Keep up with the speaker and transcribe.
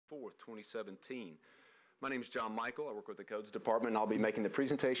4th, 2017. My name is John Michael. I work with the Codes Department, and I'll be making the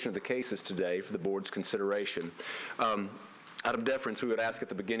presentation of the cases today for the board's consideration. Out of deference, we would ask at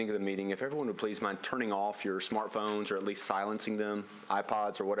the beginning of the meeting if everyone would please mind turning off your smartphones or at least silencing them,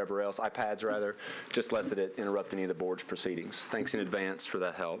 iPads rather, just lest it interrupt any of the board's proceedings. Thanks in advance for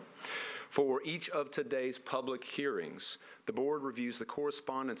that help. For each of today's public hearings, the board reviews the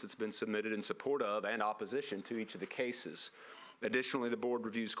correspondence that's been submitted in support of and opposition to each of the cases. Additionally, the board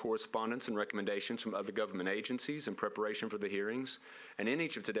reviews correspondence and recommendations from other government agencies in preparation for the hearings. And in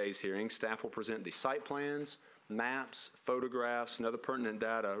each of today's hearings, staff will present the site plans, maps, photographs, and other pertinent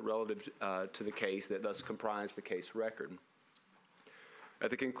data relative to the case that thus comprise the case record.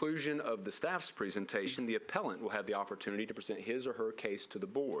 At the conclusion of the staff's presentation, the appellant will have the opportunity to present his or her case to the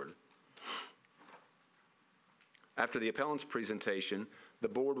board. After the appellant's presentation, the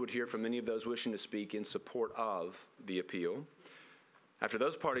board would hear from any of those wishing to speak in support of the appeal. After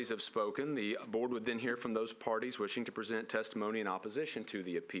those parties have spoken, the board would then hear from those parties wishing to present testimony in opposition to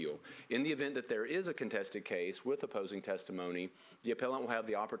the appeal. In the event that there is a contested case with opposing testimony, the appellant will have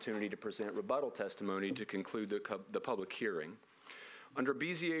the opportunity to present rebuttal testimony to conclude the public hearing. Under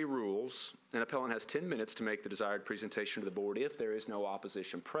BZA rules, an appellant has 10 minutes to make the desired presentation to the board if there is no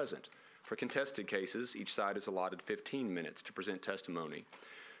opposition present. For contested cases, each side is allotted 15 minutes to present testimony.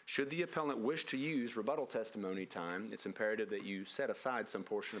 Should the appellant wish to use rebuttal testimony time, it's imperative that you set aside some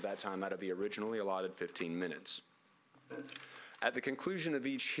portion of that time out of the originally allotted 15 minutes. At the conclusion of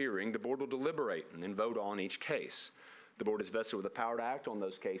each hearing, the board will deliberate and then vote on each case. The board is vested with the power to act on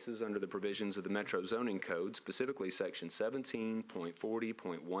those cases under the provisions of the Metro Zoning Code, specifically Section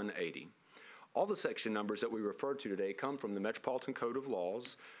 17.40.180. All the section numbers that we refer to today come from the Metropolitan Code of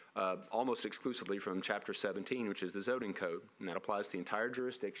Laws, almost exclusively from Chapter 17, which is the Zoning Code, and that applies to the entire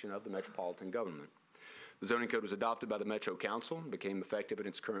jurisdiction of the metropolitan government. The Zoning Code was adopted by the Metro Council and became effective in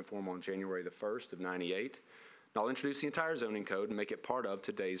its current form on January the 1st of '98. And I'll introduce the entire Zoning Code and make it part of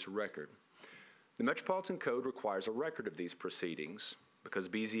today's record. The Metropolitan Code requires a record of these proceedings. Because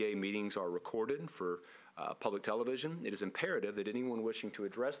BZA meetings are recorded for public television, it is imperative that anyone wishing to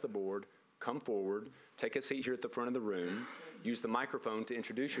address the board come forward, take a seat here at the front of the room, use the microphone to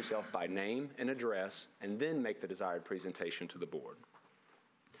introduce yourself by name and address, and then make the desired presentation to the board.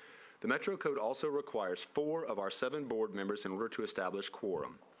 The Metro Code also requires 4 of our 7 board members in order to establish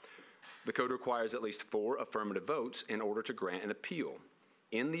quorum. The code requires at least 4 affirmative votes in order to grant an appeal.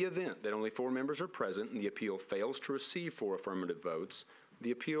 In the event that only 4 members are present and the appeal fails to receive 4 affirmative votes,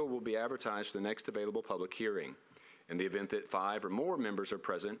 the appeal will be advertised for the next available public hearing. In the event that 5 or more members are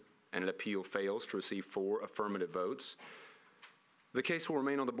present and an appeal fails to receive 4 affirmative votes, the case will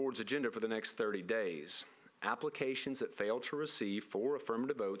remain on the board's agenda for the next 30 days. Applications that fail to receive 4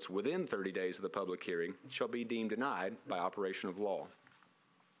 affirmative votes within 30 days of the public hearing shall be deemed denied by operation of law.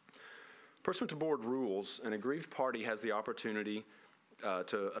 Pursuant to board rules, an aggrieved party has the opportunity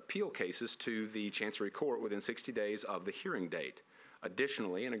to appeal cases to the Chancery Court within 60 days of the hearing date.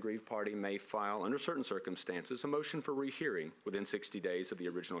 Additionally, an aggrieved party may file, under certain circumstances, a motion for rehearing within 60 days of the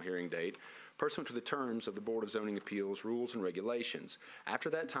original hearing date, pursuant to the terms of the Board of Zoning Appeals rules and regulations. After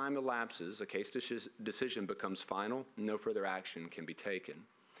that time elapses, a case decision becomes final, and no further action can be taken.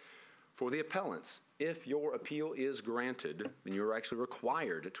 For the appellants, if your appeal is granted, then you are actually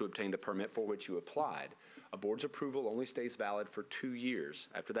required to obtain the permit for which you applied. A board's approval only stays valid for 2 years.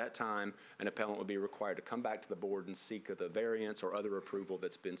 After that time, an appellant will be required to come back to the board and seek the variance or other approval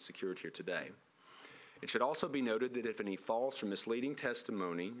that's been secured here today. It should also be noted that if any false or misleading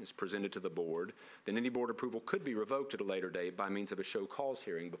testimony is presented to the board, then any board approval could be revoked at a later date by means of a show cause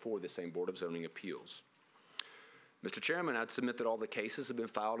hearing before the same Board of Zoning Appeals. Mr. Chairman, I'd submit that all the cases have been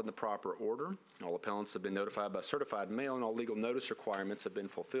filed in the proper order. All appellants have been notified by certified mail, and all legal notice requirements have been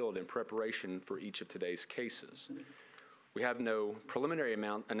fulfilled in preparation for each of today's cases. We have no preliminary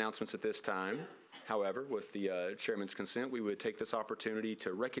announcements at this time. However, with the chairman's consent, we would take this opportunity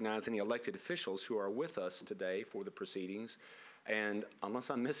to recognize any elected officials who are with us today for the proceedings. And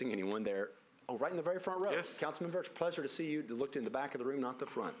unless I'm missing anyone there, oh, right in the very front row. Yes. Councilman Birch, pleasure to see you. Looked in the back of the room, not the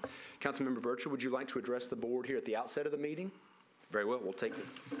front. Councilmember Bircher, would you like to address the board here at the outset of the meeting? Very well. We'll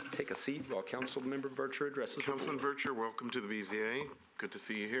take a seat while Councilmember Bircher addresses. Councilman Bircher, welcome to the BZA. Good to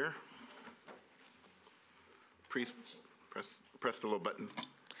see you here. Please press the little button.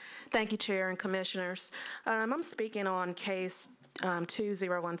 Thank you, Chair and Commissioners. I'm speaking on case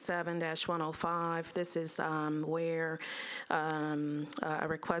 2017-105. This is where a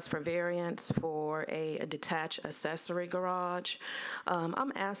request for variance for a detached accessory garage.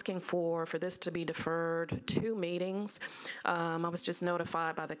 I'm asking for this to be deferred 2 meetings. I was just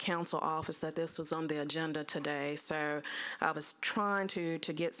notified by the council office that this was on the agenda today, so I was trying to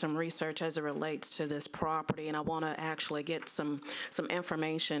get some research as it relates to this property, and I want to actually get some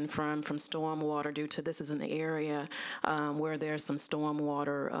information from stormwater due to this is an area where there's some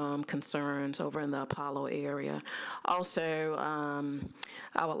stormwater concerns over in the Apollo area. Also,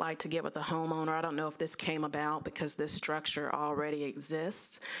 I would like to get with the homeowner. I don't know if this came about because this structure already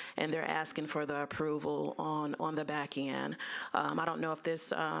exists, and they're asking for the approval on the back end. I don't know if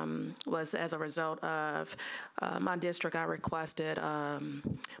this was as a result of my district. I requested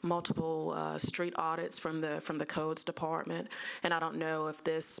multiple street audits from the codes department, and I don't know if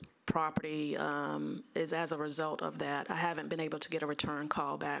this property is as a result of that. I haven't been able to get a return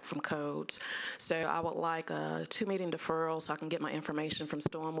call back from codes. So I would like a 2-meeting deferral so I can get my information from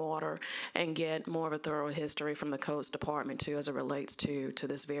stormwater and get more of a thorough history from the codes department too as it relates to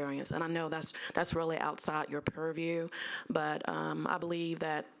this variance. And I know that's really outside your purview, but I believe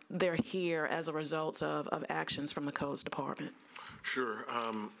that they're here as a result of actions from the codes department. Sure.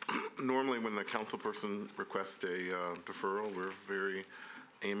 Normally when the council person requests a deferral, we're very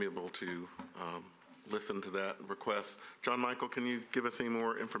amiable to listen to that request. John Michael, can you give us any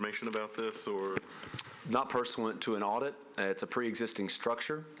more information about this, or? Not pursuant to an audit. It's a pre-existing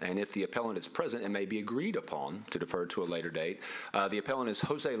structure, and if the appellant is present, it may be agreed upon to defer to a later date. The appellant is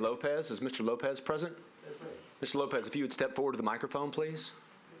Jose Lopez. Is Mr. Lopez present? Yes, sir. Mr. Lopez, if you would step forward to the microphone, please.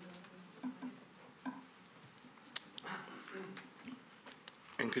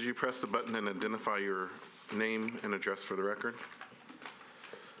 And could you press the button and identify your name and address for the record?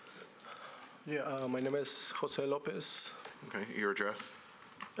 Yeah, my name is Jose Lopez. Okay, your address?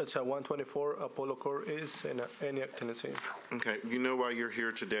 It's at 124 Apollo Court East in Antioch, Tennessee. Okay, you know why you're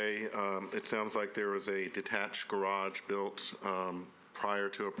here today. It sounds like there was a detached garage built prior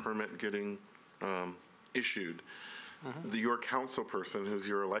to a permit getting issued. Your council person, who's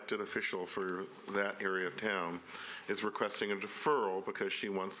your elected official for that area of town, is requesting a deferral because she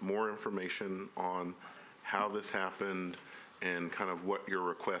wants more information on how this happened and kind of what your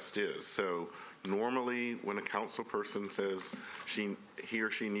request is. So normally when a council person says he or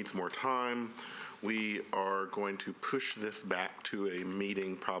she needs more time, we are going to push this back to a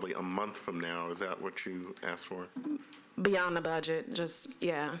meeting probably a month from now. Is that what you asked for? Beyond the budget,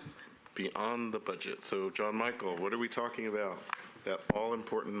 yeah. Beyond the budget. So John Michael, what are we talking about? That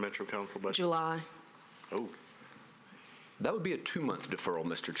all-important Metro Council budget? July. Oh. That would be a 2-month deferral,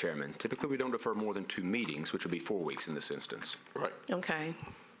 Mr. Chairman. Typically, we don't defer more than 2 meetings, which would be 4 weeks in this instance. Right. Okay.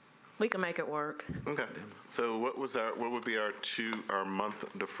 We can make it work. Okay. So what would be our month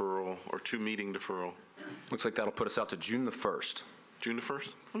deferral or 2-meeting deferral? Looks like that'll put us out to June the 1st. June the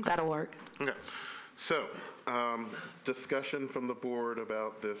 1st? Okay. That'll work. Okay. So, discussion from the board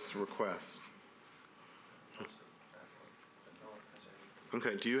about this request.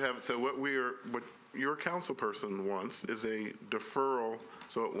 Okay, do you have, so what your council person wants is a deferral,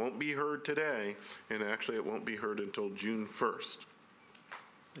 so it won't be heard today, and actually it won't be heard until June 1st.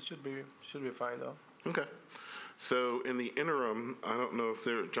 It should be fine though. Okay. So in the interim, I don't know if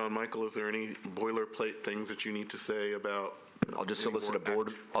John Michael, is there any boilerplate things that you need to say about? I'll just solicit a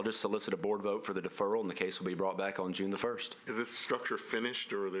board vote for the deferral, and the case will be brought back on June the 1st. Is this structure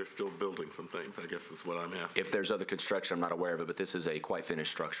finished, or are they still building some things, I guess is what I'm asking. If there's other construction, I'm not aware of it, but this is a quite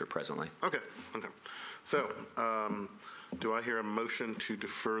finished structure presently. Okay. So, do I hear a motion to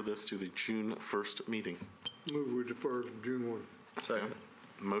defer this to the June 1st meeting? Move we defer to June 1. Second.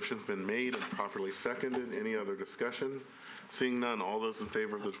 Motion's been made and properly seconded. Any other discussion? Seeing none, all those in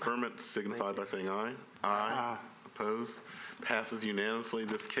favor of the deferment signify by saying aye. Aye. Opposed? Passes unanimously.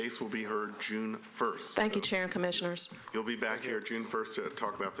 This case will be heard June 1st. Thank you, Chair and Commissioners. You'll be back here June 1st to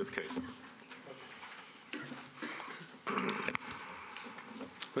talk about this case.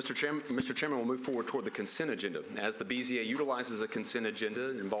 Mr. Chairman, we'll move forward toward the consent agenda. As the BZA utilizes a consent agenda,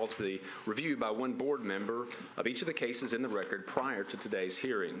 it involves the review by one board member of each of the cases in the record prior to today's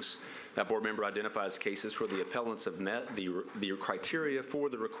hearings. That board member identifies cases where the appellants have met the criteria for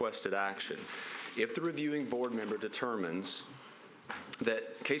the requested action. If the reviewing board member determines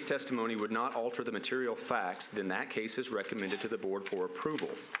that case testimony would not alter the material facts, then that case is recommended to the board for approval.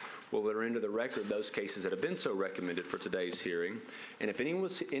 We'll enter into the record those cases that have been so recommended for today's hearing. And if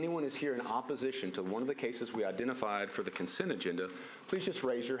anyone is here in opposition to one of the cases we identified for the consent agenda, please just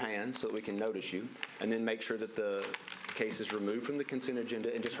raise your hand so that we can notice you, and then make sure that the case is removed from the consent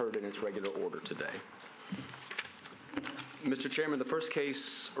agenda and just heard in its regular order today. Mr. Chairman, the first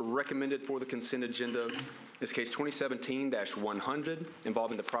case recommended for the consent agenda is case 2017-100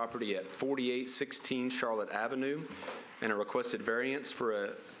 involving the property at 4816 Charlotte Avenue and a requested variance for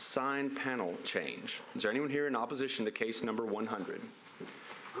a sign panel change. Is there anyone here in opposition to case number 100?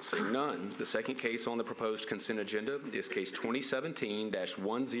 Seeing none, the second case on the proposed consent agenda is case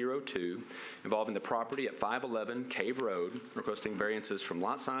 2017-102 involving the property at 511 Cave Road, requesting variances from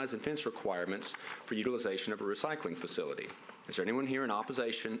lot size and fence requirements for utilization of a recycling facility. Is there anyone here in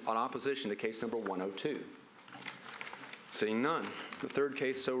opposition to case number 102? Seeing none, the third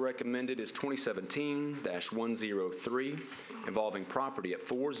case so recommended is 2017-103 involving property at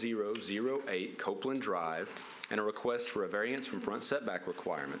 4008 Copeland Drive and a request for a variance from front setback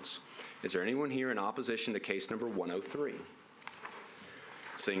requirements. Is there anyone here in opposition to case number 103?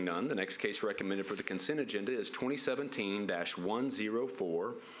 Seeing none, the next case recommended for the consent agenda is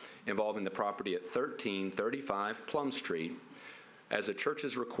 2017-104 involving the property at 1335 Plum Street as a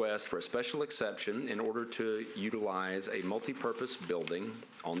church's request for a special exception in order to utilize a multi-purpose building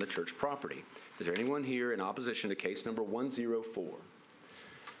on the church property. Is there anyone here in opposition to case number 104?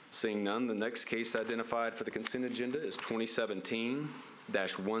 Seeing none, the next case identified for the consent agenda is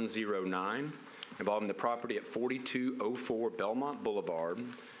 2017-109 involving the property at 4204 Belmont Boulevard.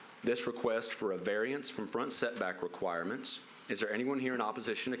 This request for a variance from front setback requirements. Is there anyone here in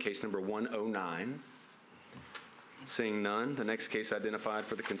opposition to case number 109? Seeing none, the next case identified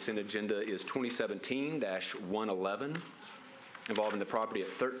for the consent agenda is 2017-111 involving the property at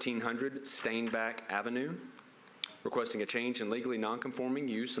 1300 Stainback Avenue, requesting a change in legally nonconforming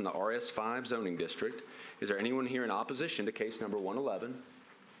use in the RS5 zoning district. Is there anyone here in opposition to case number 111?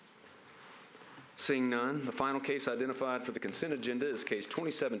 Seeing none, the final case identified for the consent agenda is case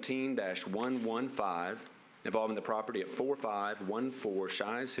 2017-115 involving the property at 4514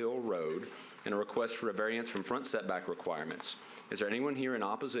 Shies Hill Road and a request for a variance from front setback requirements. Is there anyone here in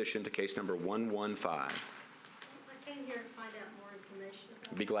opposition to case number 115? I came here to find out more information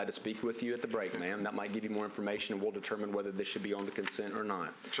about Be glad to speak with you at the break, ma'am. That might give you more information, and we'll determine whether this should be on the consent or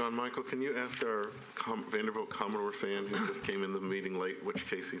not. John Michael, can you ask our Vanderbilt Commodore fan who just came in the meeting late which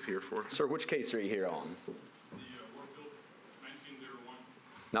case he's here for? Sir, which case are you here on? Warfield, 1901.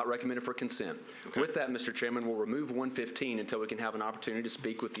 Not recommended for consent. Okay. With that, Mr. Chairman, we'll remove 115 until we can have an opportunity to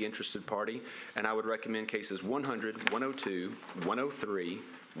speak with the interested party, and I would recommend cases 100, 102, 103,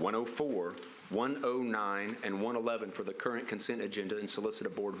 104, 109, and 111 for the current consent agenda and solicit a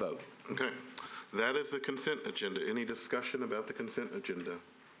board vote. Okay. That is the consent agenda. Any discussion about the consent agenda?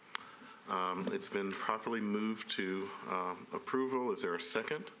 It's been properly moved to approval. Is there a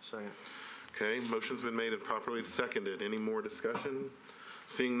second? Second. Okay, motion's been made and properly seconded. Any more discussion?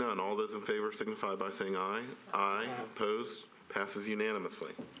 Seeing none, all those in favor signify by saying aye. Aye. Opposed? Passes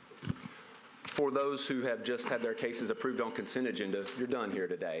unanimously. For those who have just had their cases approved on consent agenda, you're done here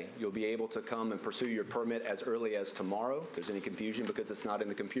today. You'll be able to come and pursue your permit as early as tomorrow. If there's any confusion because it's not in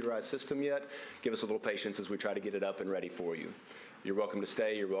the computerized system yet, give us a little patience as we try to get it up and ready for you. You're welcome to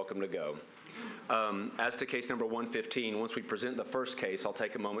stay. You're welcome to go. As to case number 115, once we present the first case, I'll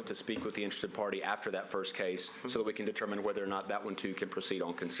take a moment to speak with the interested party after that first case so that we can determine whether or not that one too can proceed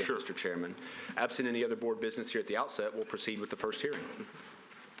on consent, Sure. Mr. Chairman. Absent any other board business here at the outset, we'll proceed with the first hearing.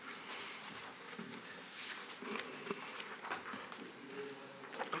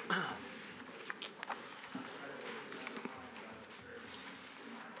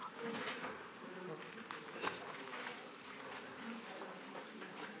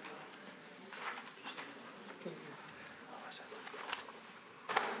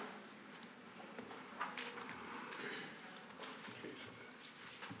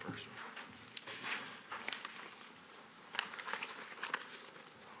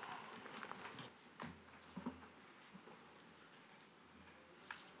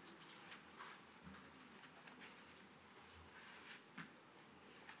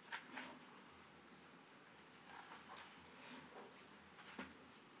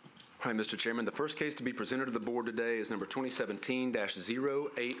 All right, Mr. Chairman, the first case to be presented to the board today is number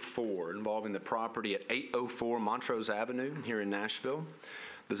 2017-084 involving the property at 804 Montrose Avenue here in Nashville.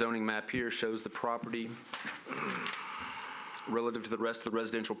 The zoning map here shows the property relative to the rest of the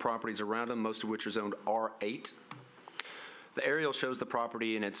residential properties around them, most of which are zoned R8. The aerial shows the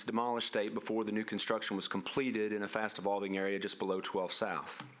property in its demolished state before the new construction was completed in a fast-evolving area just below 12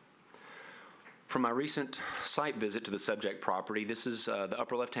 South. From my recent site visit to the subject property, this is the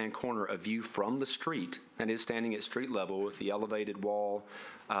upper left-hand corner, a view from the street, and is standing at street level with the elevated wall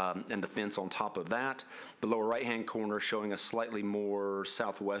and the fence on top of that. The lower right-hand corner showing a slightly more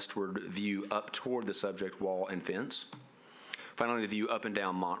southwestward view up toward the subject wall and fence. Finally, the view up and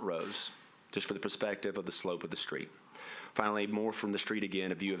down Montrose, just for the perspective of the slope of the street. Finally, more from the street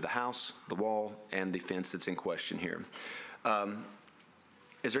again, a view of the house, the wall, and the fence that's in question here.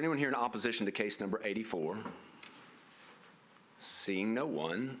 Is there anyone here in opposition to case number 84? Seeing no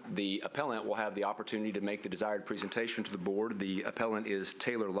one, the appellant will have the opportunity to make the desired presentation to the board. The appellant is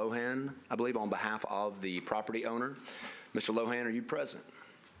Taylor Lohan, I believe, on behalf of the property owner. Mr. Lohan, are you present?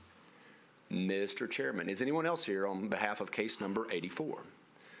 Mr. Chairman, is anyone else here on behalf of case number 84?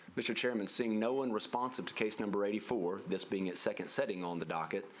 Mr. Chairman, seeing no one responsive to case number 84, this being its second setting on the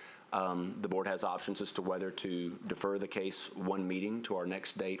docket, the board has options as to whether to defer the case one meeting to our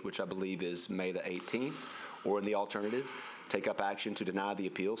next date, which I believe is May the 18th, or in the alternative, take up action to deny the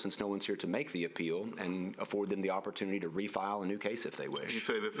appeal since no one's here to make the appeal and afford them the opportunity to refile a new case if they wish. You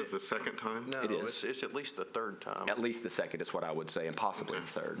say this is the second time? No, It is. it's at least the third time. At least the second is what I would say, and possibly the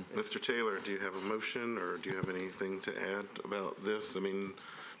third. Mr. Taylor, do you have a motion or do you have anything to add about this? I mean,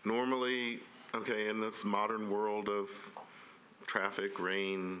 normally, okay, in this modern world of traffic,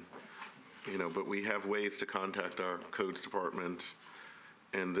 rain, you know, but we have ways to contact our codes department,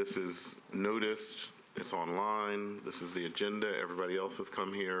 and this is noticed, it's online, this is the agenda, everybody else has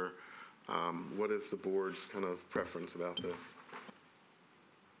come here. What is the board's kind of preference about this?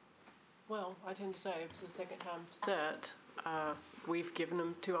 Well, I tend to say if it's the second time set, we've given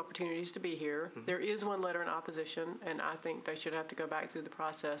them 2 opportunities to be here. There is 1 letter in opposition, and I think they should have to go back through the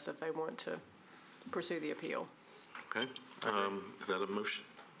process if they want to pursue the appeal. Okay, is that a motion?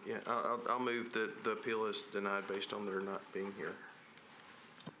 Yeah, I'll move that the appeal is denied based on their not being here.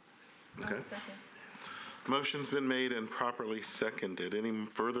 Okay. Motion's been made and properly seconded. Any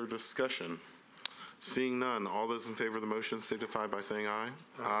further discussion? Seeing none, all those in favor of the motion signify by saying aye.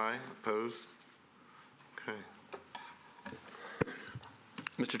 Aye. Opposed? Okay.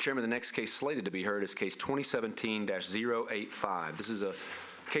 Mr. Chairman, the next case slated to be heard is case 2017-085. This is a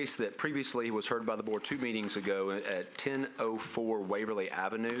case that previously was heard by the board 2 meetings ago at 1004 Waverly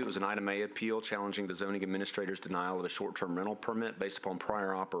Avenue. It was an item A appeal challenging the zoning administrator's denial of a short-term rental permit based upon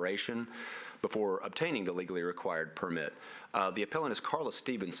prior operation before obtaining the legally required permit. The appellant is Carla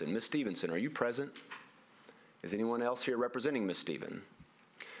Stevenson. Ms. Stevenson, are you present? Is anyone else here representing Ms. Stevenson?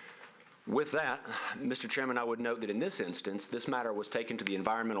 With that, Mr. Chairman, I would note that in this instance, this matter was taken to the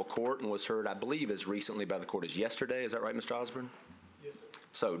environmental court and was heard, I believe, as recently by the court as yesterday. Is that right, Mr. Osborne? Yes, sir.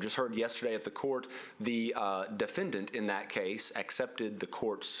 So just heard yesterday at the court, the defendant in that case accepted the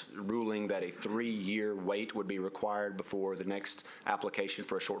court's ruling that a 3-year wait would be required before the next application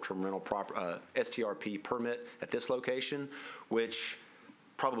for a short-term rental STRP permit at this location, which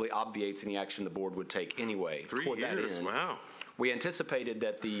probably obviates any action the board would take anyway. 3 toward that years, end. wow. We anticipated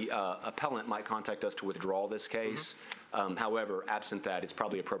that the appellant might contact us to withdraw this case. However, absent that, it's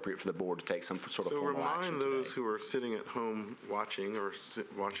probably appropriate for the board to take some sort of So formal action remind today. those who are sitting at home watching or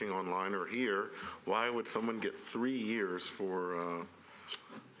watching online or here, why would someone get 3 years for,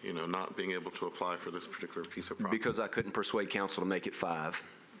 you know, not being able to apply for this particular piece of property? Because I couldn't persuade council to make it 5.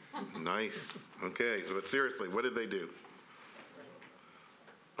 Nice. Okay, so but seriously, what did they do?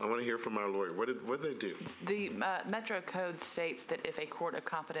 I want to hear from our lawyer. What did they do? The Metro Code states that if a court of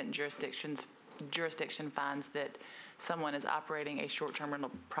competent jurisdiction finds that someone is operating a short-term rental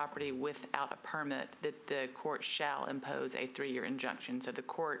property without a permit, that the court shall impose a 3-year injunction. So the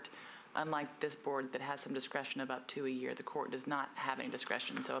court, unlike this board that has some discretion of up to a year, the court does not have any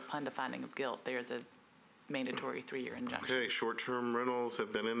discretion. So upon the finding of guilt, there is a mandatory 3-year injunction. Okay, short-term rentals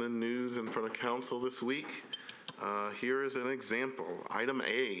have been in the news in front of council this week. Here is an example, item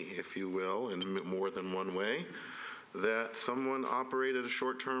A, if you will, in more than one way, that someone operated a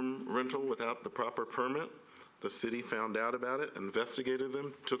short-term rental without the proper permit. The city found out about it, investigated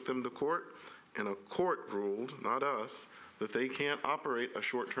them, took them to court, and a court ruled, not us, that they can't operate a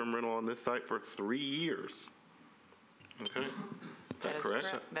short-term rental on this site for 3 years. Okay? Is that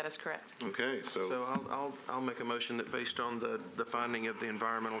correct? That is correct. Okay, So I'll make a motion that based on the finding of the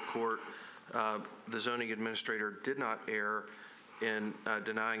environmental court, the zoning administrator did not err in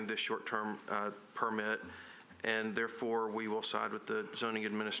denying this short-term permit, and therefore we will side with the zoning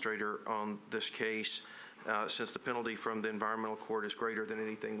administrator on this case. Since the penalty from the environmental court is greater than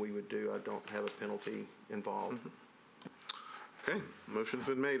anything we would do, I don't have a penalty involved. Okay, motion's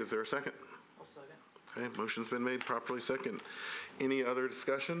been made. Is there a second? I'll second. Okay, motion's been made, properly second. Any other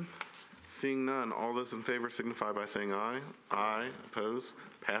discussion? Seeing none, all those in favor signify by saying aye. Aye. Opposed?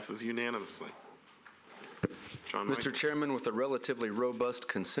 Passes unanimously. John Mr. Michael. Chairman, with a relatively robust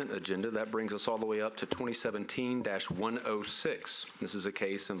consent agenda, that brings us all the way up to 2017-106. This is a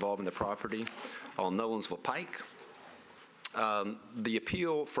case involving the property on Nolensville Pike. The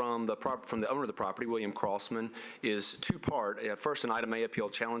appeal from the owner of the property, William Crossman, is two-part. First, an item A appeal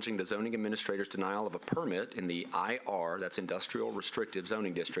challenging the zoning administrator's denial of a permit in the IR, that's Industrial Restrictive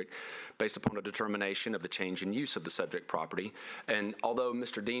Zoning District, based upon a determination of the change in use of the subject property. And although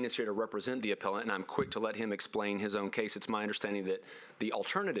Mr. Dean is here to represent the appellant, and I'm quick to let him explain his own case, it's my understanding that the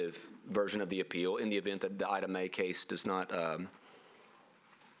alternative version of the appeal, in the event that the item A case is not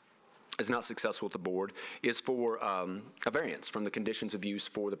successful with the board, is for a variance from the conditions of use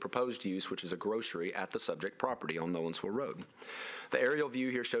for the proposed use, which is a grocery at the subject property on Nolensville Road. The aerial view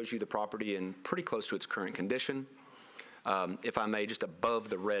here shows you the property in pretty close to its current condition. If I may, just above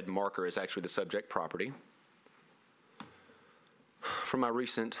the red marker is actually the subject property. From my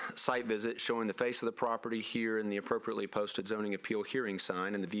recent site visit, showing the face of the property here in the appropriately posted zoning appeal hearing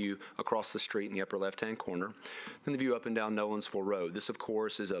sign and the view across the street in the upper left-hand corner, then the view up and down Nolensville Road. This, of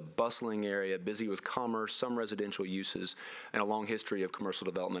course, is a bustling area, busy with commerce, some residential uses, and a long history of commercial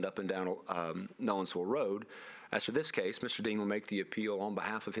development up and down Nolensville Road. As for this case, Mr. Dean will make the appeal on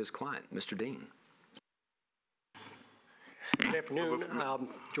behalf of his client. Mr. Dean. Good afternoon.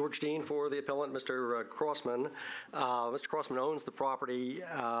 George Dean for the appellant, Mr. Crossman. Mr. Crossman owns the property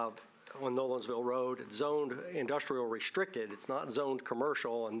on Nolensville Road. It's zoned industrial restricted. It's not zoned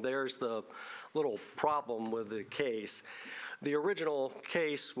commercial, and there's the little problem with the case. The original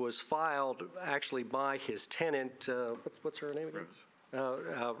case was filed actually by his tenant, what's her name again?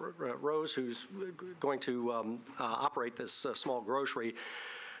 Rose, who's going to operate this small grocery.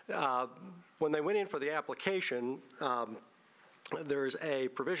 When they went in for the application, there's a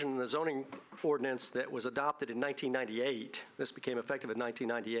provision in the zoning ordinance that was adopted in 1998. This became effective in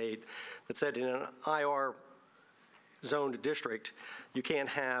 1998 that said in an IR zoned district, you can't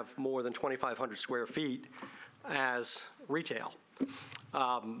have more than 2,500 square feet as retail.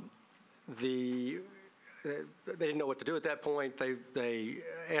 They didn't know what to do at that point. They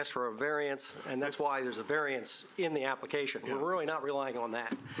asked for a variance, and that's why there's a variance in the application. Yeah. We're really not relying on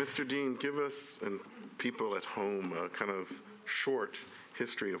that. Mr. Dean, give us and people at home a kind of short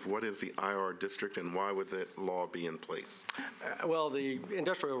history of what is the IR district and why would that law be in place? Well, the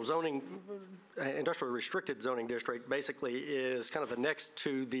industrial restricted zoning district basically is kind of the next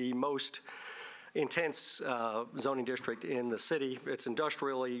to the most intense zoning district in the city. It's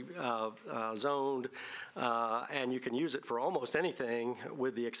industrially zoned, and you can use it for almost anything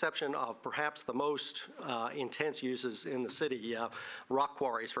with the exception of perhaps the most intense uses in the city. Rock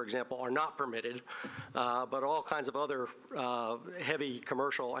quarries, for example, are not permitted, but all kinds of other heavy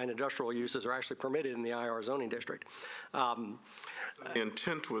commercial and industrial uses are actually permitted in the IR zoning district. The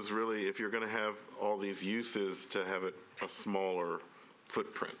intent was really, if you're going to have all these uses, to have it a smaller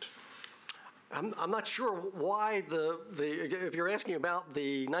footprint. I'm not sure why if you're asking about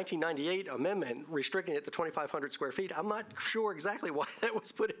the 1998 amendment restricting it to 2,500 square feet, I'm not sure exactly why that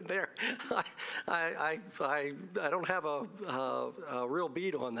was put in there. I don't have a real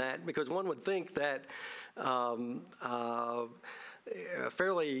bead on that, because one would think that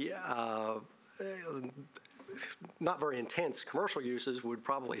fairly not very intense commercial uses would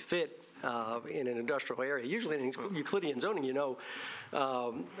probably fit in an industrial area. Usually in Euclidean zoning, you know,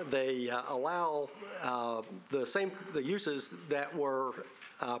 they allow the uses that were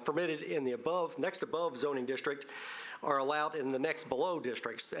permitted in the next above zoning district are allowed in the next below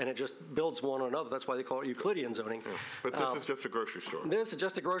districts, and it just builds one on another. That's why they call it Euclidean zoning. Yeah. But this is just a grocery store. This is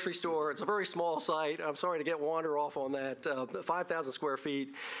just a grocery store. It's a very small site. I'm sorry to wander off on that. 5,000 square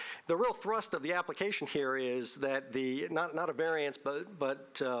feet. The real thrust of the application here is that not a variance,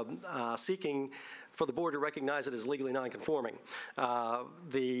 but seeking for the board to recognize it as legally nonconforming.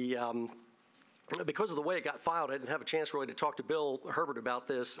 Because of the way it got filed, I didn't have a chance really to talk to Bill Herbert about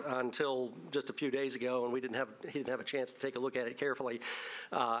this until just a few days ago, and he didn't have a chance to take a look at it carefully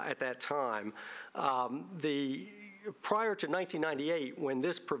at that time. Prior to 1998, when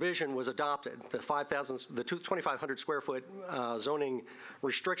this provision was adopted, the 2,500 square foot zoning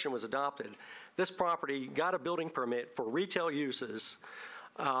restriction was adopted, this property got a building permit for retail uses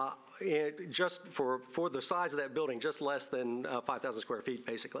just for the size of that building, just less than 5,000 square feet,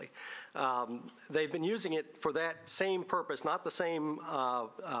 basically. They've been using it for that same purpose, not the same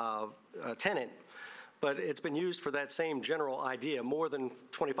tenant, but it's been used for that same general idea, more than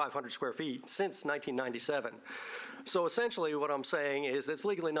 2,500 square feet, since 1997. So essentially what I'm saying is it's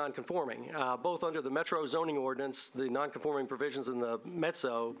legally nonconforming, both under the Metro zoning ordinance, the nonconforming provisions in the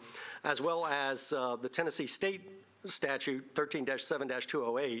METZO, as well as the Tennessee state statute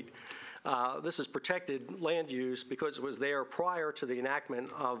 13-7-208. This is protected land use because it was there prior to the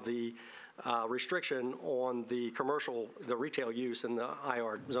enactment of the restriction on the retail use in the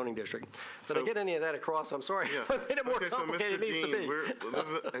IR zoning district. Did I get any of that across? I'm sorry. Yeah. I made it more complicated than it needs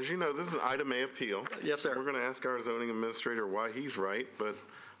to be. As you know, this is an item A appeal. Yes, sir. We're going to ask our zoning administrator why he's right, but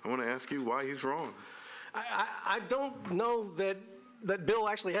I want to ask you why he's wrong. I don't know that Bill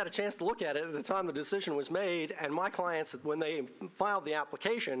actually had a chance to look at it at the time the decision was made, and my clients, when they filed the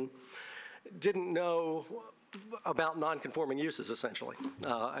application, didn't know about non-conforming uses, essentially.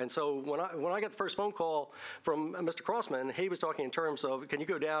 And so when I got the first phone call from Mr. Crossman, he was talking in terms of, can you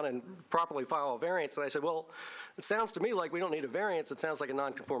go down and properly file a variance? And I said, well, it sounds to me like we don't need a variance. It sounds like a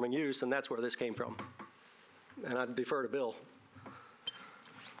non-conforming use, and that's where this came from. And I'd defer to Bill.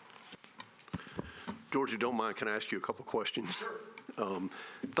 George, if you don't mind, can I ask you a couple questions? Sure.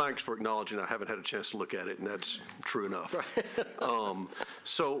 Thanks for acknowledging I haven't had a chance to look at it, and that's true enough. Right.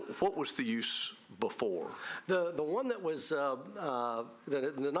 So what was the use before? The one that was, the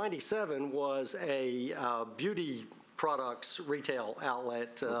 97 was a beauty products retail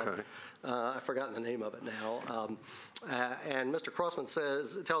outlet. Okay. I've forgotten the name of it now. And Mr. Crossman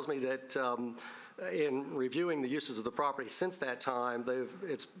tells me that in reviewing the uses of the property since that time,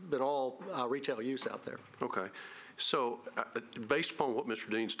 it's been all retail use out there. Okay. So based upon what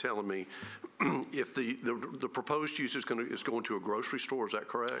Mr. Dean's telling me, if the proposed use is going to a grocery store, is that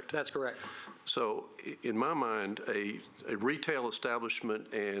correct? That's correct. So in my mind, a retail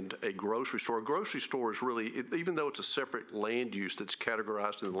establishment and a grocery store is really, even though it's a separate land use that's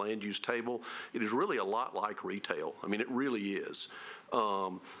categorized in the land use table, it is really a lot like retail. I mean, it really is.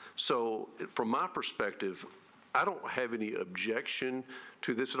 So from my perspective, I don't have any objection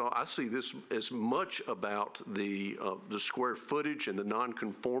to this at all. I see this as much about the square footage and the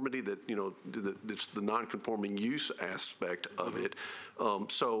nonconformity that, it's the nonconforming use aspect of it.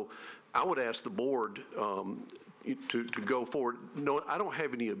 So I would ask the board to go forward. No, I don't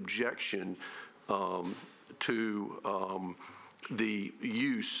have any objection to the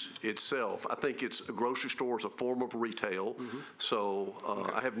use itself. I think a grocery store is a form of retail, so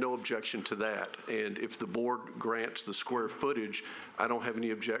I have no objection to that. And if the board grants the square footage, I don't have any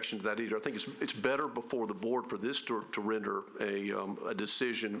objection to that either. I think it's better before the board for this to render a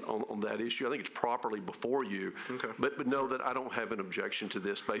decision on that issue. I think it's properly before you. Okay. But know that I don't have an objection to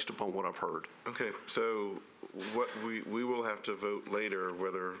this based upon what I've heard. Okay, so what we will have to vote later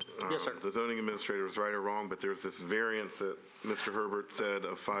whether yes, sir. The zoning administrator was right or wrong, but there's this variance that Mr. Herbert said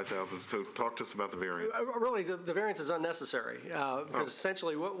of 5,000. So talk to us about the variance. Really, the variance is unnecessary because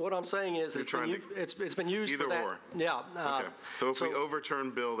essentially what I'm saying is that it's been used either for that. Or. Yeah. Okay. So if we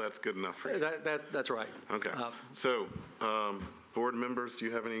overturn Bill, that's good enough for you. That's right. Okay. Board members, do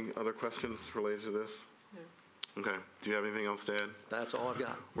you have any other questions related to this? No. Okay. Do you have anything else to add? That's all I've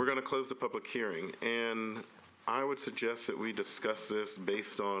got. We're going to close the public hearing, and I would suggest that we discuss this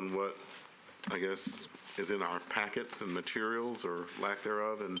based on what I guess is in our packets and materials or lack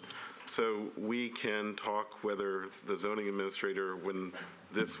thereof. And so we can talk whether the zoning administrator, when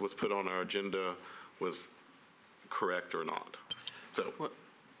this was put on our agenda, was correct or not. So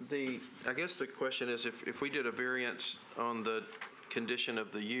I guess the question is if we did a variance on the condition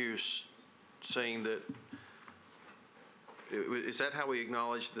of the use, saying that, is that how we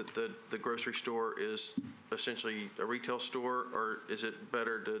acknowledge that the grocery store is essentially a retail store, or is it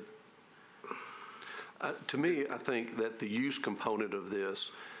better to? To me, I think that the use component of this,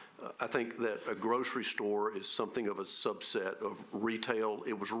 I think that a grocery store is something of a subset of retail.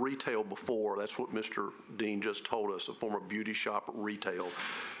 It was retail before. That's what Mr. Dean just told us, a form of beauty shop retail.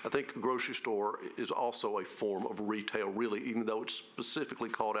 I think a grocery store is also a form of retail, really, even though it's specifically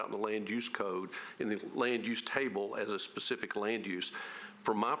called out in the land use code, in the land use table as a specific land use.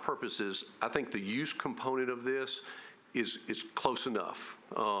 For my purposes, I think the use component of this is close enough.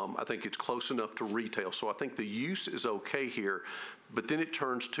 I think it's close enough to retail. So I think the use is okay here, but then it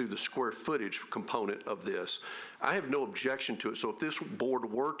turns to the square footage component of this. I have no objection to it. So if this board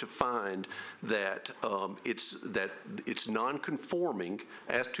were to find that it's non-conforming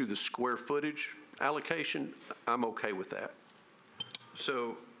as to the square footage allocation, I'm okay with that.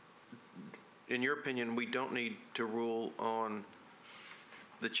 So in your opinion, we don't need to rule on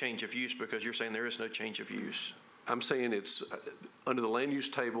the change of use because you're saying there is no change of use. I'm saying it's under the land use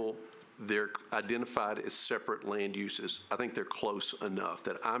table, they're identified as separate land uses. I think they're close enough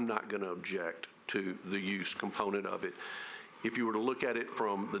that I'm not going to object to the use component of it. If you were to look at it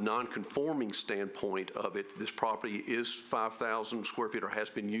from the non-conforming standpoint of it, this property is 5,000 square feet or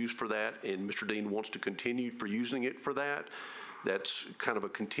has been used for that, and Mr. Dean wants to continue for using it for that. That's kind of a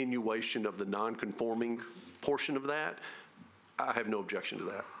continuation of the non-conforming portion of that. I have no objection to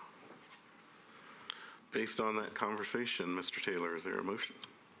that. Based on that conversation, Mr. Taylor, is there a motion?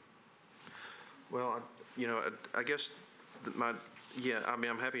 Well, I guess I'm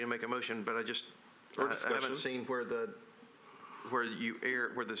happy to make a motion, but I just, Or I discussion. haven't seen where the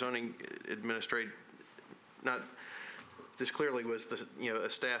zoning administrator, this clearly was a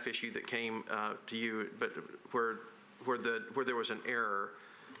staff issue that came to you, but where there was an error,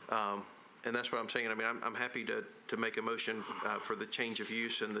 and that's what I'm saying. I mean, I'm happy to make a motion for the change of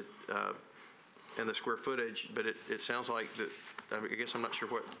use and the square footage, but it sounds like that, I guess I'm not sure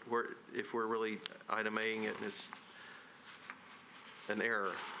if we're really item A-ing it and it's an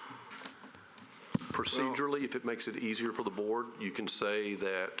error. Procedurally, if it makes it easier for the board, you can say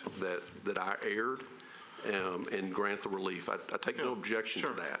that I erred and grant the relief. I take no objection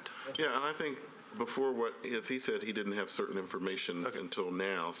to that. Yeah, and I think before as he said, he didn't have certain information until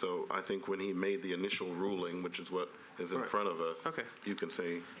now. So I think when he made the initial ruling, which is what is in front of us, you can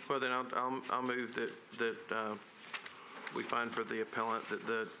say. Well, then I'll move that we find for the appellant that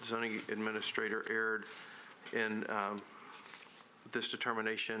the zoning administrator erred in this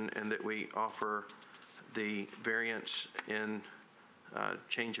determination, and that we offer the variance in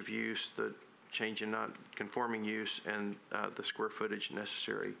change of use, the change in non-conforming use, and the square footage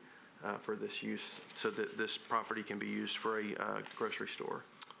necessary for this use, so that this property can be used for a grocery store.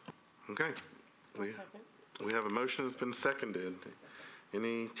 Okay. We have a motion that's been seconded.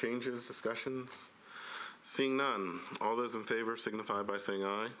 Any changes, discussions? Seeing none, all those in favor signify by saying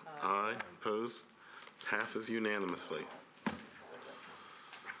aye. Aye. Opposed? Passes unanimously.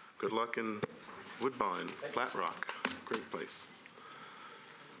 Good luck in Woodbine, Flat Rock. Great place.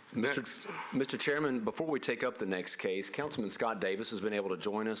 Mr. Chairman, before we take up the next case, Councilman Scott Davis has been able to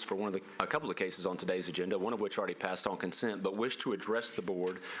join us for a couple of cases on today's agenda, one of which already passed on consent, but wished to address the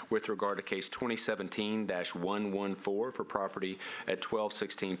board with regard to case 2017-114 for property at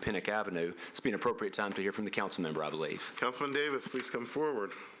 1216 Pinnock Avenue. It's been an appropriate time to hear from the council member, I believe. Councilman Davis, please come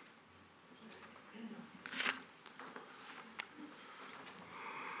forward.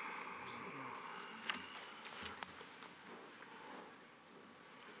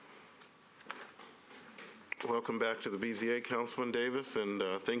 Welcome back to the BZA, Councilman Davis, and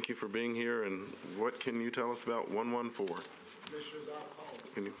thank you for being here. And what can you tell us about 114? Commissioners, I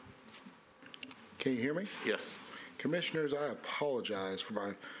apologize. Can you hear me? Yes. Commissioners, I apologize for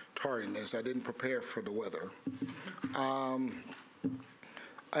my tardiness. I didn't prepare for the weather.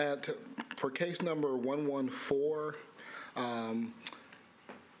 For case number 114,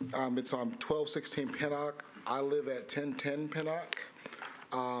 it's on 1216 Pinnock. I live at 1010 Pinnock.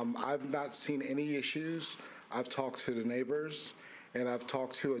 I've not seen any issues. I've talked to the neighbors, and I've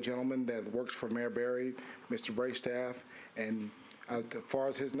talked to a gentleman that works for Mayor Berry, Mr. Braystaff, and as far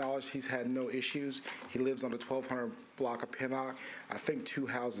as his knowledge, he's had no issues. He lives on the 1200 block of Pinnock, I think 2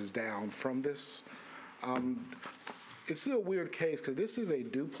 houses down from this. It's still a weird case because this is a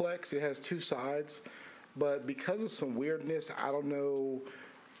duplex. It has 2 sides, but because of some weirdness, I don't know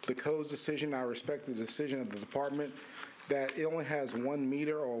the code's decision. I respect the decision of the department that it only has 1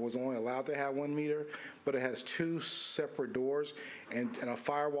 meter, or was only allowed to have 1 meter, but it has 2 separate doors and a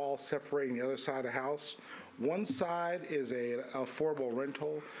firewall separating the other side of the house. One side is an affordable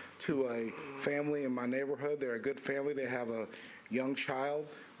rental to a family in my neighborhood. They're a good family. They have a young child.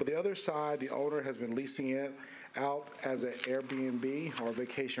 But the other side, the owner has been leasing it out as an Airbnb or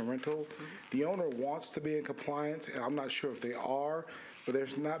vacation rental. The owner wants to be in compliance, and I'm not sure if they are, but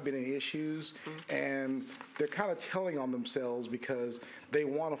there's not been any issues, and they're kind of telling on themselves because they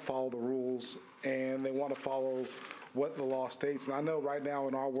want to follow the rules and they want to follow what the law states. And I know right now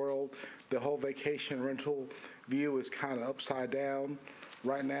in our world, the whole vacation rental view is kind of upside down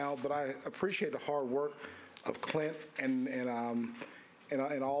right now, but I appreciate the hard work of Clint and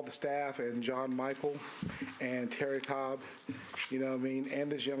all the staff, and John Michael and Terry Cobb, you know what I mean,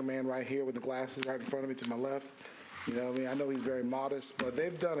 and this young man right here with the glasses right in front of me to my left. You know what I mean? I know he's very modest, but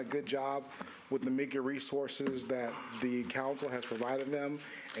they've done a good job with the meager resources that the council has provided them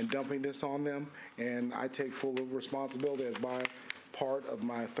and dumping this on them. And I take full responsibility as my part of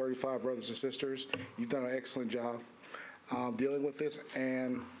my 35 brothers and sisters. You've done an excellent job dealing with this,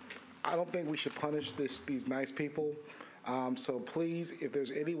 and I don't think we should punish these nice people. So please, if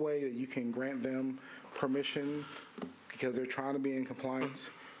there's any way that you can grant them permission because they're trying to be in compliance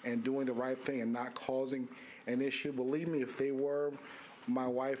and doing the right thing and not causing an issue. Believe me, if they were, my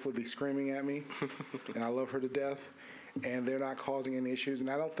wife would be screaming at me, and I love her to death, and they're not causing any issues.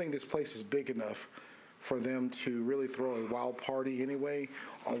 And I don't think this place is big enough for them to really throw a wild party anyway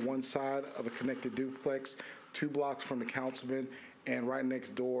on one side of a connected duplex, 2 blocks from the councilman, and right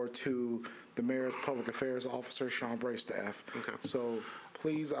next door to the mayor's public affairs officer, Sean Braystaff. Okay. So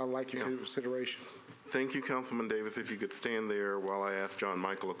please, I'd like your consideration. Thank you, Councilman Davis. If you could stand there while I ask John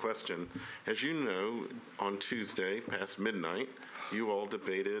Michael a question. As you know, on Tuesday, past midnight, you all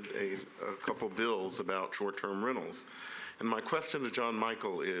debated a couple bills about short-term rentals. And my question to John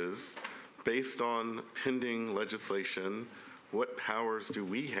Michael is, based on pending legislation, what powers do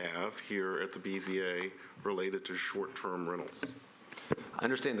we have here at the BZA related to short-term rentals? I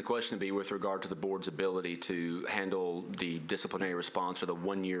understand the question to be with regard to the board's ability to handle the disciplinary response or the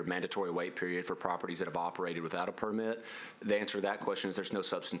one-year mandatory wait period for properties that have operated without a permit. The answer to that question is there's no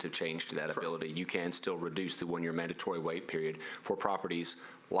substantive change to that ability. You can still reduce the one-year mandatory wait period for properties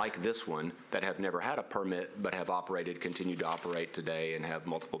like this one that have never had a permit but have continue to operate today and have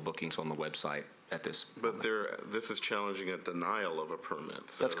multiple bookings on the website at this. But this is challenging a denial of a permit.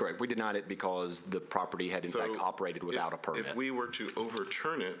 So. That's correct. We denied it because the property had in fact operated without a permit. If we were to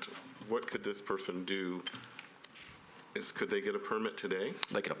overturn it, what could this person do? Could they get a permit today?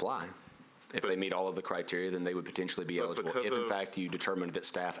 They could apply. If they meet all of the criteria, then they would potentially be eligible. If in fact you determined that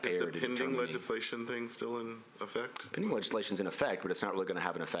staff erred in determining. Is the pending legislation thing still in effect? Pending legislation is in effect, but it's not really going to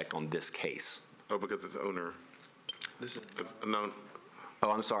have an effect on this case. Oh, because it's owner. Oh,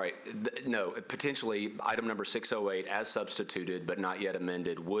 I'm sorry. No, potentially item number 608 as substituted but not yet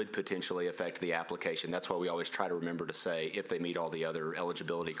amended would potentially affect the application. That's why we always try to remember to say if they meet all the other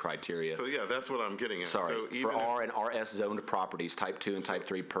eligibility criteria. So yeah, that's what I'm getting at. Sorry. So for R and RS zoned properties, type 2 and type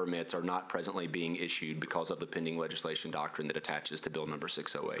 3 permits are not presently being issued because of the pending legislation doctrine that attaches to bill number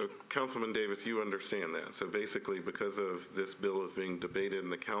 608. So Councilman Davis, you understand that. So basically because of this bill is being debated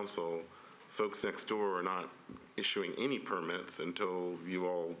in the council, folks next door are not issuing any permits until you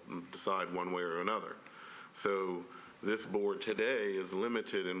all decide one way or another. So this board today is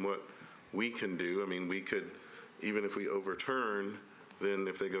limited in what we can do. I mean, we could, even if we overturn, then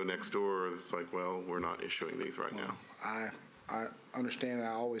if they go next door, it's like, well, we're not issuing these right now. I understand and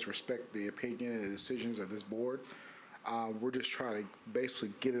I always respect the opinion and the decisions of this board. We're just trying to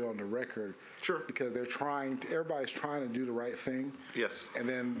basically get it on the record. Sure. Because everybody's trying to do the right thing. Yes. And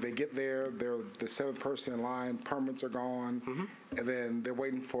then they get there, they're the seventh person in line, permits are gone, and then they're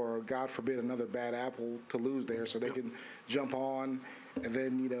waiting for, God forbid, another bad apple to lose there so they can jump on, and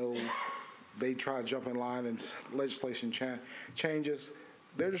then, they try to jump in line and legislation changes.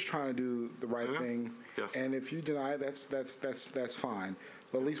 They're just trying to do the right thing. Yes. And if you deny it, that's fine.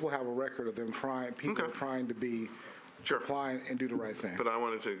 But at least we'll have a record of them trying to be apply and do the right thing. But I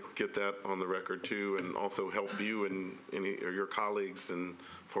wanted to get that on the record too, and also help you and your colleagues and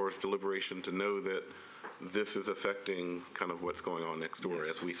Forest Deliberation to know that this is affecting kind of what's going on next door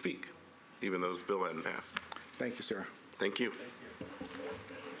as we speak, even though this bill hadn't passed. Thank you, sir. Thank you.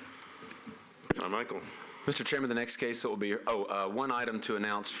 John Michael. Mr. Chairman, the next case that will be, one item to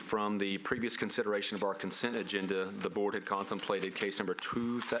announce from the previous consideration of our consent agenda. The board had contemplated case number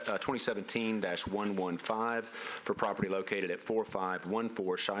 2017-115 for property located at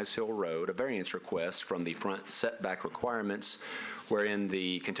 4514 Shies Hill Road, a variance request from the front setback requirements, wherein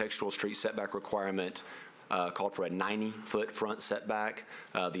the contextual street setback requirement called for a 90-foot front setback.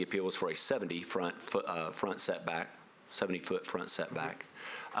 The appeal was for a 70-foot front setback.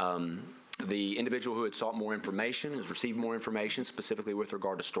 The individual who had sought more information has received more information specifically with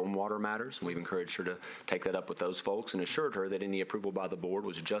regard to stormwater matters. We've encouraged her to take that up with those folks and assured her that any approval by the board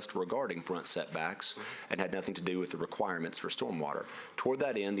was just regarding front setbacks and had nothing to do with the requirements for stormwater. Toward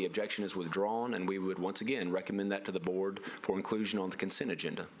that end, the objection is withdrawn, and we would once again recommend that to the board for inclusion on the consent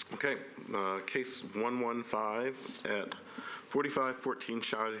agenda. Okay, case 115 at 4514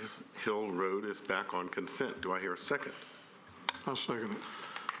 Shies Hill Road is back on consent. Do I hear a second? I'll second it.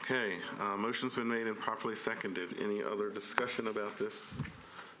 Okay, motion's been made and properly seconded. Any other discussion about this?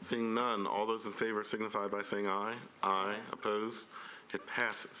 Seeing none, all those in favor signify by saying aye. Aye. Opposed? It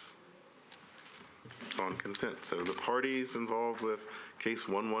passes. It's on consent. So the parties involved with case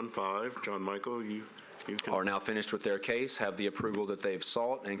 115, John Michael, you can... Are now finished with their case, have the approval that they've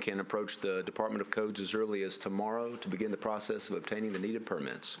sought, and can approach the Department of Codes as early as tomorrow to begin the process of obtaining the needed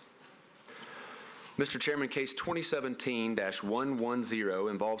permits. Mr. Chairman, case 2017-110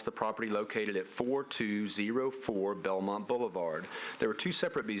 involves the property located at 4204 Belmont Boulevard. There were two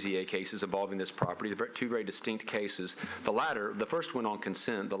separate BZA cases involving this property, two very distinct cases. The first one on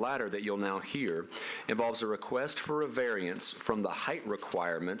consent, the latter that you'll now hear, involves a request for a variance from the height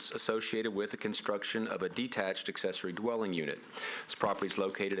requirements associated with the construction of a detached accessory dwelling unit. This property is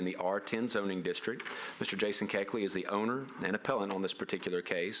located in the R10 zoning district. Mr. Jason Keckley is the owner and appellant on this particular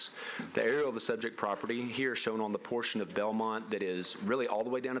case. The area of the subject property here shown on the portion of Belmont that is really all the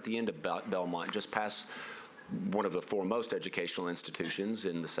way down at the end of Belmont, just past one of the foremost educational institutions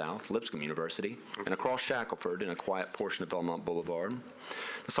in the South, Lipscomb University, and across Shackelford in a quiet portion of Belmont Boulevard.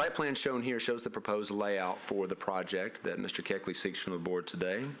 The site plan shown here shows the proposed layout for the project that Mr. Keckley seeks from the board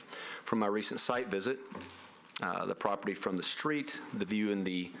today. From my recent site visit, the property from the street, the view in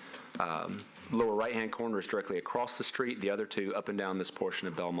the lower right-hand corner is directly across the street, the other two up and down this portion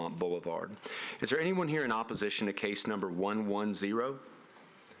of Belmont Boulevard. Is there anyone here in opposition to case number 110?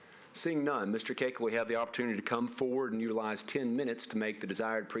 Seeing none, Mr. Keckley will have the opportunity to come forward and utilize 10 minutes to make the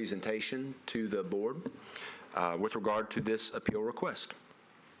desired presentation to the board with regard to this appeal request.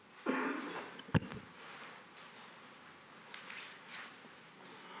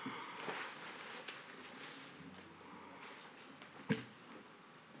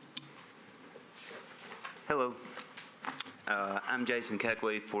 Hello. I'm Jason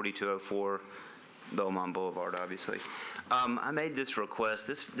Keckley, 4204 Belmont Boulevard, obviously. I made this request.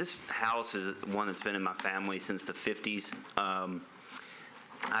 This house is one that's been in my family since the 50s.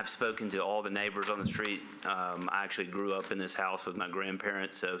 I've spoken to all the neighbors on the street. I actually grew up in this house with my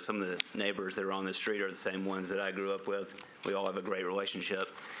grandparents, so some of the neighbors that are on the street are the same ones that I grew up with. We all have a great relationship.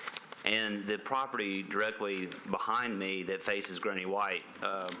 And the property directly behind me that faces Granny White,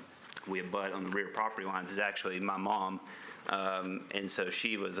 we abut on the rear property lines, is actually my mom. And so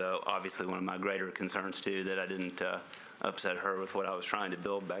she was obviously one of my greater concerns too, that I didn't upset her with what I was trying to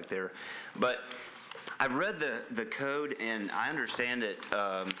build back there. But I've read the code and I understand it,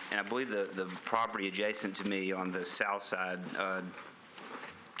 and I believe the property adjacent to me on the south side,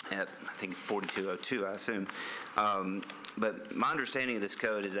 at I think 4202, I assume. But my understanding of this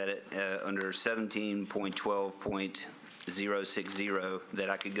code is that it, under 17.12.060, that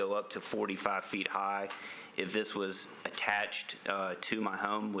I could go up to 45 feet high if this was attached to my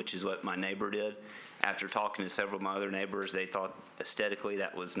home, which is what my neighbor did. After talking to several of my other neighbors, they thought aesthetically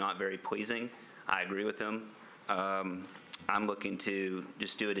that was not very pleasing. I agree with them. I'm looking to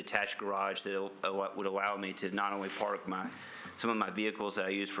just do a detached garage that would allow me to not only park some of my vehicles that I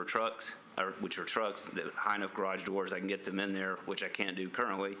use for trucks, which are trucks, that high enough garage doors I can get them in there, which I can't do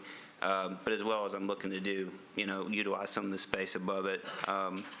currently, but as well as I'm looking to do, utilize some of the space above it.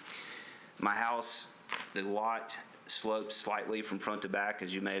 My house, the lot slopes slightly from front to back,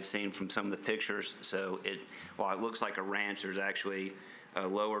 as you may have seen from some of the pictures. So while it looks like a ranch, there's actually a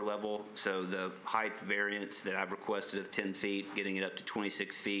lower level. So the height variance that I've requested of 10 feet, getting it up to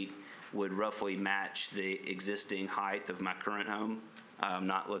 26 feet, would roughly match the existing height of my current home. I'm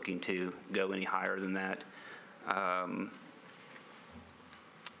not looking to go any higher than that.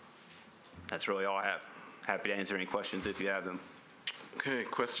 That's really all I have. Happy to answer any questions if you have them. Okay,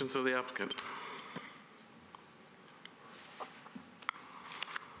 questions of the applicant?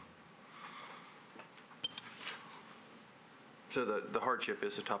 So the hardship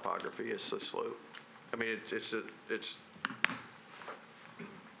is the topography, it's the slope. I mean, it says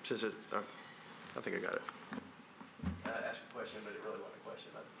it, I think I got it. I asked a question, but it really wasn't a question.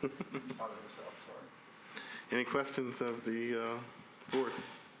 I thought of myself, sorry. Any questions of the board?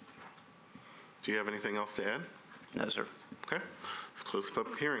 Do you have anything else to add? No, sir. Okay, let's close the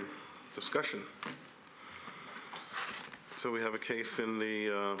public hearing. Discussion. So we have a case in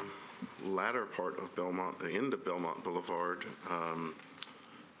the latter part of Belmont, the end of Belmont Boulevard.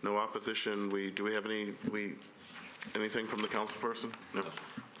 No opposition. Do we have anything from the council person? No.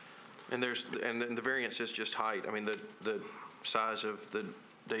 And then the variance is just height. I mean, the size of the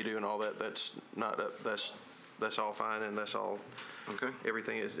dado and all that, that's not that's all fine, and that's all. Okay.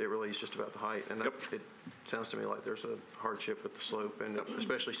 Everything it really is just about the height, and Yep. it sounds to me like there's a hardship with the slope, and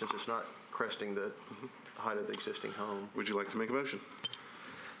especially since it's not cresting the height of the existing home. Would you like to make a motion?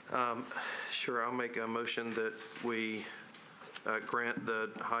 Sure, I'll make a motion that we grant the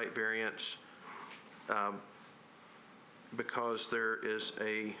height variance because there is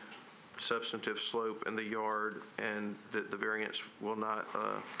a substantive slope in the yard, and that the variance will not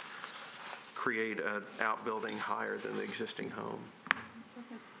create an outbuilding higher than the existing home.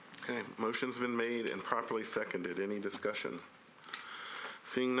 Okay, motion's been made and properly seconded. Any discussion?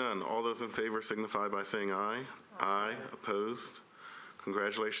 Seeing none, all those in favor signify by saying aye. Aye. Opposed?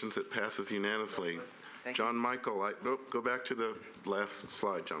 Congratulations, it passes unanimously. John Michael, go back to the last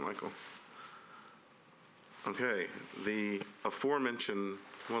slide, John Michael. Okay, the aforementioned,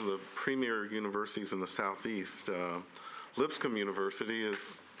 one of the premier universities in the Southeast, Lipscomb University,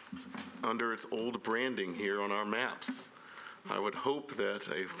 is under its old branding here on our maps. I would hope that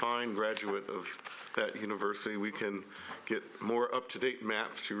a fine graduate of that university, we can get more up-to-date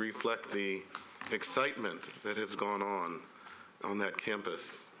maps to reflect the excitement that has gone on that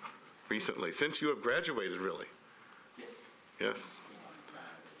campus recently, since you have graduated, really. Yes.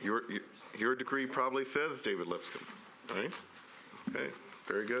 Your degree probably says David Lipscomb, right? Okay,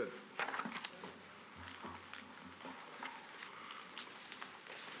 very good.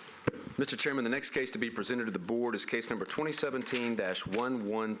 Mr. Chairman, the next case to be presented to the board is case number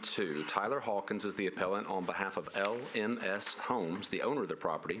 2017-112. Tyler Hawkins is the appellant on behalf of LMS Homes, the owner of the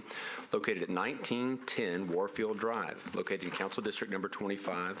property, located at 1910 Warfield Drive, located in Council District number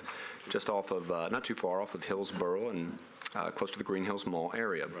 25, just off of, not too far off of Hillsborough and close to the Green Hills Mall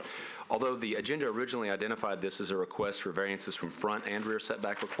area. Although the agenda originally identified this as a request for variances from front and rear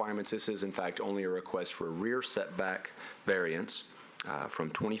setback requirements, this is in fact only a request for a rear setback variance from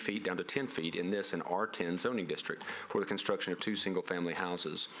 20 feet down to 10 feet in this an R10 zoning district for the construction of 2 single-family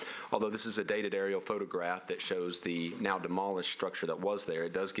houses. Although this is a dated aerial photograph that shows the now demolished structure that was there,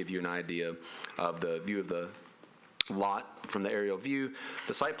 it does give you an idea of the view of the lot from the aerial view.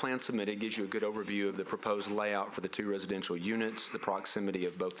 The site plan submitted gives you a good overview of the proposed layout for the 2 residential units, the proximity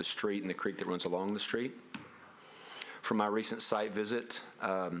of both the street and the creek that runs along the street. From my recent site visit,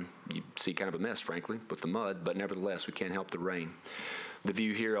 you see kind of a mess, frankly, with the mud, but nevertheless, we can't help the rain. The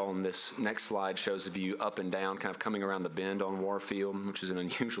view here on this next slide shows the view up and down, kind of coming around the bend on Warfield, which is an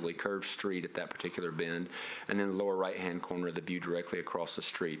unusually curved street at that particular bend, and then the lower right-hand corner, the view directly across the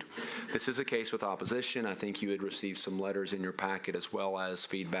street. This is a case with opposition. I think you had received some letters in your packet as well as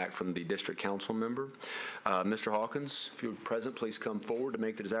feedback from the district council member. Mr. Hawkins, if you're present, please come forward to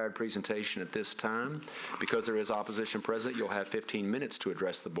make the desired presentation at this time. Because there is opposition present, you'll have 15 minutes to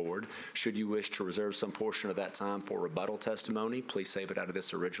address the board. Should you wish to reserve some portion of that time for rebuttal testimony, please save it out of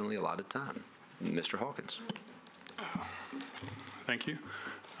this originally allotted time. Mr. Hawkins. Thank you.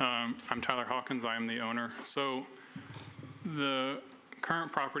 I'm Tyler Hawkins. I am the owner. So the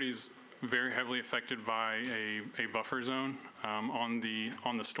current property is very heavily affected by a buffer zone on the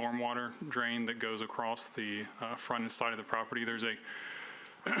stormwater drain that goes across the front and side of the property. There's a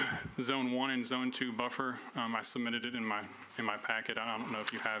Zone 1 and Zone 2 buffer. I submitted it in my packet. I don't know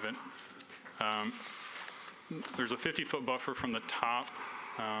if you have it. There's a 50-foot buffer from the top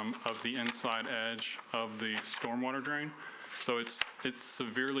of the inside edge of the stormwater drain. So it's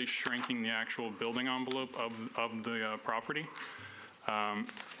severely shrinking the actual building envelope of the property.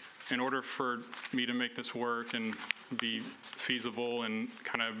 In order for me to make this work and be feasible and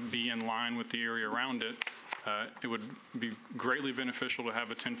kind of be in line with the area around it, it would be greatly beneficial to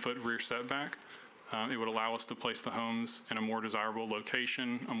have a 10-foot rear setback. It would allow us to place the homes in a more desirable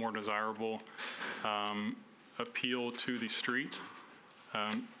location, a more desirable appeal to the street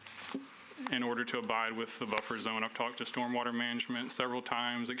in order to abide with the buffer zone. I've talked to stormwater management several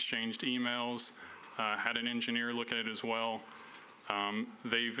times, exchanged emails, had an engineer look at it as well.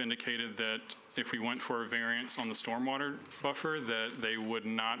 They've indicated that if we went for a variance on the stormwater buffer, that they would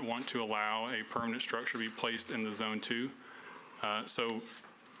not want to allow a permanent structure to be placed in the Zone 2. So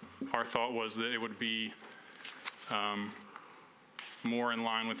our thought was that it would be more in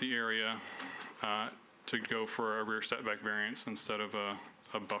line with the area to go for a rear setback variance instead of a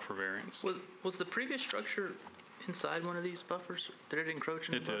buffer variance. Was the previous structure inside one of these buffers? Did it encroach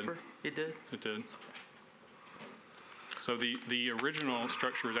in the buffer? It did? It did. So the original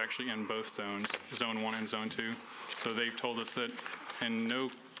structure was actually in both zones, Zone 1 and Zone 2. So they've told us that in no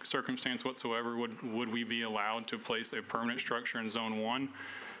circumstance whatsoever would we be allowed to place a permanent structure in Zone 1.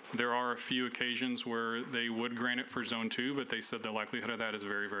 There are a few occasions where they would grant it for Zone 2, but they said the likelihood of that is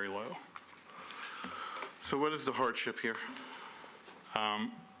very, very low. So what is the hardship here?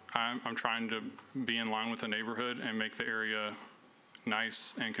 I'm trying to be in line with the neighborhood and make the area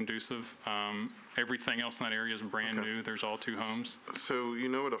nice and conducive. Everything else in that area is brand new. There's all 2 homes. So you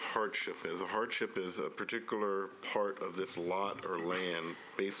know what a hardship is. A hardship is a particular part of this lot or land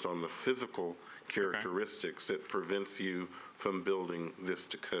based on the physical characteristics that prevents you from building this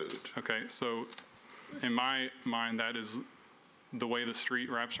to code. Okay, so in my mind, that is the way the street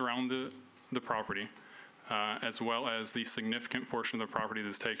wraps around the property, as well as the significant portion of the property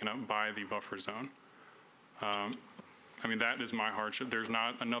that's taken up by the buffer zone. I mean, that is my hardship. There's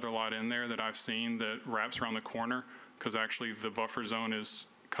not another lot in there that I've seen that wraps around the corner, because actually the buffer zone is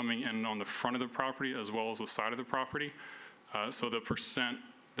coming in on the front of the property as well as the side of the property. So the percent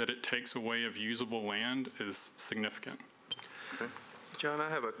that it takes away of usable land is significant. Okay. John, I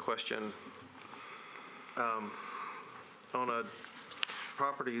have a question. On a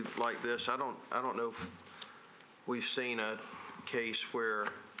property like this, I don't know if we've seen a case where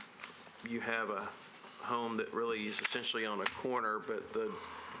you have a home that really is essentially on a corner, but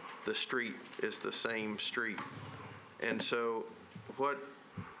the street is the same street. And so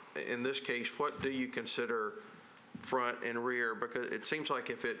in this case, what do you consider front and rear? Because it seems like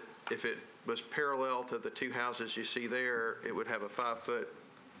if it was parallel to the 2 houses you see there, it would have a 5-foot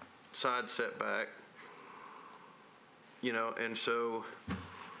side setback, and so,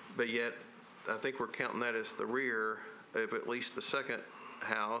 but yet I think we're counting that as the rear of at least the second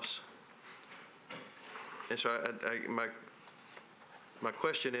house. And so my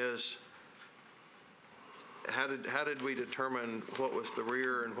question is, how did we determine what was the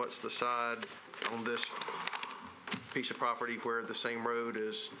rear and what's the side on this piece of property where the same road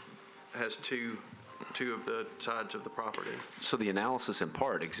has two of the sides of the property? So the analysis in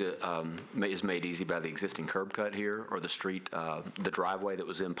part is made easy by the existing curb cut here, or the street, the driveway that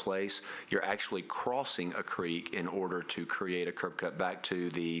was in place. You're actually crossing a creek in order to create a curb cut back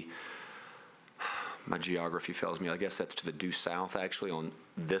to my geography fails me, I guess that's to the due south, actually, on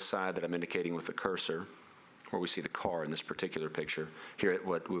this side that I'm indicating with the cursor, where we see the car in this particular picture, here at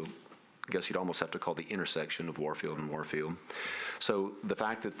what I guess you'd almost have to call the intersection of Warfield and Warfield. So the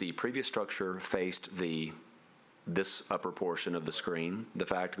fact that the previous structure faced this upper portion of the screen, the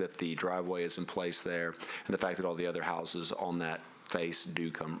fact that the driveway is in place there, and the fact that all the other houses on that face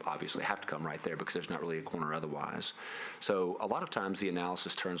obviously have to come right there because there's not really a corner otherwise. So a lot of times the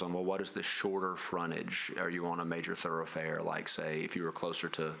analysis turns on, well, what is the shorter frontage? Are you on a major thoroughfare, like, say, if you were closer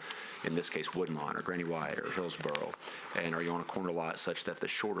to, in this case, Woodmont or Granny White or Hillsborough, and are you on a corner lot such that the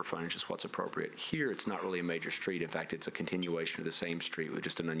shorter frontage is what's appropriate? Here, it's not really a major street. In fact, it's a continuation of the same street with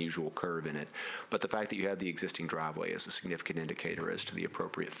just an unusual curve in it. But the fact that you have the existing driveway is a significant indicator as to the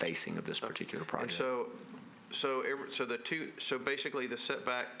appropriate facing of this particular project. And so basically the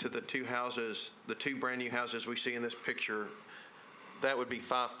setback to the two houses, the two brand-new houses we see in this picture, that would be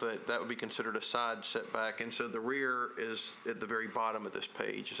 5 foot. That would be considered a side setback. And so the rear is at the very bottom of this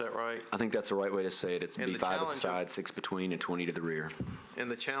page. Is that right? I think that's the right way to say it. It's be 5 at the side, 6 between, and 20 to the rear. And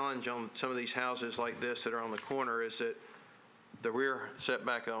the challenge on some of these houses like this that are on the corner is that the rear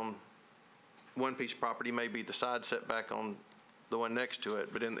setback on one piece of property may be the side setback on the one next to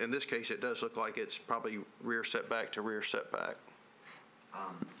it, but in this case, it does look like it's probably rear setback to rear setback.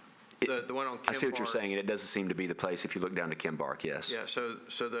 The one on Kim I see what you're Park- saying, and it doesn't seem to be the place if you look down to Kim Bark, yes. Yeah, so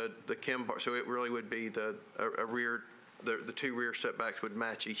the Kim Park, so it really would be the two rear setbacks would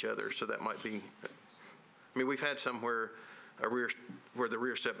match each other, so that might be, I mean, we've had some where the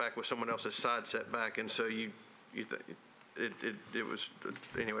rear setback was someone else's side setback, and so it was,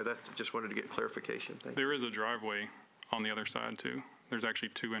 anyway, just wanted to get clarification. Thank you. There is a driveway on the other side, too. There's actually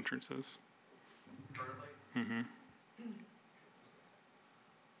 2 entrances.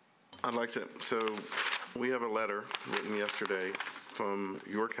 I'd like to, so we have a letter written yesterday from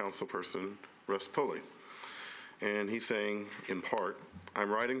your councilperson, Russ Pulley. And he's saying, in part, I'm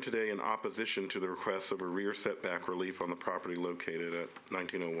writing today in opposition to the request of a rear setback relief on the property located at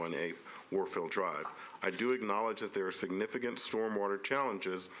 1901 8th Warfield Drive. I do acknowledge that there are significant stormwater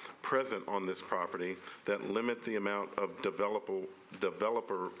challenges present on this property that limit the amount of developable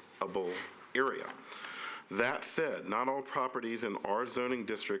area. That said, not all properties in our zoning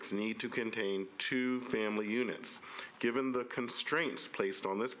districts need to contain 2 family units. Given the constraints placed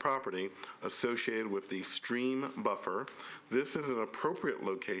on this property associated with the stream buffer, this is an appropriate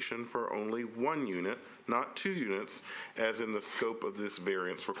location for only 1 unit, not 2 units, as in the scope of this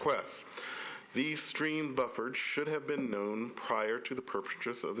variance request. These stream buffers should have been known prior to the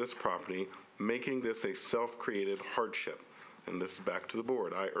purchase of this property, making this a self-created hardship. And this is back to the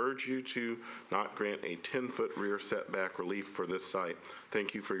board. I urge you to not grant a 10-foot rear setback relief for this site.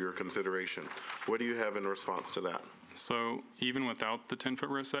 Thank you for your consideration. What do you have in response to that? So even without the 10-foot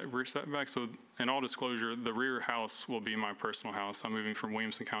rear setback, so in all disclosure, the rear house will be my personal house. I'm moving from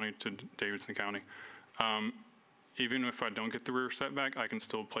Williamson County to Davidson County. Even if I don't get the rear setback, I can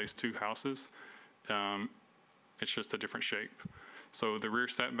still place 2 houses. It's just a different shape. So the rear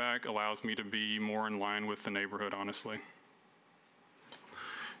setback allows me to be more in line with the neighborhood, honestly.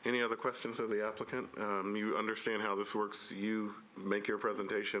 Any other questions of the applicant? You understand how this works. You make your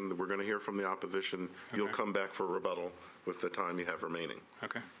presentation. We're going to hear from the opposition. Okay. You'll come back for rebuttal with the time you have remaining.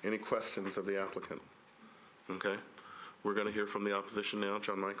 Okay. Any questions of the applicant? Okay. We're going to hear from the opposition now.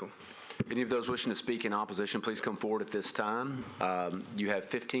 John Michael. Any of those wishing to speak in opposition, please come forward at this time. You have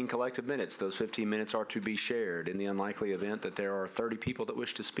 15 collective minutes. Those 15 minutes are to be shared. In the unlikely event that there are 30 people that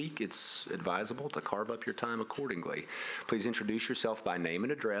wish to speak, it's advisable to carve up your time accordingly. Please introduce yourself by name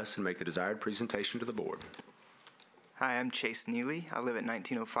and address and make the desired presentation to the board. Hi, I'm Chase Neely. I live at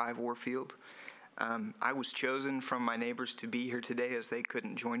 1905 Warfield. I was chosen from my neighbors to be here today as they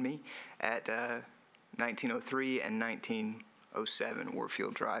couldn't join me at 1903 and 1907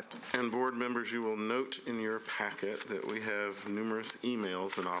 Warfield Drive. And board members, you will note in your packet that we have numerous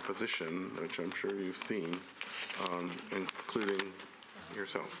emails in opposition, which I'm sure you've seen, including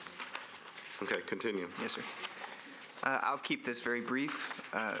yourself. Okay, continue. Yes, sir. I'll keep this very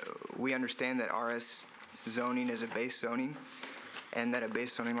brief. We understand that RS zoning is a base zoning, and that a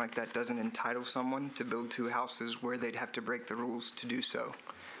base zoning like that doesn't entitle someone to build 2 houses where they'd have to break the rules to do so.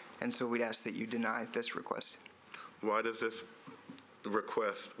 and so we'd ask that you deny this request. Why does this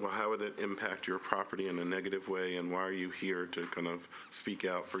request, well, how would it impact your property in a negative way, and why are you here to kind of speak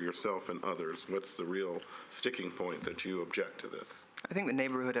out for yourself and others? What's the real sticking point that you object to this? I think the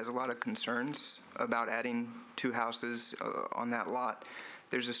neighborhood has a lot of concerns about adding 2 houses on that lot.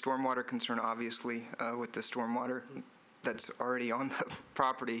 There's a stormwater concern, obviously, with the stormwater that's already on the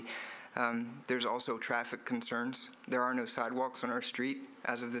property. There's also traffic concerns. There are no sidewalks on our street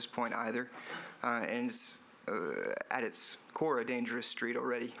as of this point either, and it's at its core a dangerous street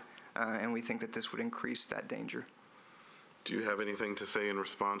already, and we think that this would increase that danger. Do you have anything to say in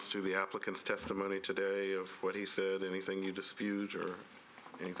response to the applicant's testimony today of what he said? Anything you dispute or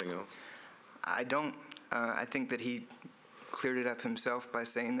anything else? I don't. I think that he cleared it up himself by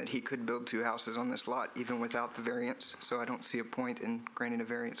saying that he could build 2 houses on this lot even without the variance, so I don't see a point in granting a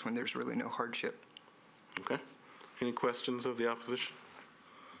variance when there's really no hardship. Okay. Any questions of the opposition?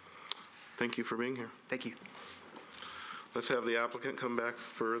 Thank you for being here. Thank you. Let's have the applicant come back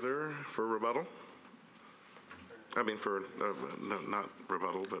further for rebuttal. I mean, for, no, not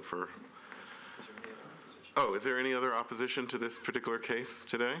rebuttal, but for, oh, is there any other opposition to this particular case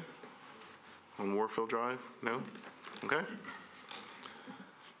today on Warfield Drive? No? Okay.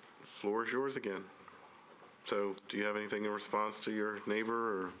 Floor is yours again. So do you have anything in response to your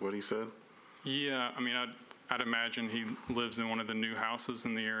neighbor or what he said? Yeah, I mean, I'd imagine he lives in one of the new houses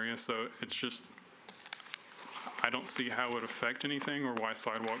in the area, so it's just, I don't see how it would affect anything or why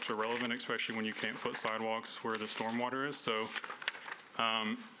sidewalks are relevant, especially when you can't put sidewalks where the stormwater is. So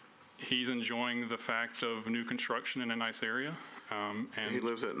he's enjoying the fact of new construction in a nice area. And he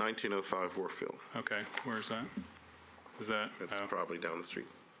lives at 1905 Warfield. Okay, where is that? Is that? It's probably down the street.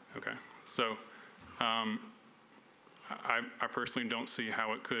 Okay, so I personally don't see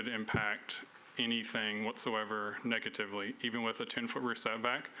how it could impact anything whatsoever negatively, even with a 10-foot rear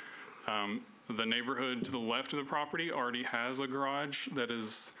setback. The neighborhood to the left of the property already has a garage that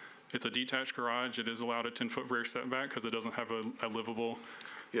is, it's a detached garage. It is allowed a 10-foot rear setback because it doesn't have a livable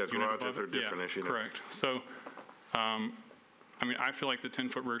Yeah, unit garages above are it. different, as you know. Correct. So, I mean, I feel like the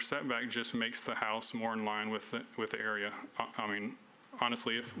 10-foot rear setback just makes the house more in line with the area. I mean,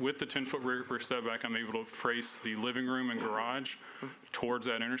 honestly, if with the 10-foot rear setback, I'm able to face the living room and garage towards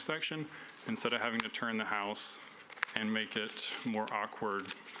that intersection instead of having to turn the house and make it more awkward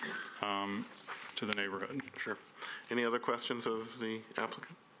to the neighborhood. Sure. Any other questions of the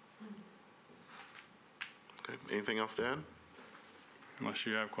applicant? Okay. Anything else to add? Unless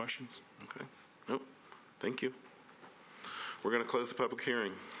you have questions. Okay. Nope. Thank you. We're going to close the public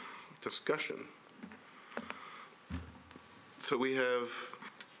hearing. Discussion. So we have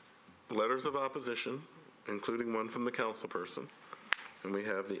letters of opposition, including one from the council person, and we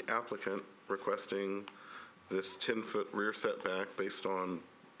have the applicant requesting this 10-foot rear setback based on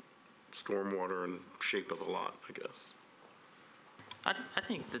stormwater and shape of the lot, I guess. I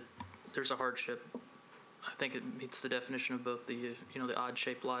think that there's a hardship. I think it meets the definition of both the, the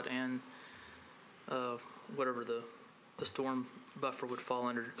odd-shaped lot and whatever the storm buffer would fall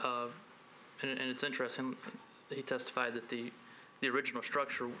under. And it's interesting, he testified that the original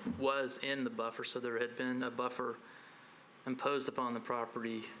structure was in the buffer, so there had been a buffer imposed upon the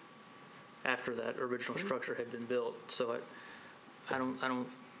property after that original structure had been built. So I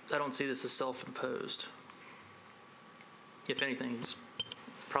don't see this as self-imposed. If anything, it's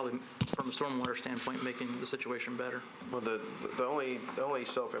probably from a stormwater standpoint making the situation better. Well, the only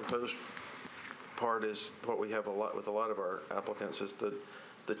self-imposed part is what we have with a lot of our applicants is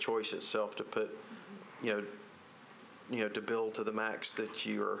the choice itself to put, to build to the max that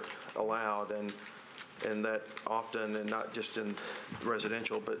you're allowed, and that often, and not just in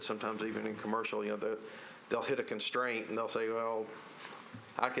residential, but sometimes even in commercial, they'll hit a constraint and they'll say, well,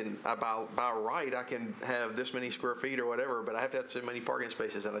 by right, I can have this many square feet or whatever, but I have to have so many parking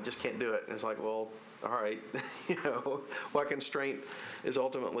spaces and I just can't do it. And it's like, well, all right, what constraint is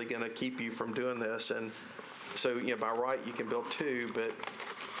ultimately going to keep you from doing this? And so, by right, you can build 2, but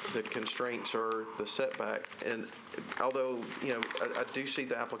the constraints are the setback. And although, I do see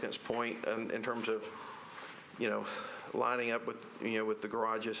the applicant's point in terms of, lining up with, with the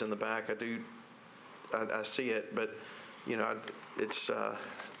garages in the back. I see it, but, it's a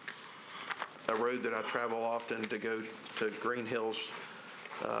road that I travel often to go to Green Hills,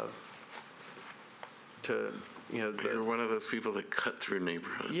 You're one of those people that cut through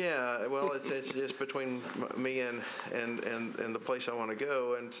neighborhoods. Yeah, well, it's just between me and the place I want to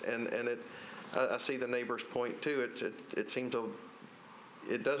go, and I see the neighbor's point too.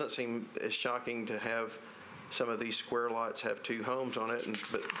 It doesn't seem as shocking to have some of these square lots have 2 homes on it,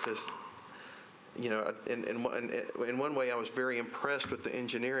 but in one way, I was very impressed with the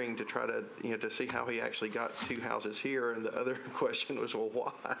engineering to try to, to see how he actually got 2 houses here. And the other question was, well,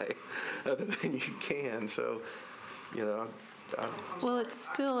 why? Other than you can. So, Well, it's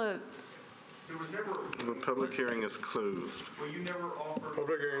still a, There was never. The public hearing is closed. Well, you never offered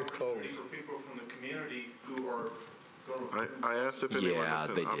Public hearing closed. opportunity for people from the community who are going to. I asked if anyone Yeah,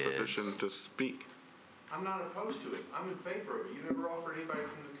 was they in did. opposition to speak. I'm not opposed to it. I'm in favor of it. You never offered anybody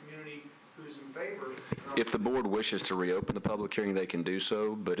from the community who's in favor. If the board wishes to reopen the public hearing, they can do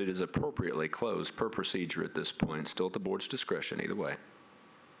so, but it is appropriately closed per procedure at this point, still at the board's discretion either way.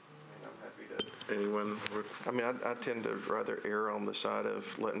 Anyone? I mean, I tend to rather err on the side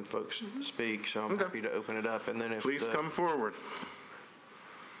of letting folks speak, so I'm happy to open it up. And then if Please come forward.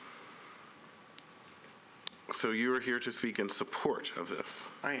 So you are here to speak in support of this?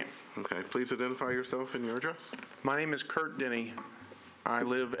 I am. Okay, please identify yourself and your address. My name is Kurt Denny. I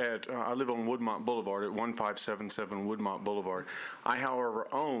live on Woodmont Boulevard at 1577 Woodmont Boulevard. I, however,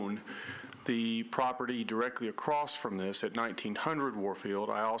 own the property directly across from this at 1900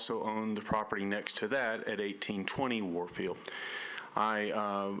 Warfield. I also own the property next to that at 1820 Warfield.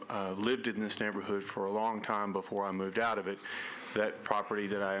 I lived in this neighborhood for a long time before I moved out of it. That property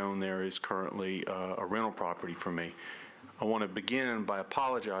that I own there is currently a rental property for me. I want to begin by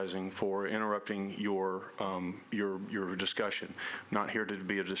apologizing for interrupting your discussion. I'm not here to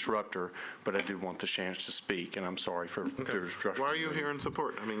be a disruptor, but I did want the chance to speak, and I'm sorry for the disruption. Why are you here in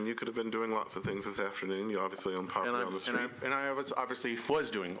support? I mean, you could have been doing lots of things this afternoon. You obviously own property on the street. And I obviously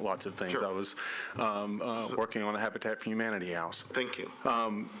was doing lots of things. Sure. I was working on a Habitat for Humanity house. Thank you.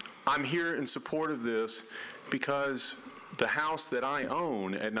 I'm here in support of this because the house that I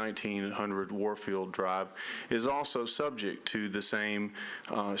own at 1900 Warfield Drive is also subject to the same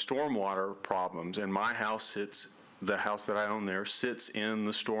stormwater problems, and my house the house that I own there sits in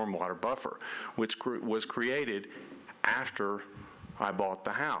the stormwater buffer, which was created after I bought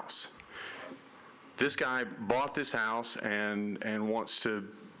the house. This guy bought this house and wants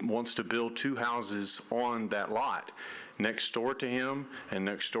to build 2 houses on that lot, next door to him, and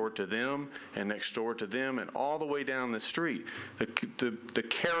next door to them, and next door to them, and all the way down the street. The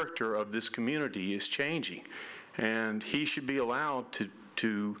character of this community is changing, and he should be allowed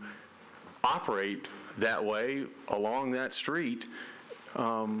to operate that way along that street,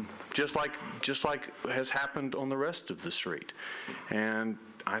 just like has happened on the rest of the street. And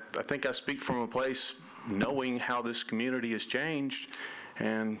I think I speak from a place knowing how this community has changed,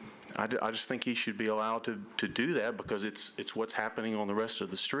 and I just think he should be allowed to do that because it's what's happening on the rest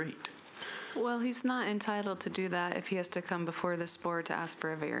of the street. well, he's not entitled to do that if he has to come before this board to ask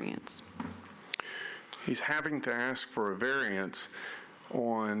for a variance. He's having to ask for a variance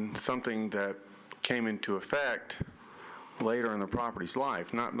on something that came into effect later in the property's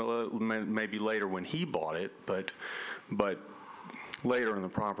life, not maybe later when he bought it, but later in the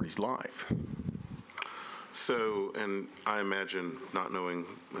property's life. So, and I imagine, not knowing,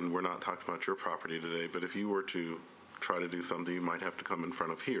 and we're not talking about your property today, but if you were to try to do something, you might have to come in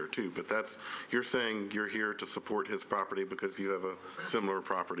front of here too. But you're saying you're here to support his property because you have a similar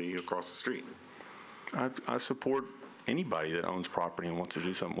property across the street. I support anybody that owns property and wants to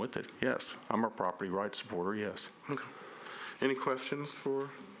do something with it. Yes, I'm a property rights supporter, yes. Okay. Any questions for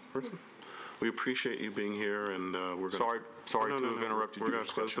person? We appreciate you being here, and we're going to... Sorry to have interrupted you. We're going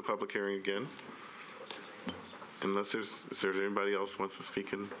to close the public hearing again. Unless is there anybody else wants to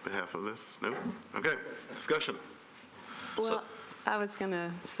speak in behalf of this? No? Okay. Discussion. Well, I was going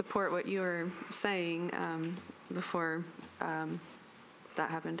to support what you were saying before that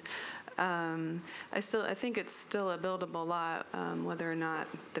happened. I think it's still a buildable lot, whether or not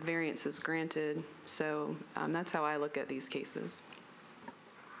the variance is granted. So that's how I look at these cases.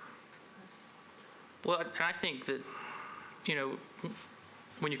 Well, and I think that,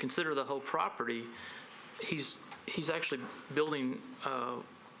 when you consider the whole property, he's actually building,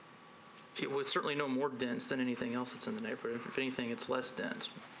 it was certainly no more dense than anything else that's in the neighborhood. If anything, it's less dense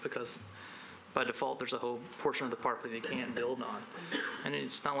because by default, there's a whole portion of the property they can't build on. And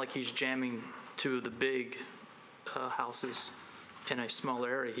it's not like he's jamming 2 of the big houses in a small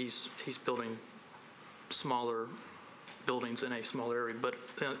area. He's building smaller buildings in a smaller area. But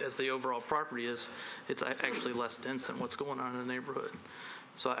as the overall property is, it's actually less dense than what's going on in the neighborhood.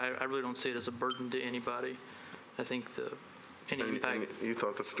 So I really don't see it as a burden to anybody. I think any impact. And you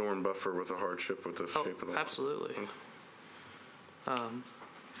thought the storm buffer was a hardship with the shape of the lot? Absolutely.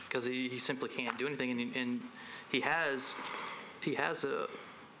 Because he simply can't do anything, and he has a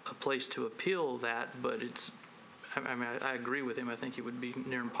place to appeal that, but it's. I mean, I agree with him. I think it would be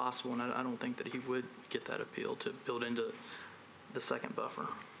near impossible, and I don't think that he would get that appeal to build into the second buffer.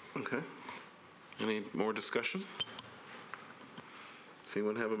 Okay. Any more discussion? Does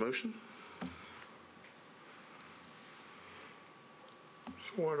anyone have a motion?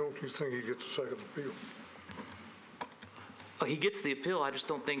 So why don't you think he gets a second appeal? He gets the appeal. I just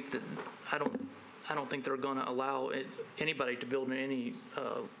don't think that, I don't think they're going to allow anybody to build in any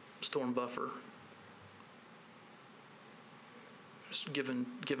storm buffer. Just given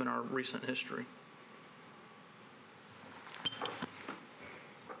our recent history.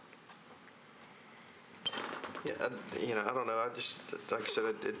 Yeah, I don't know. I just, like I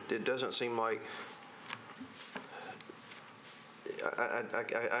said, it doesn't seem like,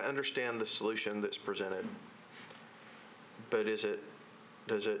 I understand the solution that's presented, but does it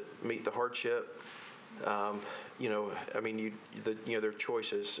meet the hardship? I mean, there are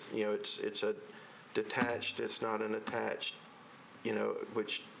choices. It's a detached. It's not an attached.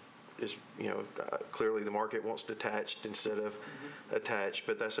 Which is clearly the market wants detached instead of attached,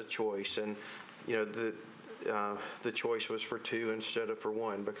 but that's a choice. And the choice was for two instead of for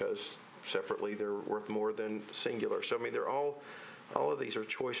one because separately they're worth more than singular. So I mean, they're all of these are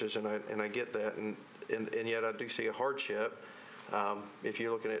choices, and I get that, and yet I do see a hardship. If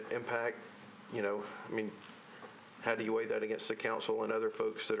you're looking at impact, I mean, how do you weigh that against the council and other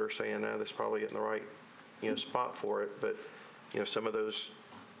folks that are saying, this probably isn't the right, spot for it? But, some of those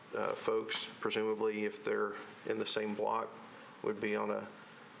folks, presumably, if they're in the same block, would be on a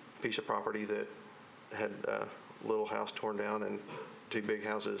piece of property that had a little house torn down and two big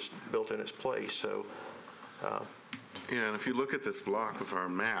houses built in its place. So, yeah, and if you look at this block of our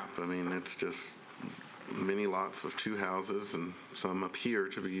map, I mean, it's just many lots with two houses, and some appear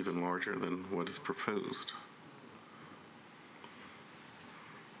to be even larger than what is proposed.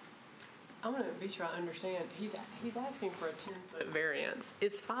 I'm going to be sure I understand. He's asking for a 10-foot variance.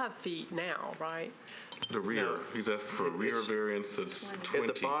 It's 5 feet now, right? The rear. No. He's asking for a rear variance that's 20.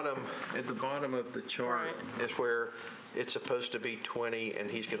 At the bottom of the chart is where it's supposed to be 20,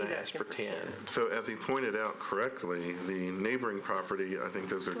 and he's going to ask for 10. So as he pointed out correctly, the neighboring property, I think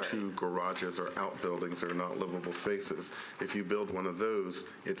those are two garages or outbuildings that are not livable spaces. If you build one of those,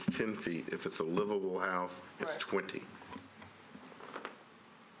 it's 10 feet. If it's a livable house, it's 20.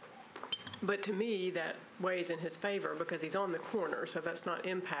 But to me, that weighs in his favor because he's on the corner, so that's not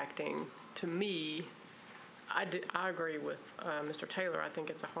impacting. To me, I agree with Mr. Taylor. I think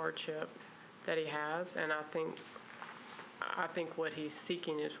it's a hardship that he has, and I think what he's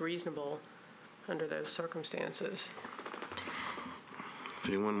seeking is reasonable under those circumstances. Does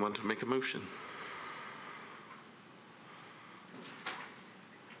anyone want to make a motion?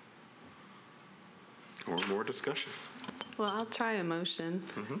 Or more discussion? Well, I'll try a motion.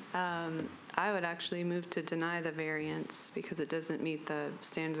 I would actually move to deny the variance because it doesn't meet the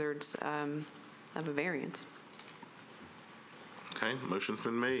standards of a variance. Okay, motion's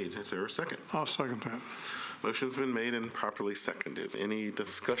been made. Is there a second? I'll second that. Motion's been made and properly seconded. Any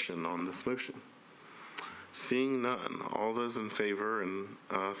discussion on this motion? Seeing none, all those in favor and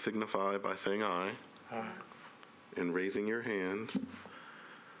signify by saying aye. Aye. And raising your hand.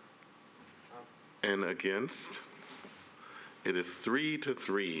 And against? It is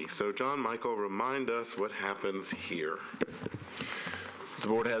 3-3. So John Michael, remind us what happens here. The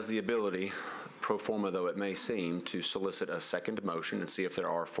board has the ability, pro forma though it may seem, to solicit a second motion and see if there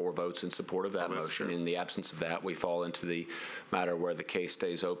are 4 votes in support of that motion. In the absence of that, we fall into the matter where the case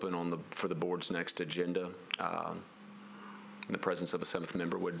stays open for the board's next agenda. The presence of a 7th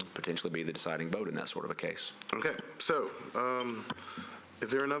member would potentially be the deciding vote in that sort of a case. Okay, so is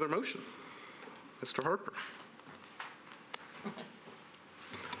there another motion? Mr. Harper.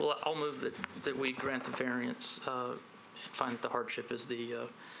 Well, I'll move that we grant the variance and find that the hardship is the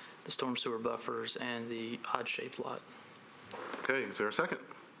storm sewer buffers and the odd-shaped lot. Okay, is there a second?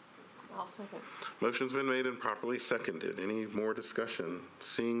 I'll second. Motion's been made and properly seconded. Any more discussion?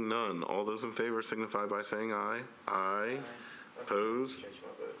 Seeing none, all those in favor signify by saying aye. Aye. Opposed?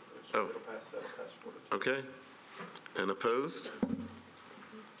 Oh. Okay. And opposed?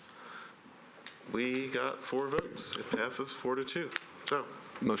 We got 4 votes. It passes 4-2. So.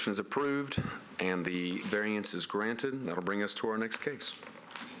 Motion is approved and the variance is granted. That'll bring us to our next case.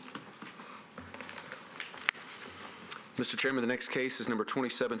 Mr. Chairman, the next case is number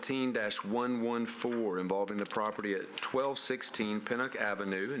 2017-114 involving the property at 1216 Pinnock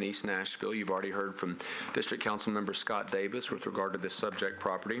Avenue in East Nashville. You've already heard from District Council Member Scott Davis with regard to this subject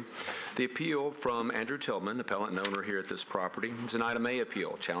property. The appeal from Andrew Tillman, appellant and owner here at this property, is an item A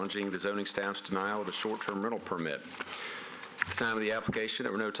appeal challenging the zoning staff's denial of a short-term rental permit. At the time of the application,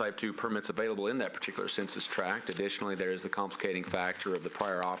 there were no Type 2 permits available in that particular census tract. Additionally, there is the complicating factor of the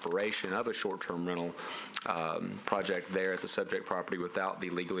prior operation of a short-term rental project there at the subject property without the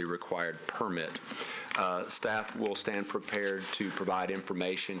legally required permit. Staff will stand prepared to provide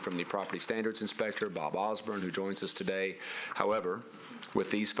information from the Property Standards Inspector, Bob Osborne, who joins us today. However,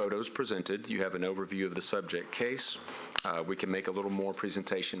 with these photos presented, you have an overview of the subject case. We can make a little more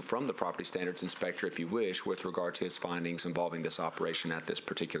presentation from the Property Standards Inspector if you wish with regard to his findings involving this operation at this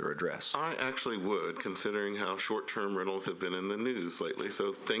particular address. I actually would, considering how short-term rentals have been in the news lately.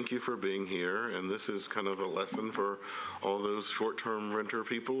 So thank you for being here, and this is kind of a lesson for all those short-term renter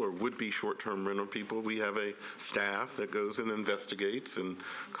people or would-be short-term rental people. We have a staff that goes and investigates and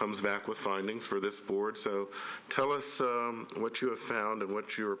comes back with findings for this board. So tell us what you have found and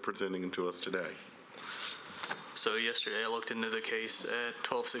what you are presenting to us today. So yesterday I looked into the case at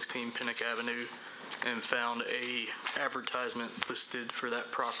 1216 Pinnock Avenue and found a advertisement listed for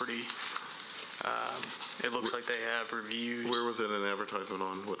that property. It looks like they have reviews. Where was it an advertisement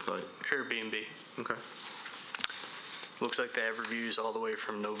on? What site? Airbnb. Okay. Looks like they have reviews all the way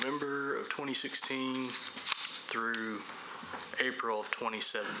from November of 2016 through April of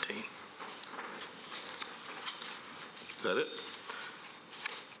 2017. Is that it?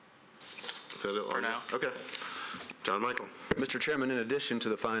 Is that it? For now. Okay. John Michael. Mr. Chairman, in addition to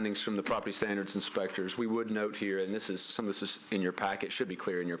the findings from the property standards inspectors, we would note here, and some of this is in your packet, should be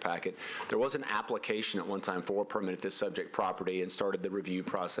clear in your packet, there was an application at one time for a permit at this subject property and started the review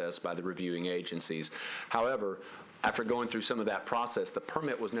process by the reviewing agencies. However, after going through some of that process, the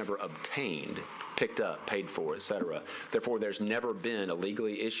permit was never obtained, picked up, paid for, et cetera. Therefore, there's never been a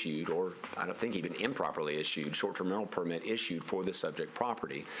legally issued, or I don't think even improperly issued, short-term rental permit issued for the subject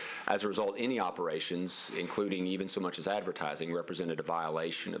property. As a result, any operations, including even so much as advertising, represented a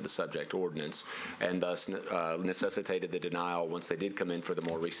violation of the subject ordinance and thus necessitated the denial once they did come in for the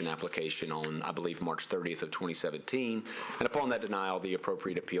more recent application on, I believe, March 30th of 2017. And upon that denial, the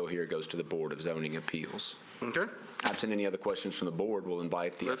appropriate appeal here goes to the Board of Zoning Appeals. Okay. Absent any other questions from the board, we'll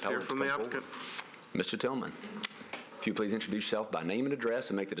invite the Let's hear appellant from to the come applicant. forward. Mr. Tillman, if you please introduce yourself by name and address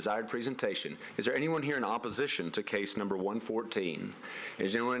and make the desired presentation. Is there anyone here in opposition to case number 114?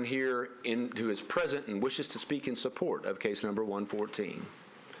 Is there anyone here who is present and wishes to speak in support of case number 114?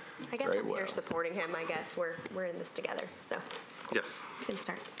 I guess Very I'm well. here supporting him. I guess we're in this together. So Yes. you can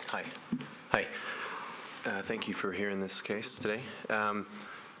start. Hi. Hi. Thank you for hearing this case today.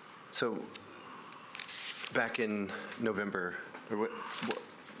 So back in November, or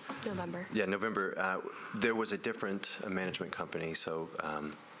November. Yeah, November, there was a different management company, so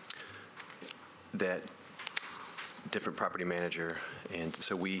that different property manager, and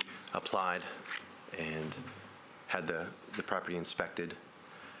so we applied and had the property inspected,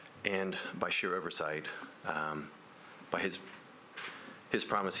 and by sheer oversight, by his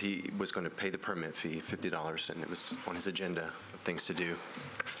promise, he was going to pay the permit fee, $50, and it was on his agenda of things to do.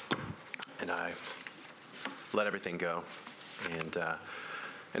 And I let everything go.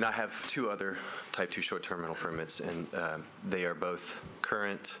 And I have two other Type 2 short-term rental permits, and they are both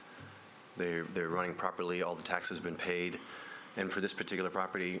current. They're running properly. All the taxes have been paid. And for this particular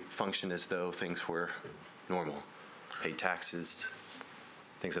property, function as though things were normal. Paid taxes,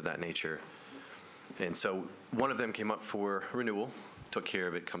 things of that nature. And so one of them came up for renewal, took care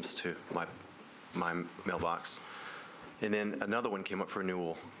of it, comes to my mailbox. And then another one came up for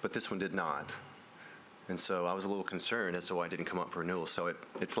renewal, but this one did not. And so I was a little concerned as to why it didn't come up for renewal. So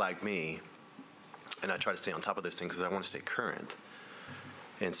it flagged me, and I try to stay on top of those things because I want to stay current.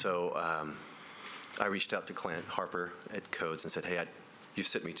 And so I reached out to Clint Harper at Codes and said, hey, you've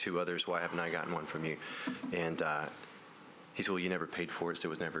sent me two others. Why haven't I gotten one from you? And he said, well, you never paid for it, so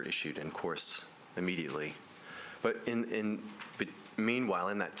it was never issued. And of course, immediately. But meanwhile,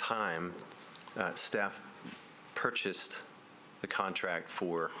 in that time, staff purchased the contract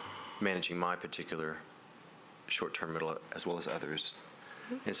for managing my particular short-term rental as well as others.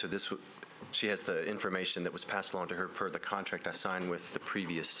 And so she has the information that was passed along to her per the contract I signed with the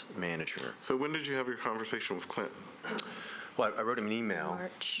previous manager. So when did you have your conversation with Clint? Well, I wrote him an email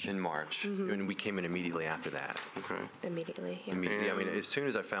in March, and we came in immediately after that. Okay. Immediately. Yeah. Immediately. I mean, as soon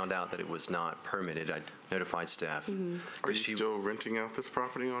as I found out that it was not permitted, I notified staff. Are you still renting out this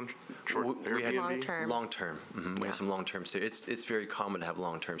property on short Airbnb? Long-term. Long-term. We have some long-term stay. It's very common to have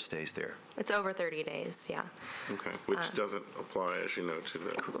long-term stays there. It's over 30 days. Yeah. Okay, which doesn't apply, as you know, to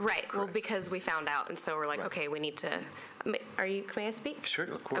the... Right. Well, because we found out, and so we're like, okay, we need to. May I speak? Sure,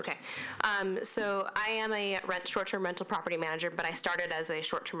 of course. Okay. So I am a short-term rental property manager, but I started as a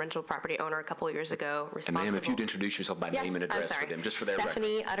short-term rental property owner a couple of years ago. And ma'am, if you'd introduce yourself by name and address for them, just for their record.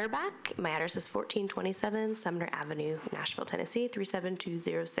 Stephanie Utterback. My address is 1427 107 Sumner Avenue, Nashville, Tennessee,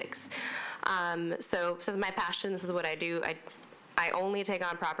 37206. So this is my passion. This is what I do. I only take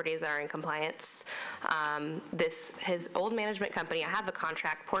on properties that are in compliance. His old management company, I have a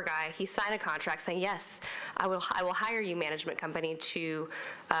contract, poor guy, he signed a contract saying, yes, I will hire you, management company, to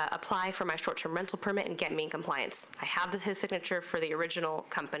apply for my short-term rental permit and get me in compliance. I have his signature for the original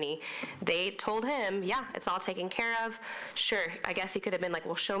company. They told him, yeah, it's all taken care of. Sure, I guess he could have been like,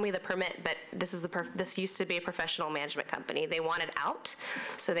 well, show me the permit, but this used to be a professional management company. They wanted out,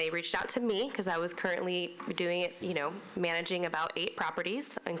 so they reached out to me because I was currently doing it, managing about 8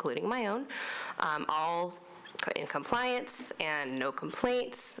 properties, including my own, all in compliance and no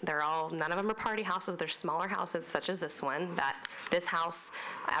complaints. None of them are party houses. They're smaller houses, such as this one. This house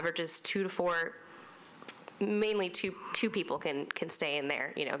averages 2 to 4. Mainly two people can stay in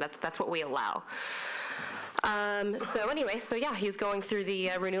there. That's what we allow. So yeah, he's going through the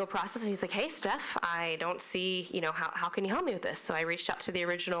renewal process, and he's like, hey, Steph, I don't see, how can you help me with this? So I reached out to the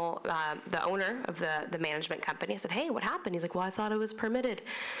original, the owner of the management company. I said, hey, what happened? He's like, well, I thought it was permitted.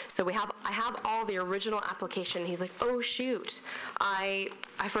 So I have all the original application. He's like, oh, shoot, I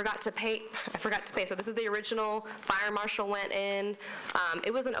forgot to pay. So this is the original. Fire marshal went in.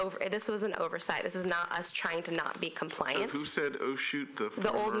 This was an oversight. This is not us trying to not be compliant. So who said, oh, shoot,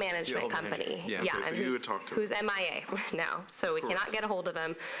 the old management company. Yeah, yeah, okay, and so you would talk to who's MIA now, so we cannot get a hold of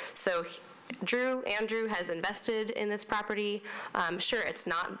him. So Andrew has invested in this property. Sure, it's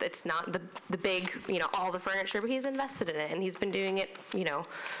not the big, all the furniture, but he's invested in it, and he's been doing it,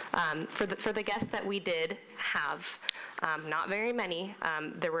 for the guests that we did have. Not very many.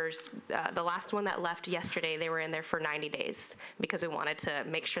 There was the last one that left yesterday. They were in there for 90 days because we wanted to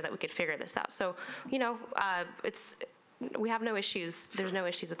make sure that we could figure this out. So, we have no issues. There's no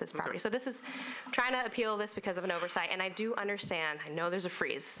issues with this property. So this is trying to appeal this because of an oversight. And I do understand, I know there's a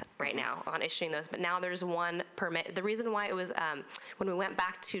freeze right now on issuing those, but now there's one permit. The reason why it was, when we went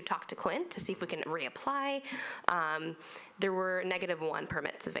back to talk to Clint to see if we can reapply, there were -1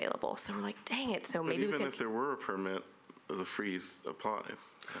 permits available. So we're like, dang it. So maybe we can. Even if there were a permit, the freeze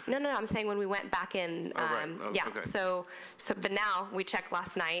applies. No, I'm saying when we went back in, yeah, okay. But now, we checked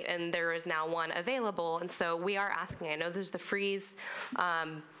last night, and there is now one available, and so we are asking, I know there's the freeze,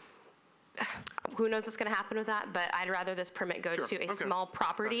 who knows what's gonna happen with that, but I'd rather this permit go to a small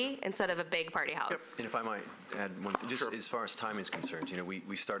property instead of a big party house. And if I might add one, just as far as time is concerned,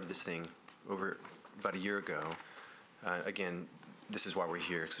 we started this thing over about a year ago. Again, this is why we're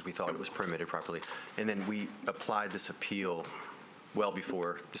here, because we thought it was permitted properly. And then we applied this appeal well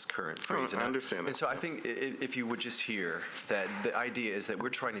before this current freeze. I understand that. And so I think if you would just hear that the idea is that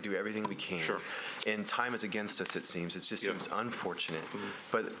we're trying to do everything we can. Sure. And time is against us, it seems. It just seems unfortunate.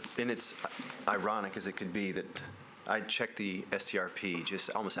 But then it's ironic as it could be that I checked the STRP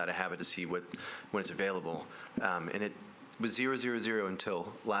just almost out of habit to see when it's available. And it was 000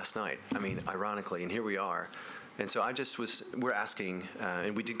 until last night. I mean, ironically, and here we are. And so we're asking,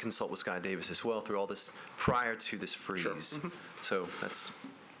 and we did consult with Scott Davis as well through all this prior to this freeze. Sure. So that's.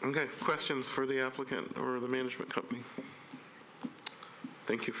 Okay, questions for the applicant or the management company?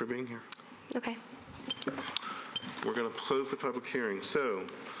 Thank you for being here. Okay. We're going to close the public hearing. So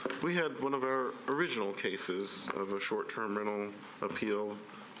we had one of our original cases of a short-term rental appeal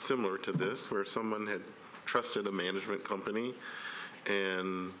similar to this, where someone had trusted a management company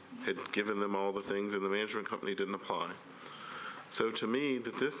and had given them all the things, and the management company didn't apply. So to me,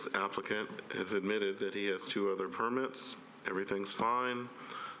 that this applicant has admitted that he has 2 other permits, everything's fine,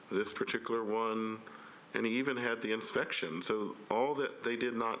 this particular one, and he even had the inspection. So all that they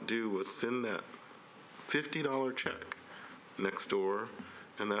did not do was send that $50 check next door,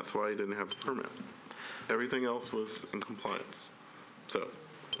 and that's why he didn't have a permit. Everything else was in compliance. So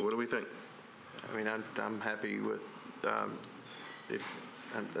what do we think? I mean, I'm happy with,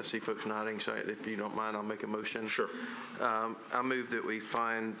 I see folks nodding, so if you don't mind, I'll make a motion. Sure. I move that we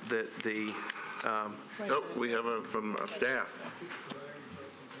find that the. Oh, we have from staff.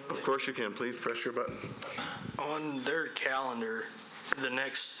 Of course you can. Please press your button. On their calendar, the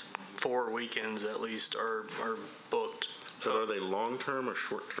next 4 weekends at least are booked. So are they long-term or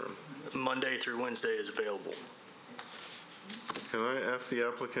short-term? Monday through Wednesday is available. Can I ask the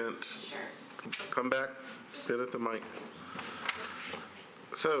applicant, come back, sit at the mic.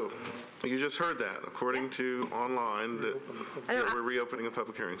 So, you just heard that, according to online, that we're reopening a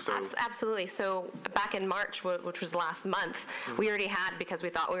public hearing, so. Absolutely. So back in March, which was last month, we already had, because we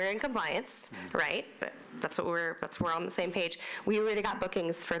thought we were in compliance, right? But that's what we're on the same page. We already got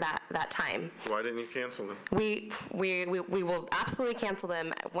bookings for that time. Why didn't you cancel them? We will absolutely cancel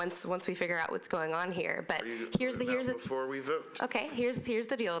them once we figure out what's going on here. But here's the before we vote. Okay, here's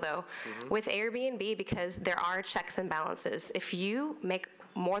the deal though. With Airbnb, because there are checks and balances, if you make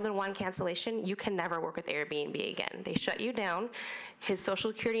more than one cancellation, you can never work with Airbnb again. They shut you down. His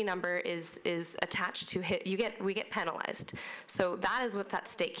social security number is attached to his, we get penalized. So that is what's at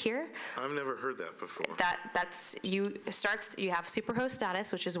stake here. I've never heard that before. You have superhost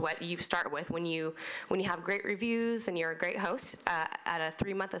status, which is what you start with when you have great reviews and you're a great host. At a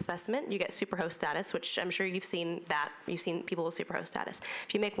 3-month assessment, you get superhost status, which I'm sure you've seen people with superhost status.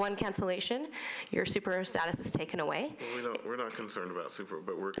 If you make one cancellation, your superhost status is taken away. Well, we're not concerned about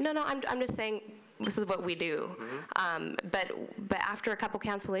but we're. No, I'm just saying this is what we do. But after a couple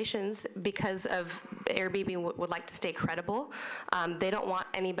cancellations, because of Airbnb would like to stay credible, they don't want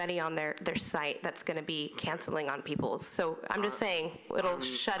anybody on their site that's going to be canceling on people's. So I'm just saying it'll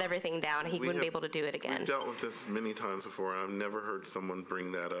shut everything down. He wouldn't be able to do it again. We've dealt with this many times before, and I've never heard someone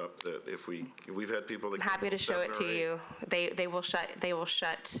bring that up. That if we've had people that. I'm happy to show it to you. They will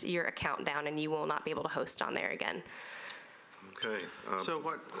shut your account down, and you will not be able to host on there again. Okay. So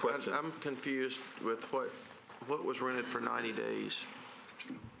questions? I'm confused with what was rented for 90 days?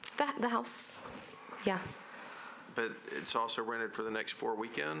 The house, yeah. But it's also rented for the next 4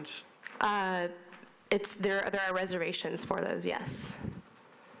 weekends? There are reservations for those, yes.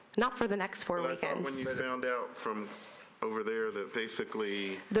 Not for the next 4 weekends. I thought when you found out from over there that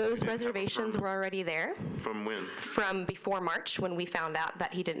basically. Those reservations were already there. From when? From before March, when we found out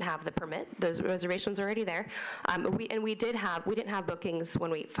that he didn't have the permit. Those reservations are already there. We didn't have bookings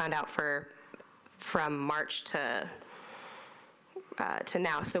when we found out from March to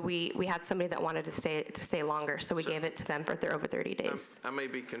now. So we had somebody that wanted to stay longer, so we gave it to them for over 30 days. I may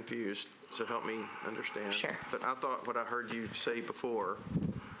be confused, so help me understand. Sure. But I thought what I heard you say before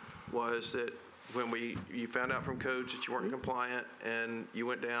was that when you found out from codes that you weren't compliant, and you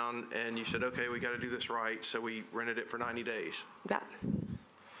went down and you said, okay, we got to do this right, so we rented it for 90 days. Yeah.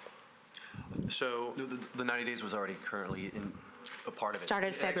 So the 90 days was already currently in a part of it.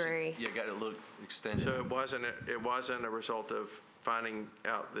 Started February. Yeah, got a little extended. So it wasn't a result of finding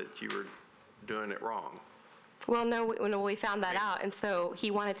out that you were doing it wrong. Well, no, we found that out, and so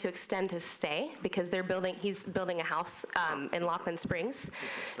he wanted to extend his stay because he's building a house in Lockland Springs.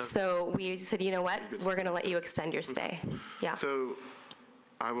 So we said, you know what, we're going to let you extend your stay. Yeah. So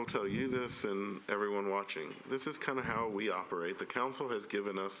I will tell you this and everyone watching. This is kind of how we operate. The council has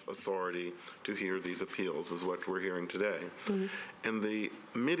given us authority to hear these appeals, is what we're hearing today. And the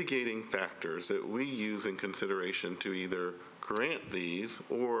mitigating factors that we use in consideration to either grant these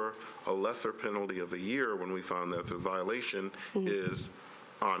or a lesser penalty of a year when we find that's a violation is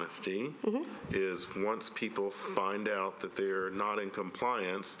honesty, is once people find out that they're not in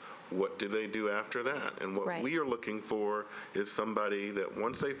compliance, what do they do after that? And what we are looking for is somebody that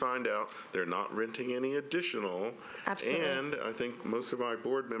once they find out they're not renting any additional, and I think most of my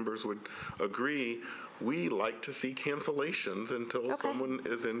board members would agree, we like to see cancellations until someone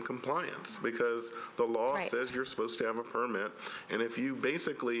is in compliance, because the law says you're supposed to have a permit, and if you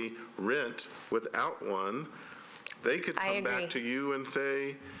basically rent without one, they could come back to you and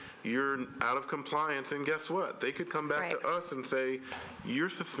say, you're out of compliance, and guess what? They could come back to us and say, you're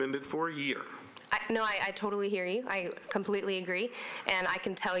suspended for a year. I totally hear you. I completely agree. And I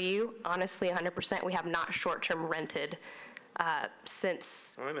can tell you, honestly, 100%, we have not short-term rented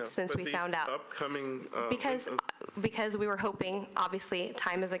since we found out. Upcoming, because we were hoping, obviously,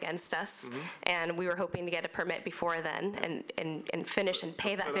 time is against us, and we were hoping to get a permit before then and finish and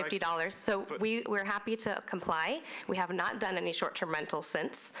pay that $50. So we're happy to comply. We have not done any short-term rentals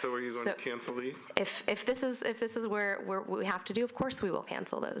since. So are you going to cancel these? If this is where we have to do, of course we will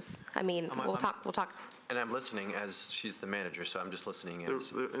cancel those. I mean, we'll talk. And I'm listening as she's the manager, so I'm just listening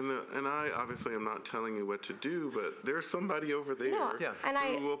as. And I obviously am not telling you what to do, but there's somebody over there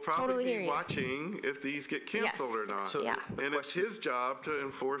who will probably be watching if these get canceled or not. So and it's his job to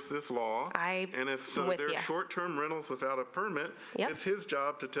enforce this law. And if there's short-term rentals without a permit, it's his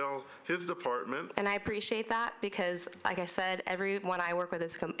job to tell his department. And I appreciate that because, like I said, everyone I work with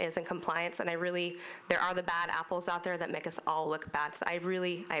is in compliance, and there are the bad apples out there that make us all look bad. So I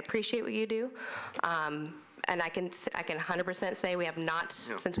appreciate what you do. And I can 100% say we have not,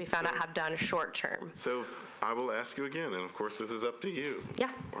 since we found out, have done short term. So I will ask you again, and of course this is up to you.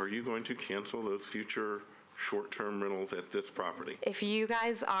 Yeah. Are you going to cancel those future short-term rentals at this property? If you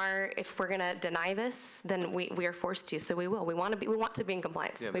guys are, if we're going to deny this, then we are forced to, so we will. We want to be in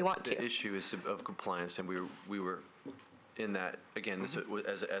compliance. Yeah, We but want to. The issue is of compliance, and we were in that, again, this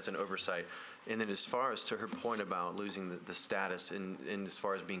was as an oversight. And then as far as to her point about losing the status and as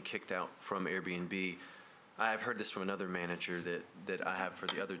far as being kicked out from Airbnb, I've heard this from another manager that I have for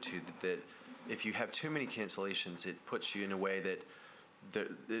the other two, that if you have too many cancellations, it puts you in a way that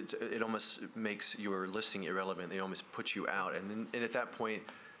it almost makes your listing irrelevant. It almost puts you out. And at that point,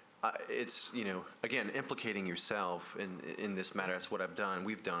 it's, again, implicating yourself in this matter. That's what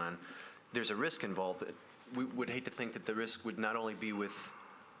we've done. There's a risk involved. We would hate to think that the risk would not only be with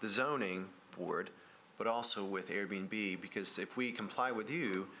the zoning board, but also with Airbnb, because if we comply with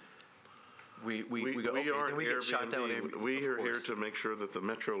you, we go, okay, then we get shot down with Airbnb. We are here to make sure that the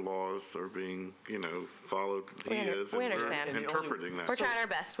metro laws are being, followed. We understand. We're interpreting that. We're trying our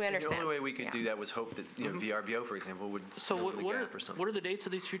best. We understand. The only way we could do that was hope that, VRBO, for example, would So fill the gap or what something. are the dates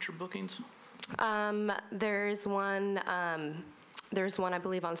of these future bookings? There's one, I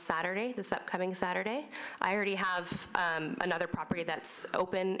believe, on Saturday, this upcoming Saturday. I already have another property that's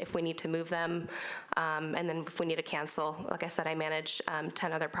open if we need to move them, and then if we need to cancel. Like I said, I manage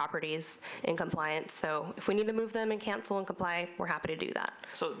 10 other properties in compliance, so if we need to move them and cancel and comply, we're happy to do that.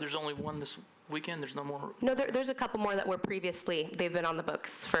 So there's only one this weekend? There's no more? No, there's a couple more that were previously, they've been on the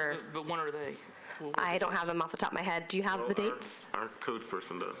books for... But when are they? I don't have them off the top of my head. Do you have the dates? Our codes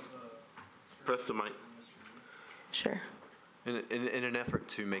person does. Press the mic. Sure. In an effort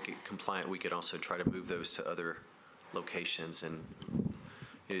to make it compliant, we could also try to move those to other locations and.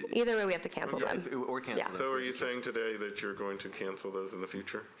 Either way, we have to cancel them. Or cancel them. So are you saying today that you're going to cancel those in the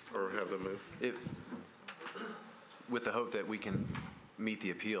future or have them moved? With the hope that we can meet the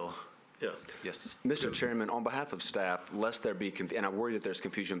appeal. Yes. Yes. Mr. Chairman, on behalf of staff, lest there be, and I worry that there's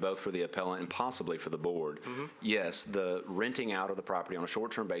confusion both for the appellant and possibly for the board. Yes, the renting out of the property on a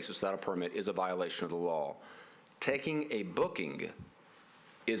short-term basis without a permit is a violation of the law. Taking a booking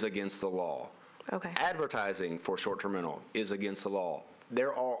is against the law. Okay. Advertising for short-term rental is against the law.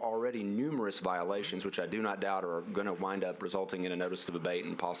 There are already numerous violations, which I do not doubt are going to wind up resulting in a notice of abate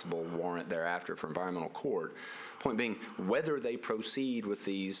and possible warrant thereafter for environmental court. Point being, whether they proceed with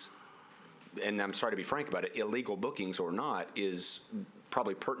these, and I'm sorry to be frank about it, illegal bookings or not, is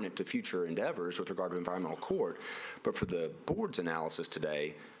probably pertinent to future endeavors with regard to environmental court. But for the board's analysis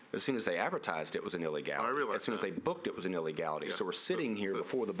today, as soon as they advertised, it was an illegality. I realize as soon as they booked, it was an illegality. Yes. So we're sitting here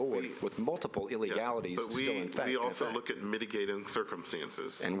before the board with multiple illegalities But still in fact. we also look at mitigating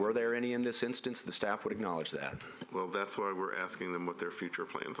circumstances. And were there any in this instance? The staff would acknowledge that. Well, that's why we're asking them what their future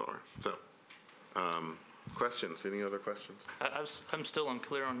plans are. So, questions? Any other questions? I'm still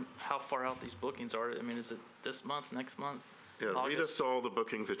unclear on how far out these bookings are. I mean, is it this month, next month? Yeah, read August? us all the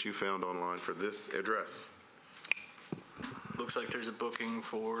bookings that you found online for this address. Looks like there's a booking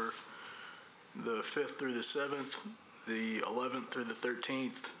for the 5th through the 7th, the 11th through the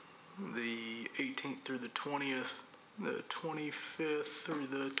 13th, the 18th through the 20th, the 25th through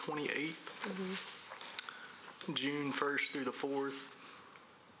the 28th, June 1st through the 4th,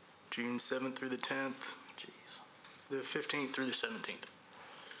 June 7th through the 10th, the 15th through the 17th.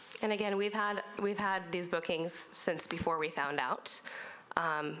 And again, we've had these bookings since before we found out.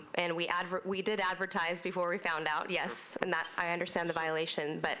 And we did advertise before we found out, yes, and that I understand the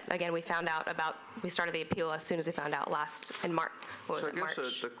violation. But again, we started the appeal as soon as we found out in March. What was it, March? I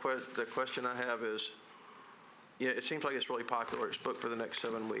guess the question I have is, it seems like it's really popular. It's booked for the next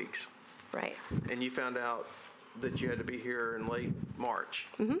 7 weeks. Right. And you found out that you had to be here in late March.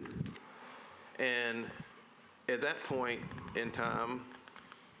 And at that point in time,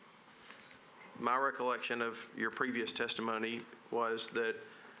 my recollection of your previous testimony was that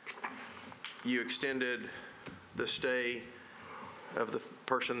you extended the stay of the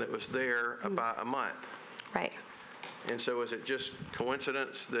person that was there about a month. Right. And so is it just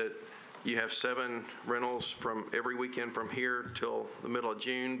coincidence that you have 7 rentals from every weekend from here till the middle of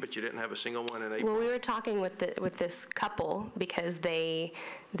June, but you didn't have a single one in April? Well, we were talking with this couple because they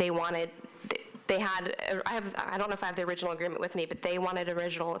wanted. I don't know if I have the original agreement with me, but they wanted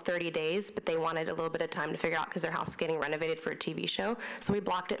original 30 days, but they wanted a little bit of time to figure out because their house is getting renovated for a TV show. So we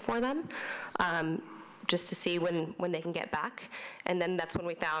blocked it for them just to see when they can get back. And then that's when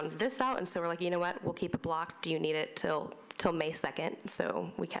we found this out. And so we're like, you know what, we'll keep it blocked. Do you need it till May 2nd?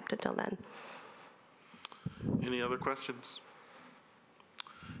 So we kept it till then. Any other questions?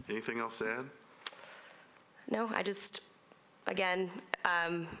 Anything else to add? No, again,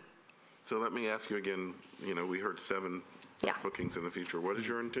 so let me ask you again, we heard 7 bookings in the future. What is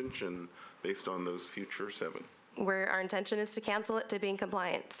your intention based on those future 7? Our intention is to cancel it to be in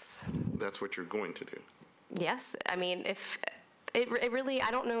compliance. That's what you're going to do? yes. I mean, if it really,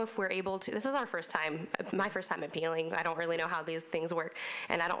 I don't know if we're able to, this is our first time, my first time appealing. I don't really know how these things work.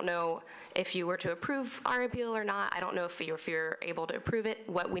 And I don't know if you were to approve our appeal or not. I don't know if you're able to approve it,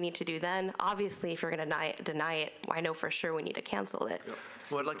 what we need to do then. Obviously, if you're going to deny it, I know for sure we need to cancel it.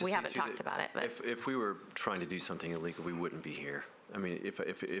 Well, I'd like to We see, haven't too, talked that about it, but. If we were trying to do something illegal, we wouldn't be here. I mean, if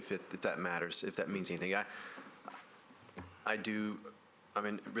that matters, if that means anything. I'm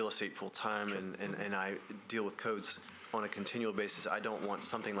in real estate full-time, and I deal with codes on a continual basis. I don't want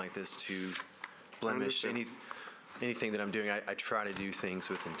something like this to blemish anything that I'm doing. I try to do things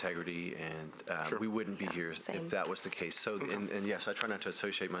with integrity, and we wouldn't be here if that was the case. So, and yes, I try not to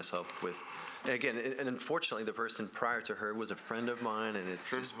associate myself with, and again, and unfortunately, the person prior to her was a friend of mine, and it's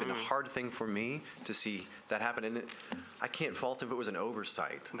just been a hard thing for me to see that happen. And I can't fault if it was an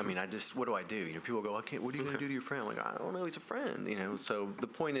oversight. I mean, what do I do? You know, people go, what are you going to do to your friend? I'm like, I don't know, he's a friend, you know. So the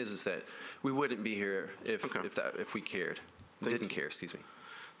point is that we wouldn't be here if we cared. Didn't care, excuse me.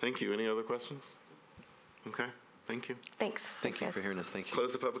 Thank you. Any other questions? Okay, thank you. Thanks. Thank you for hearing us. Thank you.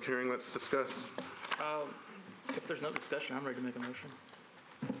 Close the public hearing. Let's discuss. If there's no discussion, I'm ready to make a motion.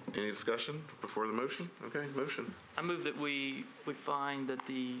 Any discussion before the motion? Okay, motion. I move that we find that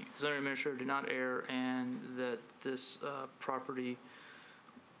the zoning administrator did not err and that this property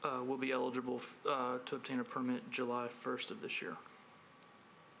will be eligible to obtain a permit July 1st of this year.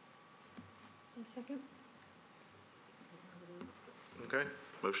 Second. Okay,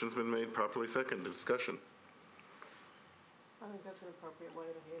 motion's been made, properly seconded. Discussion. I think that's an appropriate way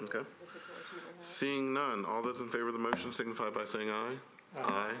to handle Okay. the situation that we have. Seeing none, all those in favor of the motion signify by saying aye.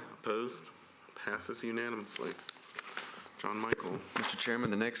 Aye. Opposed? Passes unanimously. John Michael. Mr.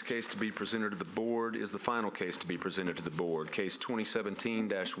 Chairman, the next case to be presented to the board is the final case to be presented to the board. Case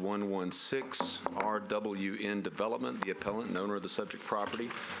 2017-116, RWN Development, the appellant and owner of the subject property,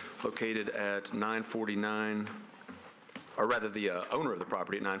 located at 949, or rather the owner of the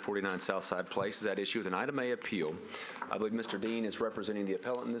property at 949 Southside Place is at issue with an item A appeal. I believe Mr. Dean is representing the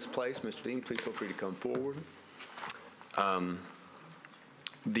appellant in this place. Mr. Dean, please feel free to come forward.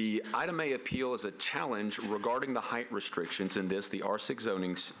 The item A appeal is a challenge regarding the height restrictions in the R6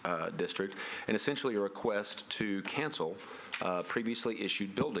 zoning district, and essentially a request to cancel previously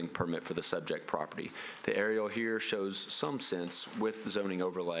issued building permit for the subject property. The aerial here shows some sense with the zoning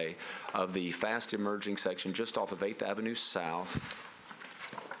overlay of the fast emerging section just off of 8th Avenue South.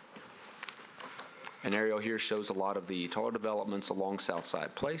 An aerial here shows a lot of the taller developments along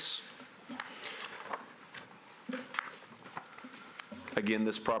Southside Place. Again,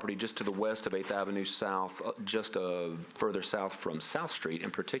 this property just to the west of 8th Avenue South, just further south from South Street in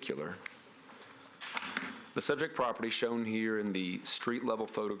particular. The subject property shown here in the street level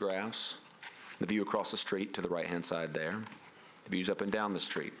photographs, the view across the street to the right-hand side there, the views up and down the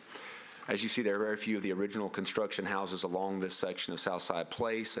street. As you see, there are very few of the original construction houses along this section of Southside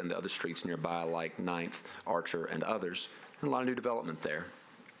Place and the other streets nearby like 9th, Archer, and others, and a lot of new development there.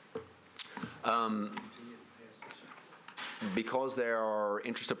 Because there are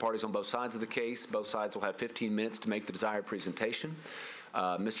interested parties on both sides of the case, both sides will have 15 minutes to make the desired presentation.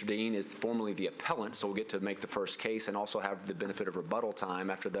 Mr. Dean is formally the appellant, so we'll get to make the first case and also have the benefit of rebuttal time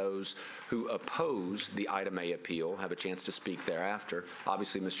after those who oppose the item A appeal have a chance to speak thereafter.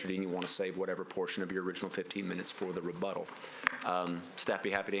 Obviously, Mr. Dean, you want to save whatever portion of your original 15 minutes for the rebuttal. Staff be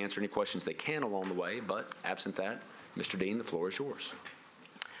happy to answer any questions they can along the way, but absent that, Mr. Dean, the floor is yours.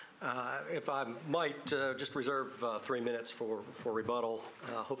 If I might just reserve 3 minutes for rebuttal.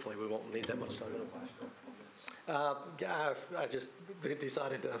 Hopefully we won't need that much time. I just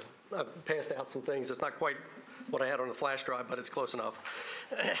decided to pass out some things. It's not quite what I had on the flash drive, but it's close enough.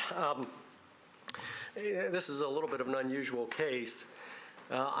 This is a little bit of an unusual case.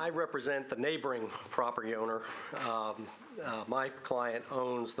 I represent the neighboring property owner. My client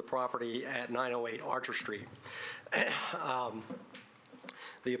owns the property at 908 Archer Street.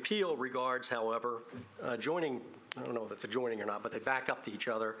 The appeal regards, however, adjoining, I don't know if it's adjoining or not, but they back up to each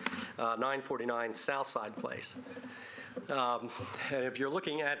other, 949 Southside Place. And if you're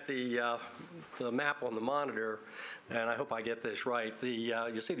looking at the map on the monitor, and I hope I get this right,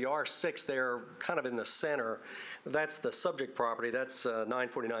 you see the R6 there kind of in the center. That's the subject property. That's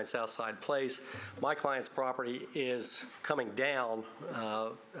 949 Southside Place. My client's property is coming down.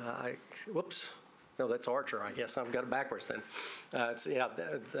 Whoops. No, that's Archer, I guess. I've got it backwards then. I had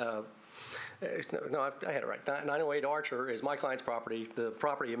it right. 908 Archer is my client's property. The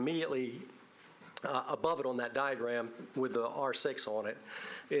property immediately above it on that diagram with the R6 on it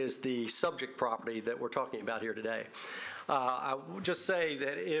is the subject property that we're talking about here today. I would just say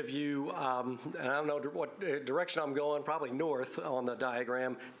that if you, and I don't know what direction I'm going, probably north on the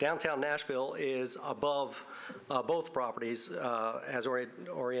diagram, downtown Nashville is above both properties as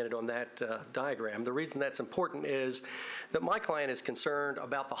oriented on that diagram. The reason that's important is that my client is concerned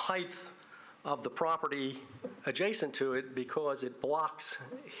about the height of the property adjacent to it because it blocks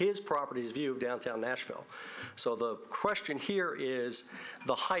his property's view of downtown Nashville. So the question here is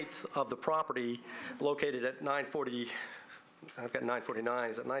the height of the property located at 940, I've got 949,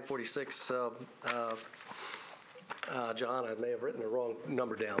 is it 946? John, I may have written the wrong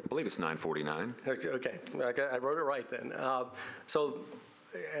number down. I believe it's 949. Okay, I wrote it right then. So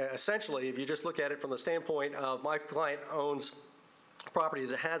essentially, if you just look at it from the standpoint of my client owns property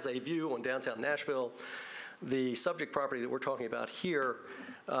that has a view on downtown Nashville. The subject property that we're talking about here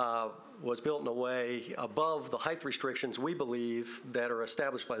was built in a way above the height restrictions we believe that are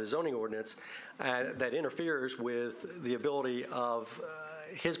established by the zoning ordinance that interferes with the ability of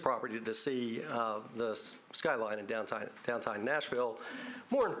his property to see the skyline in downtown Nashville.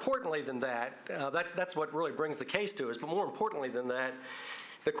 More importantly than that, that's what really brings the case to us, but more importantly than that,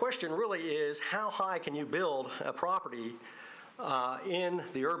 the question really is how high can you build a property in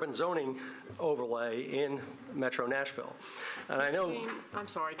the urban zoning overlay in Metro Nashville. And I know... I'm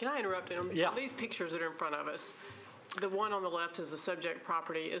sorry, can I interrupt you? Yeah. These pictures that are in front of us, the one on the left is the subject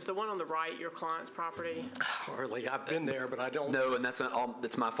property. Is the one on the right your client's property? Hardly. I've been there, but I don't... No, and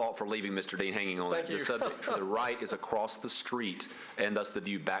that's my fault for leaving Mr. Dean hanging on that. Thank you. The subject to the right is across the street, and thus the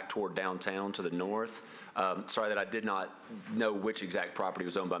view back toward downtown to the north. Sorry that I did not know which exact property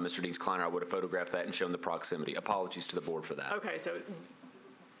was owned by Mr. Dean's client, or I would have photographed that and shown the proximity. Apologies to the board for that. Okay, so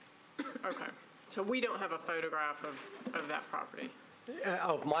we don't have a photograph of that property.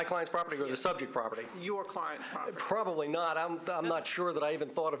 Of my client's property or the subject property? Your client's property. Probably not. I'm not sure that I even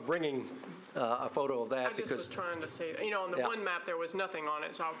thought of bringing a photo of that I just was trying to see, on the one map there was nothing on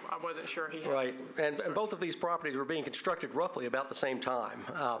it, so I wasn't sure he had. Right, and both of these properties were being constructed roughly about the same time.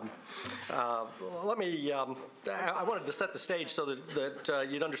 Let me, I wanted to set the stage so that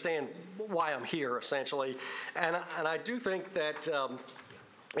you'd understand why I'm here, essentially. And I do think that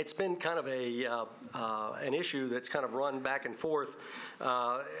it's been kind of an issue that's kind of run back and forth.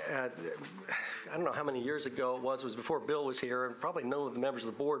 I don't know how many years ago it was before Bill was here, and probably none of the members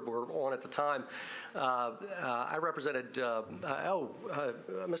of the board were on at the time. I represented,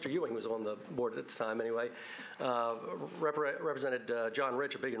 Mr. Ewing was on the board at the time anyway, represented John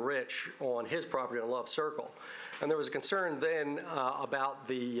Rich of Big and Rich on his property on Love Circle. And there was a concern then about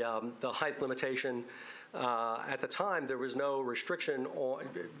the height limitation. At the time, there was no restriction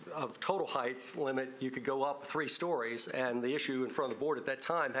of total height limit. You could go up 3 stories, and the issue in front of the board at that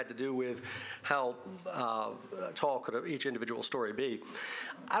time had to do with how tall could each individual story be.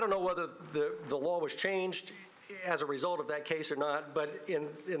 I don't know whether the law was changed as a result of that case or not, but in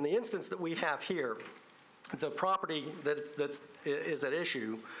the instance that we have here, the property that is at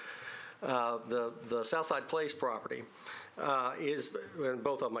issue, the Southside Place property, and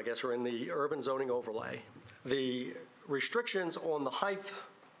both of them, I guess, are in the urban zoning overlay. The restrictions on the height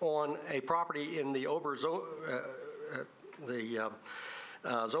on a property in the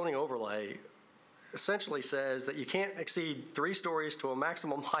zoning overlay essentially says that you can't exceed 3 stories to a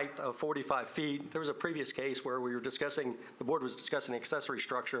maximum height of 45 feet. There was a previous case where we were discussing, the board was discussing accessory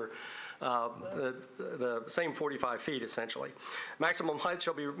structure, the same 45 feet essentially. Maximum height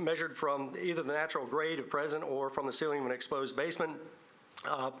shall be measured from either the natural grade of present or from the ceiling of an exposed basement.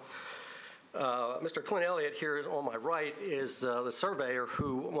 Mr. Clint Elliott here is on my right is the surveyor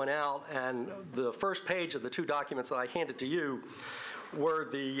who went out, and the first page of the 2 documents that I handed to you were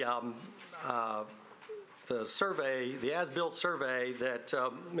the survey, the as-built survey that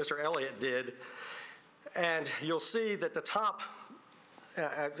Mr. Elliott did. And you'll see that the top,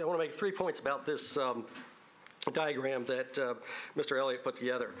 I want to make 3 points about this diagram that Mr. Elliott put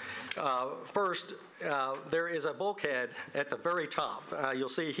together. First, there is a bulkhead at the very top. You'll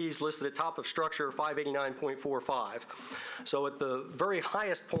see he's listed at top of structure 589.45. So at the very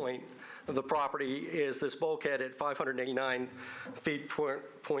highest point of the property is this bulkhead at 589 feet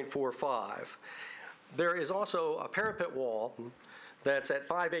 .45. There is also a parapet wall that's at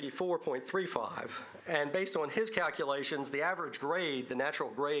 584.35, and based on his calculations, the average grade, the natural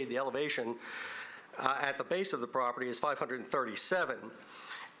grade, the elevation at the base of the property is 537.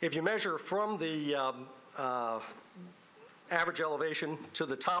 If you measure from the average elevation to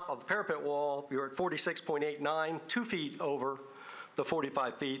the top of the parapet wall, you're at 46.89, 2 feet over the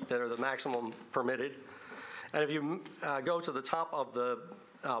 45 feet that are the maximum permitted. And if you go to the top of the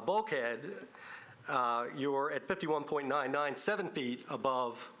bulkhead, you're at 51.99, 7 feet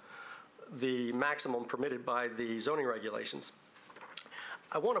above the maximum permitted by the zoning regulations.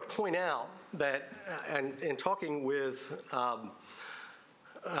 I want to point out that, and in talking with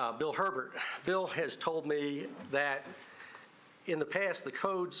Bill Herbert, Bill has told me that in the past, the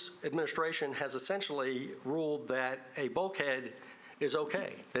Codes Administration has essentially ruled that a bulkhead is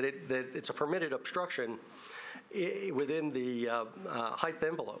okay, that it's a permitted obstruction within the height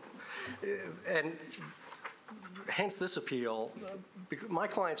envelope. And hence this appeal. My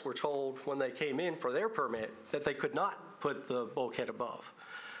clients were told when they came in for their permit that they could not put the bulkhead above.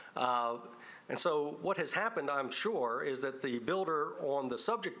 And so what has happened, I'm sure, is that the builder on the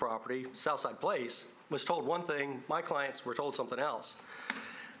subject property, Southside Place, was told one thing, my clients were told something else.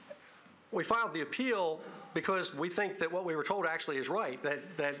 We filed the appeal because we think that what we were told actually is right,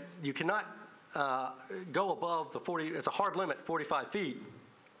 that you cannot go above the 40, it's a hard limit, 45 feet.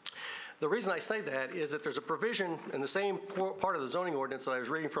 The reason I say that is that there's a provision in the same part of the zoning ordinance that I was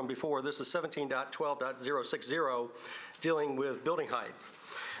reading from before. This is 17.12.060, dealing with building height.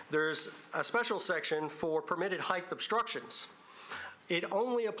 There's a special section for permitted height obstructions. It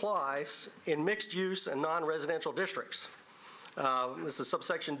only applies in mixed use and non-residential districts. This is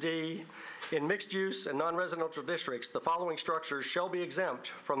subsection D. In mixed use and non-residential districts, the following structures shall be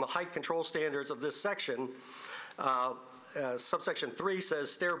exempt from the height control standards of this section. Subsection 3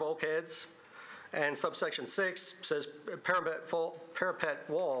 says stair bulkheads, and subsection 6 says parapet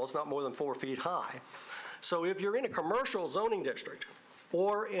walls not more than 4 feet high. So if you're in a commercial zoning district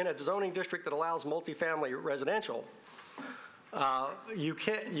or in a zoning district that allows multifamily residential,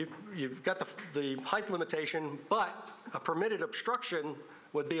 you've got the height limitation, but a permitted obstruction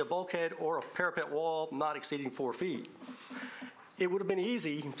would be a bulkhead or a parapet wall not exceeding 4 feet. It would have been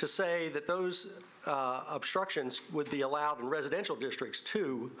easy to say that those obstructions would be allowed in residential districts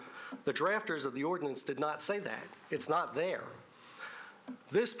too. The drafters of the ordinance did not say that. It's not there.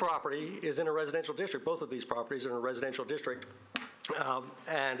 This property is in a residential district. Both of these properties are in a residential district.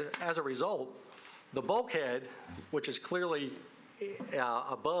 And as a result, the bulkhead, which is clearly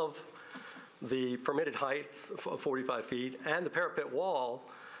above the permitted height of 45 feet, and the parapet wall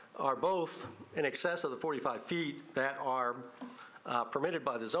are both in excess of the 45 feet that are permitted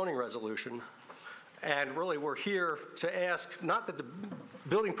by the zoning resolution. And really, we're here to ask not that the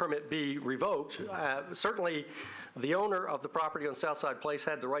building permit be revoked. Certainly, the owner of the property on Southside Place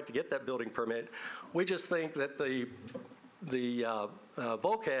had the right to get that building permit. We just think that the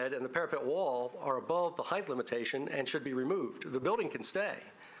bulkhead and the parapet wall are above the height limitation and should be removed. The building can stay,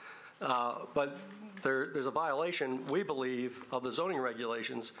 but there's a violation, we believe, of the zoning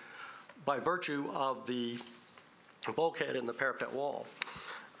regulations by virtue of the bulkhead and the parapet wall.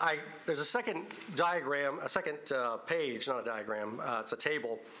 There's a second diagram, a second page, not a diagram, it's a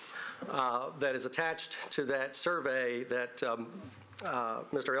table that is attached to that survey that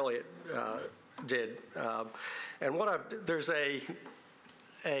Mr. Elliott did. And there's a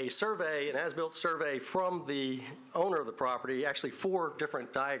survey, an as-built survey from the owner of the property, actually 4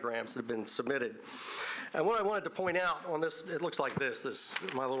 different diagrams that have been submitted. And what I wanted to point out on this, it looks like this,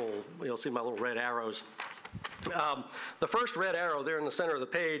 you'll see my little red arrows. The first red arrow there in the center of the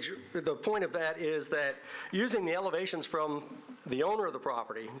page, the point of that is that using the elevations from the owner of the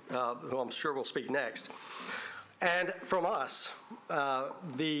property, who I'm sure will speak next, and from us,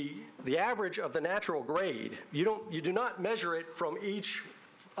 the average of the natural grade, you do not measure it from each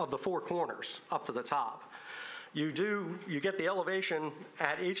of the 4 corners up to the top. You get the elevation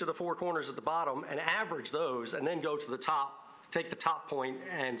at each of the 4 corners at the bottom and average those, and then go to the top, take the top point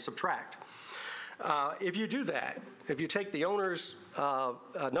and subtract. If you do that, if you take the owner's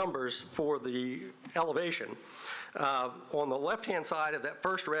numbers for the elevation, on the left-hand side of that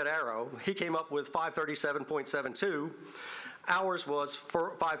first red arrow, he came up with 537.72. Ours was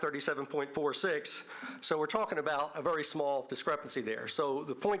 537.46. So we're talking about a very small discrepancy there. So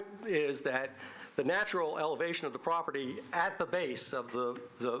the point is that the natural elevation of the property at the base of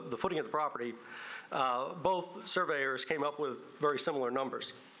the footing of the property, both surveyors came up with very similar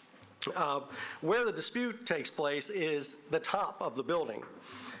numbers. Where the dispute takes place is the top of the building.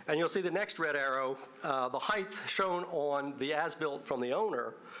 And you'll see the next red arrow, the height shown on the as-built from the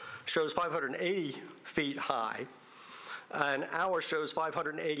owner shows 580 feet high, and ours shows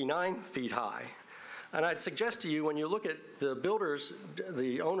 589 feet high. And I'd suggest to you, when you look at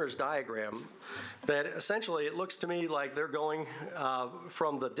the owner's diagram, that essentially it looks to me like they're going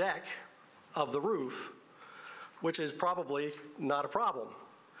from the deck of the roof, which is probably not a problem.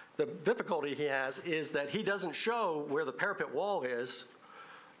 The difficulty he has is that he doesn't show where the parapet wall is,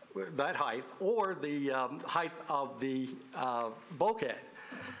 that height, or the height of the bulkhead.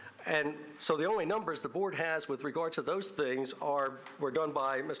 And so the only numbers the board has with regard to those things were done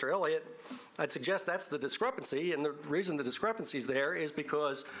by Mr. Elliott. I'd suggest that's the discrepancy, and the reason the discrepancy is there is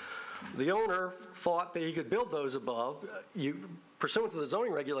because the owner thought that he could build those above. Pursuant to the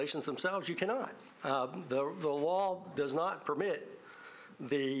zoning regulations themselves, you cannot. The law does not permit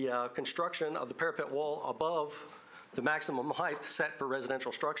the construction of the parapet wall above the maximum height set for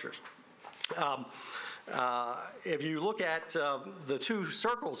residential structures. If you look at the two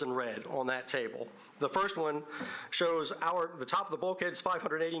circles in red on that table, the first one shows the top of the bulkhead is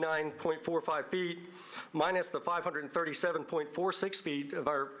 589.45 feet, minus the 537.46 feet of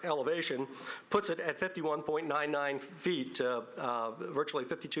our elevation, puts it at 51.99 feet, virtually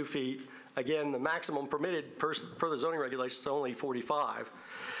 52 feet. Again, the maximum permitted per the zoning regulations is only 45.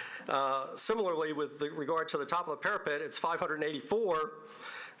 Similarly, with regard to the top of the parapet, it's 584.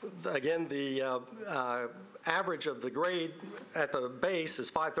 Again, the average of the grade at the base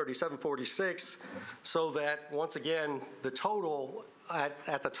is 537.46, so that, once again, the total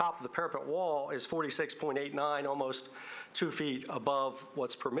at the top of the parapet wall is 46.89, almost 2 feet above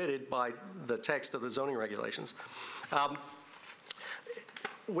what's permitted by the text of the zoning regulations.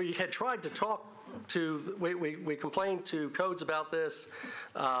 We had tried to talk we complained to codes about this,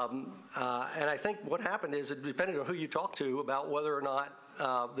 and I think what happened is it depended on who you talked to about whether or not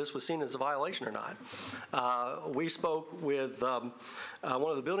this was seen as a violation or not. We spoke with one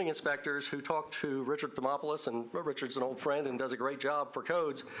of the building inspectors who talked to Richard Thomopoulos, and Richard's an old friend and does a great job for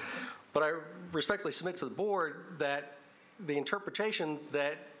codes, but I respectfully submit to the board that the interpretation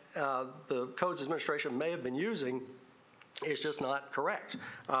that the codes administration may have been using is just not correct.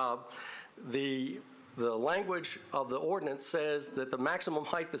 The language of the ordinance says that the maximum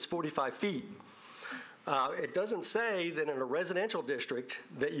height is 45 feet. It doesn't say that in a residential district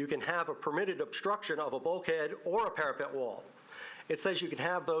that you can have a permitted obstruction of a bulkhead or a parapet wall. It says you can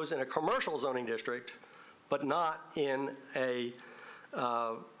have those in a commercial zoning district, but not in a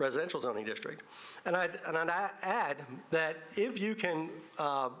residential zoning district. And I'd add that if you can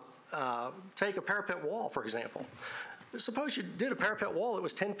take a parapet wall, for example, suppose you did a parapet wall that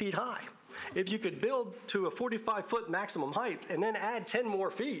was 10 feet high. If you could build to a 45-foot maximum height and then add 10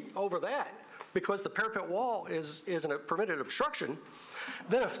 more feet over that, because the parapet wall isn't a permitted obstruction,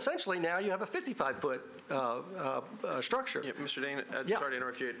 then essentially now you have a 55-foot structure. Yeah, Mr. Dean, sorry to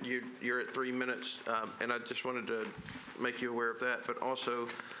interrupt you. You're at 3 minutes, and I just wanted to make you aware of that, but also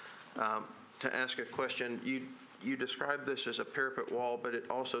to ask a question. You described this as a parapet wall, but it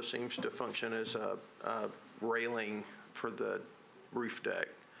also seems to function as a railing for the roof deck.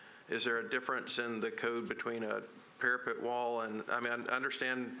 Is there a difference in the code between a parapet wall and, I mean, I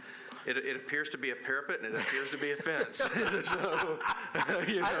understand it appears to be a parapet and it appears to be a fence. So,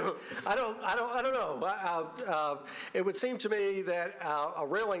 you know. I don't know. It would seem to me that a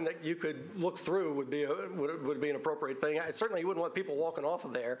railing that you could look through would be an appropriate thing. Certainly, you wouldn't want people walking off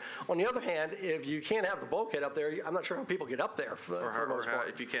of there. On the other hand, if you can't have the bulkhead up there, I'm not sure how people get up there.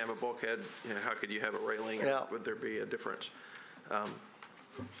 If you can't have a bulkhead, you know, how could you have a railing? Yeah. Would there be a difference?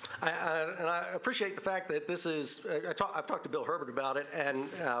 And I appreciate the fact that this is, I've talked to Bill Herbert about it, and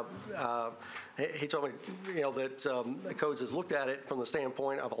he told me, you know, that Codes has looked at it from the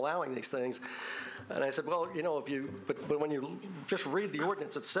standpoint of allowing these things. And I said, well, you know, but when you just read the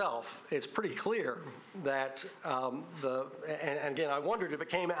ordinance itself, it's pretty clear that, and again, I wondered if it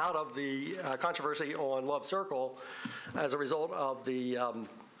came out of the controversy on Love Circle as a result of the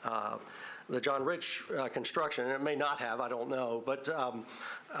John Rich construction, and it may not have, I don't know, but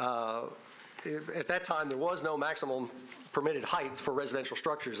at that time there was no maximum permitted height for residential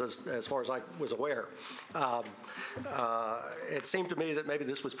structures as far as I was aware. It seemed to me that maybe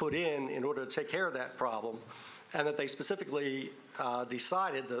this was put in order to take care of that problem, and that they specifically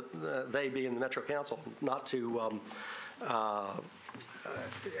decided, that they being the Metro Council, not to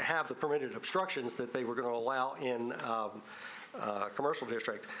have the permitted obstructions that they were going to allow in commercial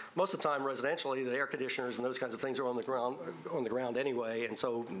district. Most of the time, residentially, the air conditioners and those kinds of things are on the ground anyway, and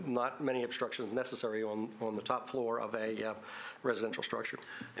so not many obstructions necessary on the top floor of a residential structure.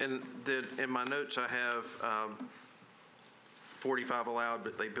 And in my notes, I have 45 allowed,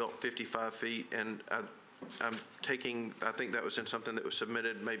 but they built 55 feet, and I'm taking, I think that was in something that was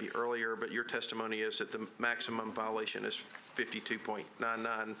submitted maybe earlier, but your testimony is that the maximum violation is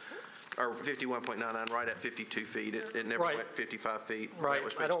 52.99. Or 51.99, right at 52 feet. It never went 55 feet. Right. That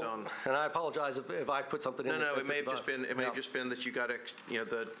was based on. And I apologize if I put something in. No, it may have just been. It may have just been that you got,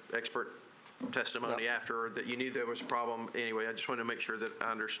 the expert testimony after, that you knew there was a problem. Anyway, I just wanted to make sure that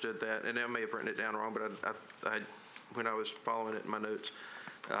I understood that, and I may have written it down wrong, but I when I was following it in my notes,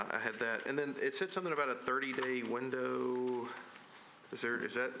 I had that. And then it said something about a 30-day window. Is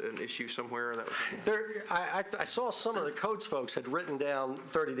that an issue somewhere? That was I saw some of the codes folks had written down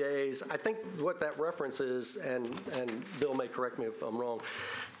 30 days. I think what that reference is, and Bill may correct me if I'm wrong,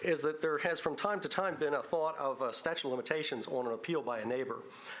 is that there has from time to time been a thought of a statute of limitations on an appeal by a neighbor.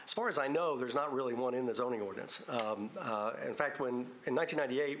 As far as I know, there's not really one in the zoning ordinance. In fact, in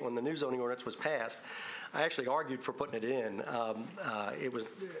 1998, when the new zoning ordinance was passed, I actually argued for putting it in. It was,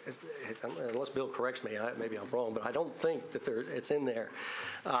 unless Bill corrects me, maybe I'm wrong, but I don't think that it's in there.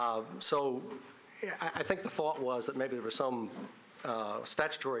 So I think the thought was that maybe there was some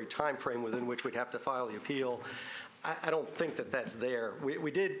statutory time frame within which we'd have to file the appeal. I don't think that that's there.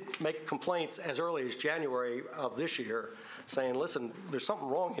 We did make complaints as early as January of this year saying, listen, there's something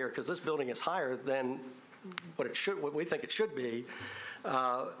wrong here because this building is higher than what we think it should be.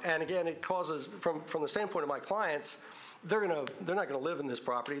 And again, it causes, from the standpoint of my clients, they're not going to live in this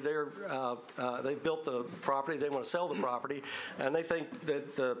property. They've built the property. They want to sell the property, and they think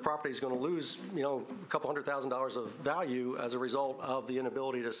that the property is going to lose, a couple $100,000 of value as a result of the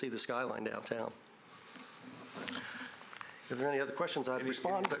inability to see the skyline downtown. If there are any other questions, I'd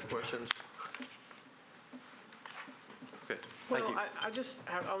respond. Any questions? Okay. Well, I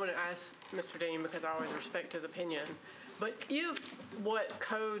want to ask Mr. Dean, because I always respect his opinion, but if what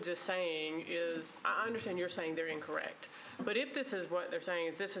codes is saying is, I understand you're saying they're incorrect, but if this is what they're saying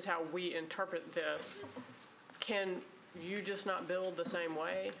is this is how we interpret this, can you just not build the same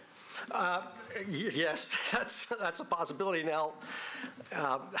way? Yes, that's a possibility. Now,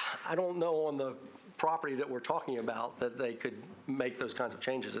 I don't know on the property that we're talking about that they could make those kinds of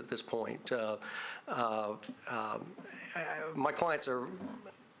changes at this point. My clients are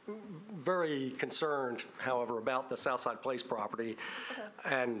very concerned, however, about the Southside Place property,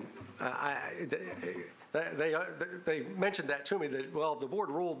 and they mentioned that to me, that, well, if the board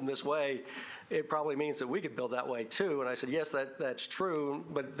ruled in this way, it probably means that we could build that way too. And I said, yes, that's true,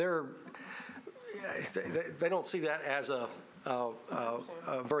 but they don't see that as a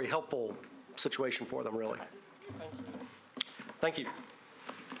very helpful situation for them, really. Thank you.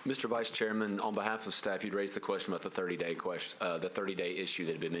 Mr. Vice Chairman, on behalf of staff, you'd raised the question about the 30-day issue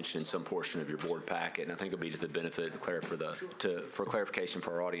that had been mentioned in some portion of your board packet, and I think it'll be to the benefit for clarification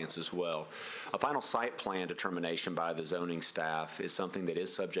for our audience as well. A final site plan determination by the zoning staff is something that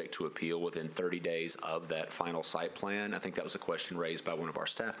is subject to appeal within 30 days of that final site plan. I think that was a question raised by one of our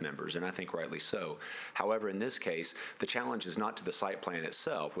staff members, and I think rightly so. However, in this case, the challenge is not to the site plan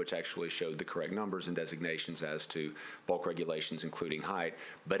itself, which actually showed the correct numbers and designations as to bulk regulations, including height,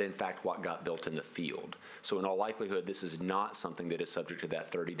 but in fact what got built in the field. So in all likelihood, this is not something that is subject to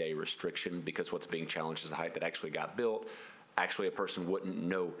that 30-day restriction, because what's being challenged is the height that actually got built. Actually, a person wouldn't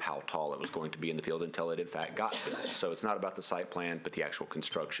know how tall it was going to be in the field until it in fact got built. So it's not about the site plan, but the actual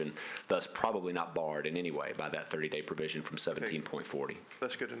construction, thus probably not barred in any way by that 30-day provision from 17.40.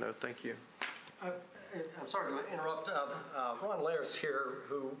 That's good to know. Thank you. I'm sorry to interrupt. Ron Lair's here,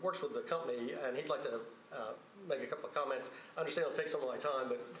 who works with the company, and he'd like to make a couple of comments. I understand it'll take some of my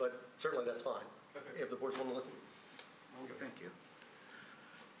time, but certainly that's fine, if the boards want to listen. Thank you.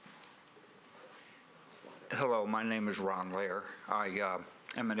 Hello, my name is Ron Lair. I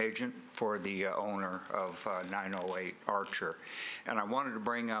am an agent for the owner of 908 Archer, and I wanted to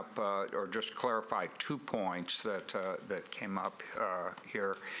bring up or just clarify 2 points that came up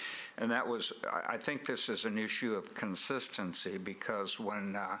here. And that was, I think this is an issue of consistency, because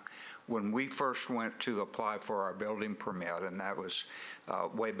when we first went to apply for our building permit, and that was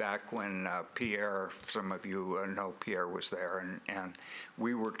way back when Pierre, some of you know Pierre was there, and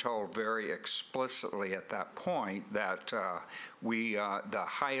we were told very explicitly at that point that the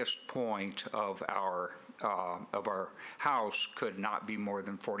highest point of our house could not be more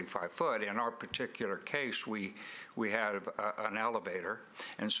than 45 foot. In our particular case, we had an elevator,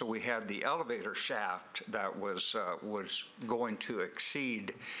 and so we had the elevator shaft that was going to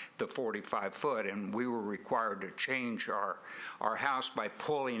exceed the 45 foot, and we were required to change our house by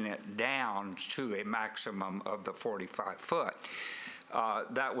pulling it down to a maximum of the 45 foot.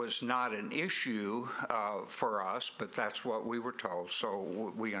 That was not an issue for us, but that's what we were told,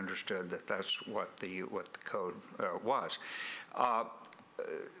 so we understood that that's what the code was.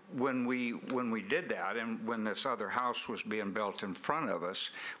 When we did that, and when this other house was being built in front of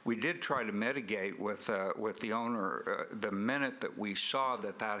us, we did try to mitigate with the owner. The minute that we saw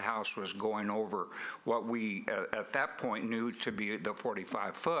that house was going over what we at that point knew to be the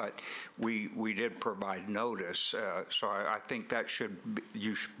 45 foot, we did provide notice. So I think that should be,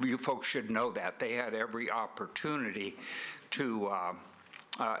 you folks should know that they had every opportunity to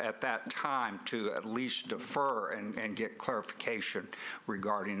at that time to at least defer and get clarification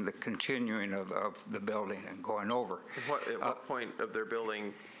regarding the continuing of the building and going over. At what point of their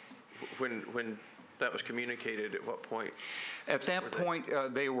building, when that was communicated, at what point? At that point,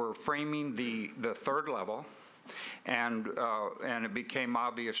 they were framing the third level, and it became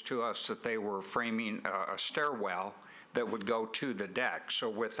obvious to us that they were framing a stairwell that would go to the deck. So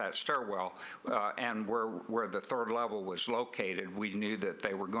with that stairwell and where the third level was located, we knew that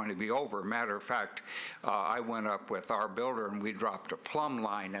they were going to be over. Matter of fact, I went up with our builder and we dropped a plumb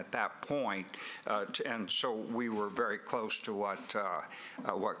line at that point, and so we were very close to what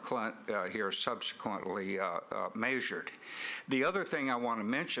Clint here subsequently measured. The other thing I want to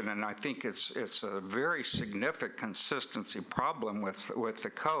mention, and I think it's a very significant consistency problem with the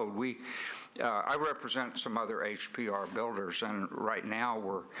code. I represent some other HPR builders, and right now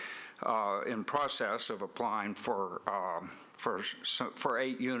we're in process of applying for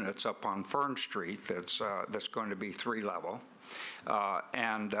 8 units up on Fern Street that's going to be 3-level.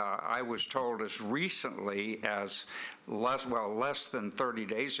 And I was told as recently as less than 30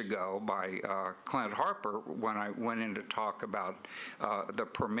 days ago by Clint Harper when I went in to talk about the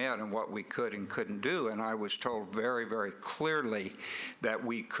permit and what we could and couldn't do, and I was told very, very clearly that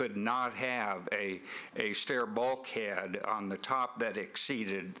we could not have a stair bulkhead on the top that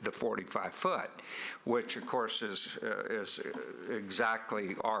exceeded the 45-foot, which of course is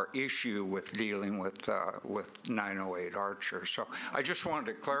exactly our issue with dealing with 908 Archer. So I just wanted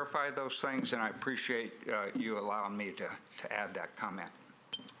to clarify those things, and I appreciate you allowing me to add that comment.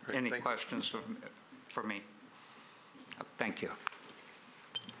 Great, Any questions for me? Thank you.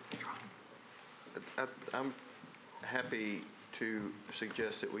 I'm happy to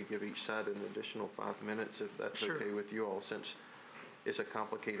suggest that we give each side an additional 5 minutes, if that's Sure. okay with you all, since it's a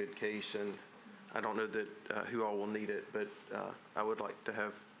complicated case, and I don't know that who all will need it, but I would like to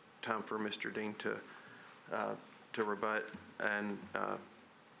have time for Mr. Dean to rebut and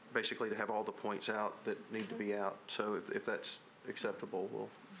basically to have all the points out that need to be out. So if that's acceptable,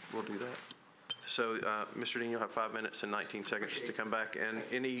 we'll do that. So Mr. Dean, you'll have 5 minutes and 19 seconds to come back. And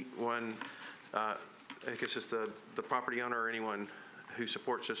anyone, I guess it's the property owner or anyone who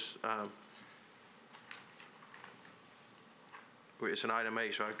supports us, it's an item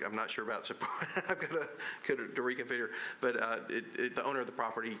A, so I'm not sure about support. I've got to reconfigure. But the owner of the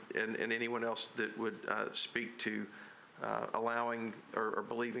property and anyone else that would speak to allowing or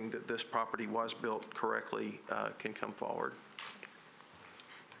believing that this property was built correctly can come forward.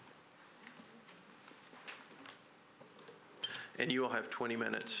 And you will have 20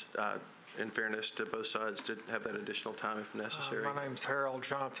 minutes, in fairness to both sides, to have that additional time if necessary. My name's Harold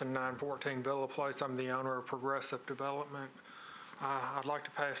Johnson, 914 Villa Place. I'm the owner of Progressive Development. I'd like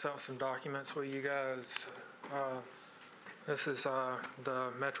to pass out some documents with you guys. This is the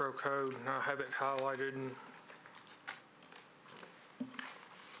Metro Code, and I have it highlighted. And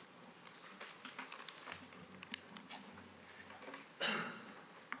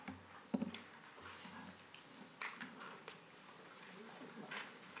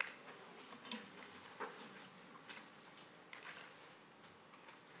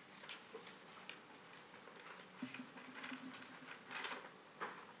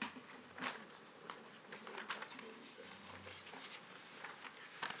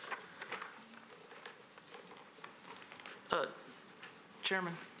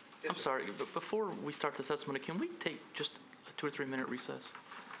Chairman, I'm sorry, but before we start this testimony, can we take just a 2 or 3 minute recess? Is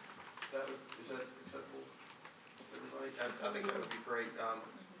that acceptable, everybody? I think that would be great.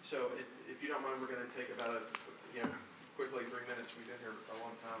 So if you don't mind, we're going to take about quickly 3 minutes. We've been here a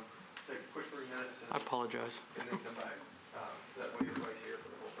long time. Take a quick 3 minutes. I apologize. And then come back. That way everybody's here for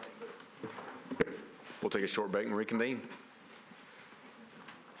the whole thing. We'll take a short break and reconvene.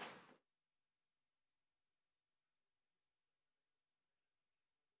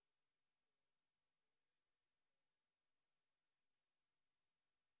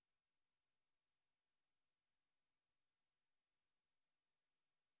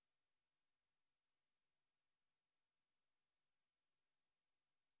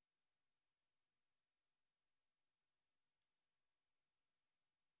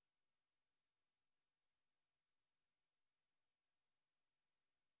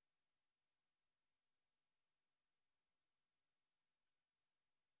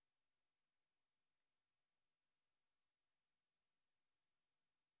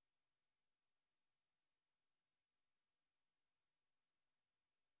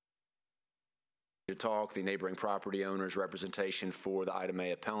 to talk, the neighboring property owner's representation for the item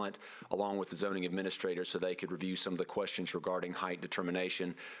A appellant, along with the zoning administrator, so they could review some of the questions regarding height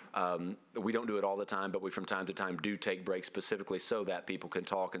determination. We don't do it all the time, but we from time to time do take breaks specifically so that people can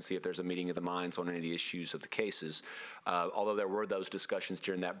talk and see if there's a meeting of the minds on any of the issues of the cases. Although there were those discussions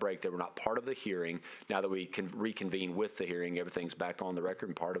during that break, they were not part of the hearing. Now that we can reconvene with the hearing, everything's back on the record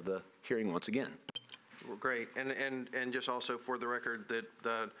and part of the hearing once again. Well, great. And just also for the record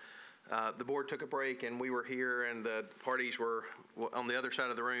that the board took a break and we were here and the parties were on the other side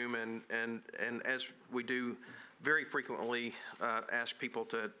of the room, and as we do very frequently ask people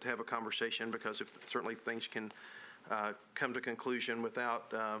to have a conversation, because if certainly things can come to conclusion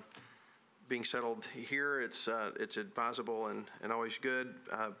without being settled here, it's advisable and always good,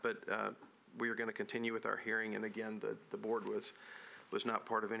 but we are going to continue with our hearing. And again, the board was not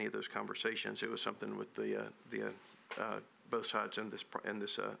part of any of those conversations. It was something with the both sides in this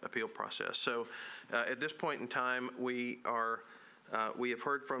appeal process. So at this point in time, we have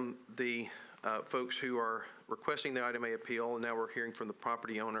heard from the folks who are requesting the item A appeal, and now we're hearing from the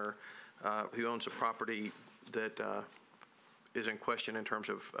property owner who owns the property that is in question in terms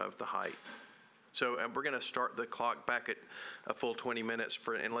of the height. So we're going to start the clock back at a full 20 minutes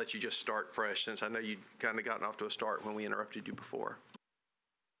and let you just start fresh, since I know you'd kind of gotten off to a start when we interrupted you before.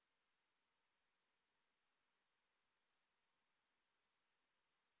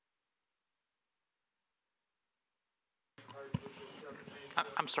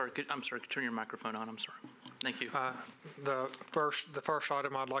 I'm sorry. Could turn your microphone on. I'm sorry. Thank you. The first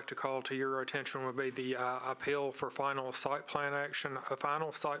item I'd like to call to your attention would be the appeal for final site plan action. A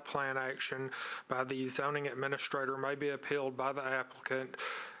final site plan action by the zoning administrator may be appealed by the applicant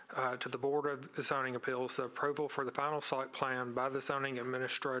to the Board of Zoning Appeals. The approval for the final site plan by the zoning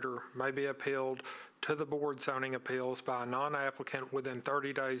administrator may be appealed to the Board Zoning Appeals by a non-applicant within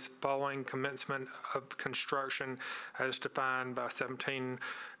 30 days following commencement of construction as defined by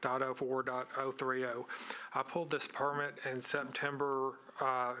 17.04.030. I pulled this permit in September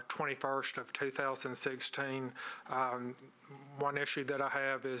 21st of 2016. One issue that I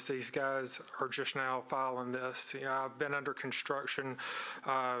have is these guys are just now filing this. I've been under construction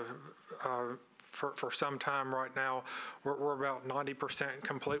for some time right now. We're about 90%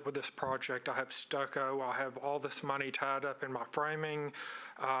 complete with this project. I have stucco. I have all this money tied up in my framing.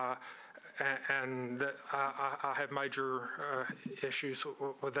 And I have major issues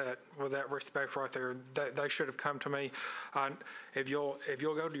with that respect right there. They should have come to me. If you'll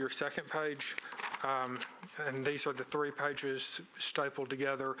go to your second page, and these are the 3 pages stapled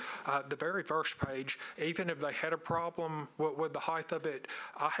together. The very first page, even if they had a problem with the height of it,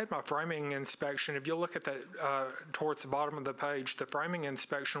 I had my framing inspection. If you look at that towards the bottom of the page, the framing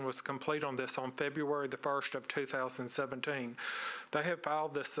inspection was complete on this on February the 1st of 2017. They have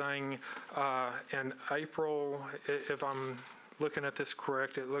filed this thing in April. If I'm looking at this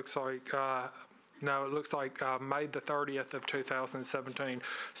correct, it looks like no, it looks like May the 30th of 2017.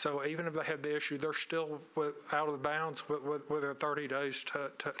 So even if they had the issue, they're still out of bounds with their 30 days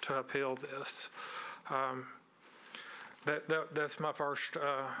to appeal this. That's my first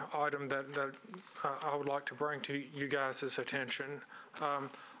item that I would like to bring to you guys' attention.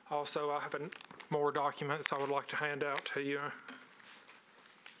 Also, I have more documents I would like to hand out to you.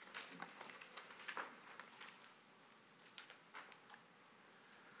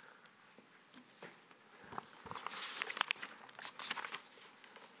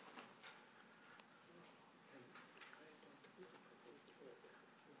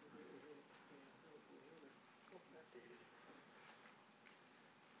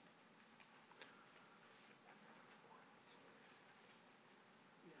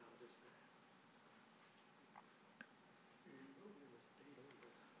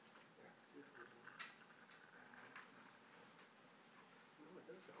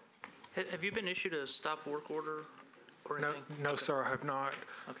 Have you been issued a stop work order or anything? No, sir, I have not.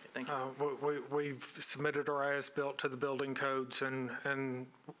 Okay, thank you. We've submitted our as-built to the building codes, and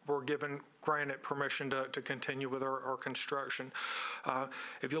we're granted permission to continue with our construction.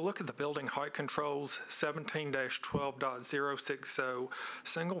 If you look at the building height controls, 17-12.060,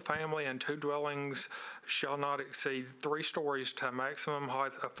 single family and 2 dwellings shall not exceed 3 stories to a maximum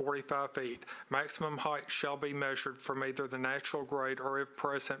height of 45 feet. Maximum height shall be measured from either the natural grade or, if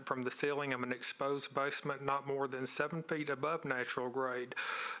present, from the ceiling of an exposed basement not more than 7 feet above natural grade.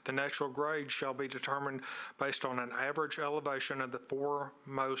 The natural grade shall be determined based on an average elevation of the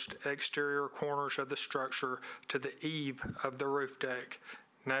foremost exterior corners of the structure to the eave of the roof deck.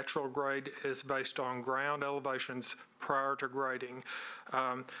 Natural grade is based on ground elevations prior to grading.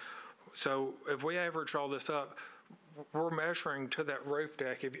 So if we average all this up, we're measuring to that roof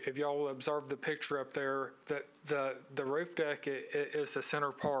deck. If y'all observe the picture up there, that the roof deck is the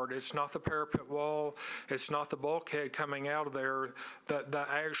center part. It's not the parapet wall. It's not the bulkhead coming out of there. The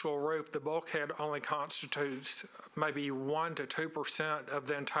actual roof, the bulkhead only constitutes maybe 1% to 2% of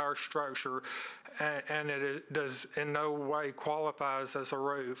the entire structure, and does in no way qualifies as a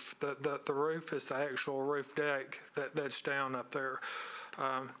roof. The roof is the actual roof deck that's down up there.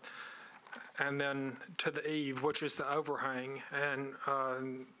 And then to the eave, which is the overhang, and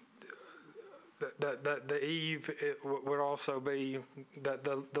the eave would also be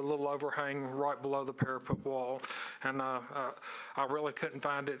the little overhang right below the parapet wall. And I really couldn't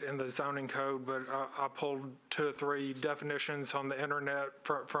find it in the zoning code, but I pulled 2 or 3 definitions on the internet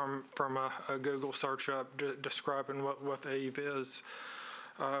from a Google search up describing what the eave is.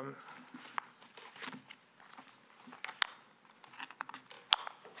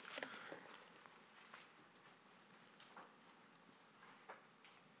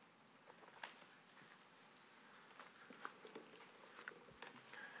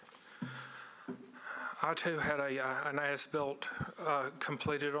 I too had an as-built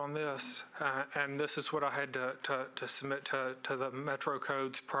completed on this, and this is what I had to submit to the Metro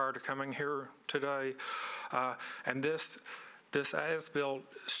codes prior to coming here today. And this as-built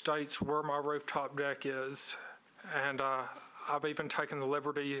states where my rooftop deck is, and I've even taken the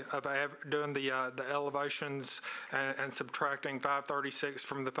liberty of doing the elevations and subtracting 536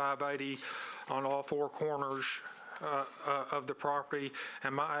 from the 580 on all 4 corners of the property,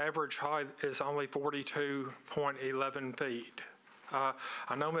 and my average height is only 42.11 feet.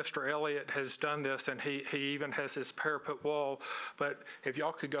 I know Mr. Elliott has done this, and he even has his parapet wall, but if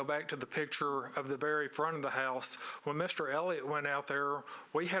y'all could go back to the picture of the very front of the house, when Mr. Elliott went out there,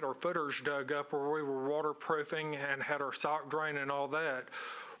 we had our footers dug up where we were waterproofing and had our sock drain and all that.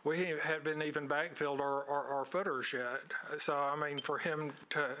 We haven't even backfilled our footers yet. So, I mean, for him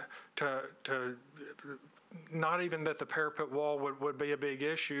to not even that the parapet wall would be a big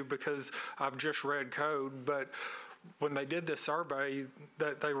issue, because I've just read code, but when they did this survey,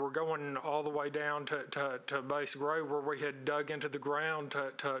 that they were going all the way down to base grade where we had dug into the ground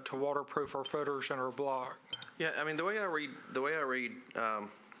to waterproof our footers and our block. Yeah, I mean, the way I read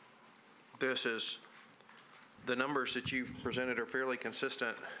this is the numbers that you've presented are fairly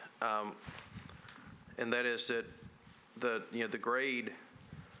consistent, and that is that the grade.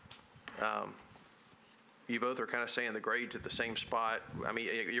 You both are kind of saying the grade's at the same spot. I mean,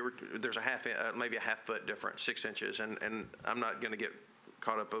 there's maybe a half foot difference, 6 inches, and I'm not going to get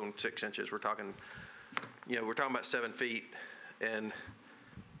caught up on 6 inches. We're talking about 7 feet, and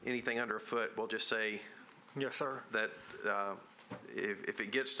anything under a foot, we'll just say. Yes, sir. That if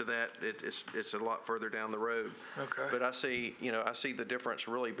it gets to that, it's a lot further down the road. Okay. But I see the difference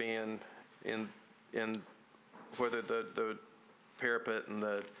really being in whether the parapet and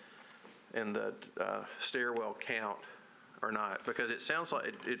the stairwell count or not, because it sounds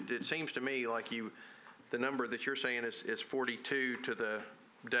like it seems to me like the number that you're saying is 42 to the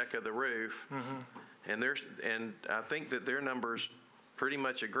deck of the roof, and I think that their numbers pretty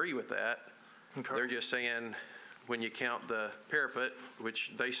much agree with that. Okay. They're just saying when you count the parapet,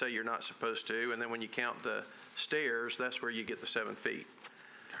 which they say you're not supposed to, and then when you count the stairs, that's where you get the 7 feet.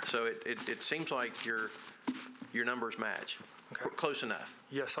 So it seems like your numbers match. Okay. Close enough.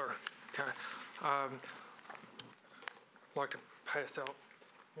 Yes, sir. Okay. I'd like to pass out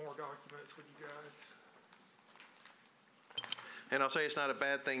more documents with you guys. And I'll say it's not a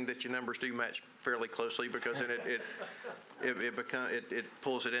bad thing that your numbers do match fairly closely, because then it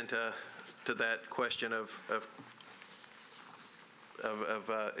pulls it into that question of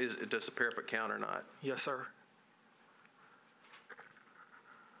does the parapet count or not? Yes, sir.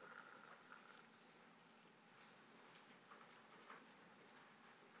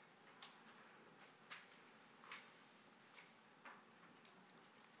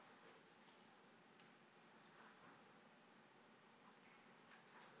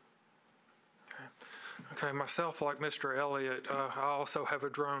 Okay, myself, like Mr. Elliott, I also have a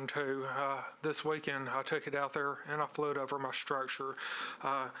drone too. This weekend, I took it out there and I flew it over my structure.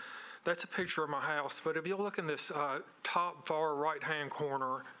 That's a picture of my house, but if you look in this top far right-hand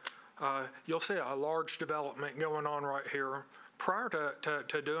corner, you'll see a large development going on right here. Prior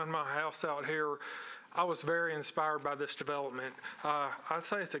to doing my house out here, I was very inspired by this development. I'd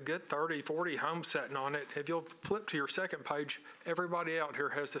say it's a good 30, 40 homes sitting on it. If you'll flip to your second page, everybody out here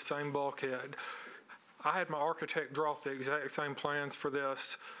has the same bulkhead. I had my architect draw up the exact same plans for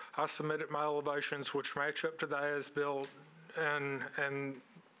this. I submitted my elevations, which match up to the as-built, and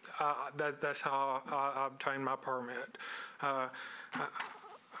that's how I obtained my permit.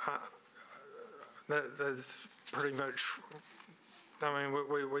 pretty much, I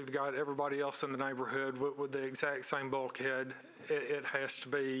mean, we've got everybody else in the neighborhood with the exact same bulkhead. It has to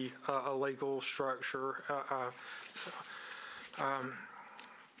be a legal structure.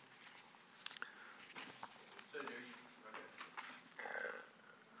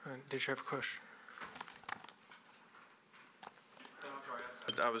 Did you have a question?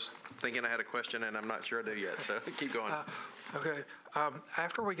 I was thinking I had a question, and I'm not sure I do yet, so keep going. Okay.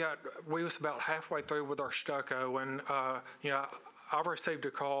 After we was about halfway through with our stucco, and, I received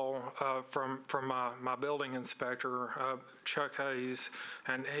a call from my building inspector, Chuck Hayes,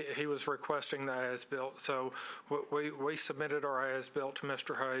 and he was requesting the as-built. So we submitted our as-built to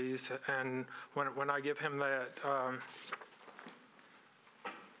Mr. Hayes, and when I give him that,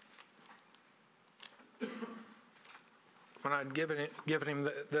 when I'd given him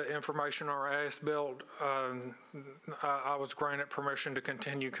the information on our as-built, I was granted permission to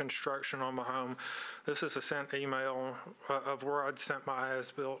continue construction on my home. This is a sent email of where I'd sent my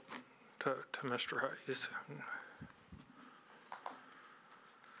as-built to Mr. Hayes.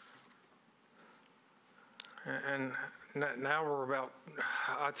 And now we're about,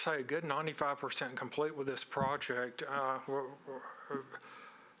 I'd say, a good 95% complete with this project.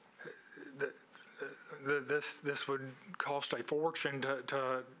 This would cost a fortune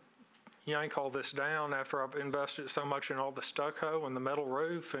to yank all this down after I've invested so much in all the stucco and the metal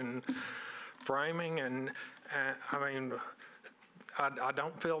roof and framing, and I mean, I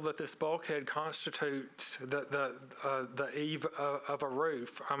don't feel that this bulkhead constitutes the eave of a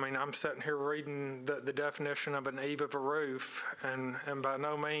roof. I mean, I'm sitting here reading the definition of an eave of a roof, and by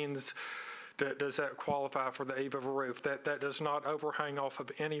no means does that qualify for the eave of a roof. That does not overhang off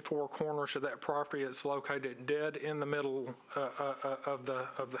of any four corners of that property. It's located dead in the middle of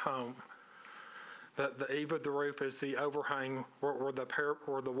the home. The eave of the roof is the overhang where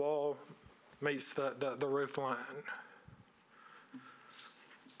the wall meets the roof line.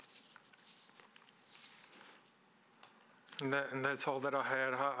 And that's all that I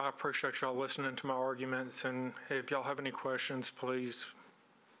had. I appreciate y'all listening to my arguments, and if y'all have any questions, please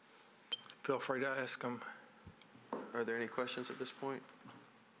feel free to ask them. Are there any questions at this point?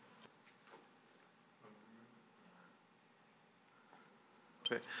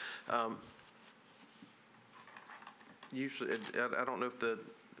 Okay. Usually, I don't know if the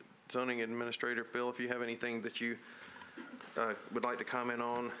zoning administrator, Bill, if you have anything that you would like to comment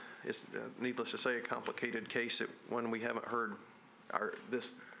on. It's needless to say a complicated case that one we haven't heard,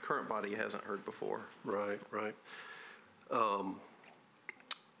 this current body hasn't heard before. Right.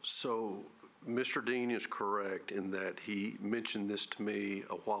 So Mr. Dean is correct in that he mentioned this to me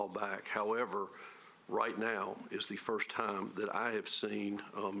a while back. However, right now is the first time that I have seen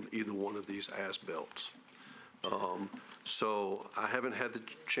either one of these as-builts. So I haven't had the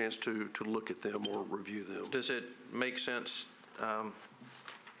chance to look at them or review them. Does it make sense? I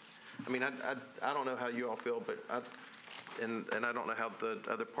mean, I don't know how you all feel, but and I don't know how the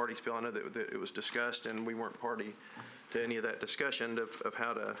other parties feel. I know that it was discussed, and we weren't party to any of that discussion of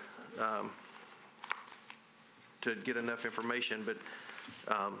how to get enough information. But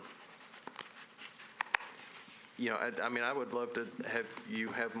I mean, I would love to have you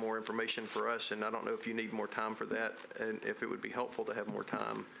have more information for us, and I don't know if you need more time for that, and if it would be helpful to have more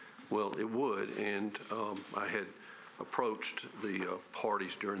time. Well, it would, and I had approached the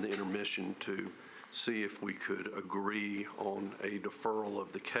parties during the intermission to see if we could agree on a deferral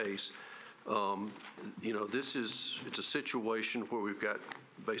of the case. It's a situation where we've got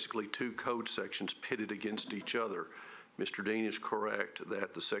basically two code sections pitted against each other. Mr. Dean is correct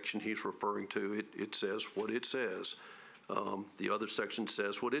that the section he's referring to, it says what it says. The other section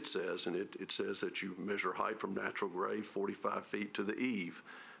says what it says, and it says that you measure height from natural grade 45 feet to the eave.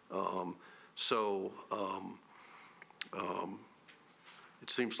 It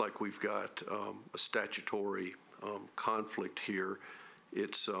seems like we've got a statutory conflict here.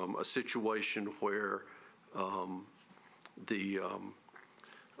 It's a situation where the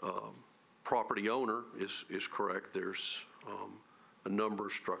property owner is correct. There's a number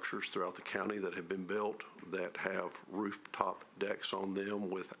of structures throughout the county that have been built that have rooftop decks on them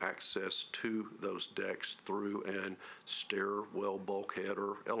with access to those decks through an stairwell, bulkhead,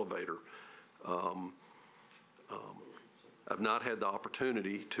 or elevator. I've not had the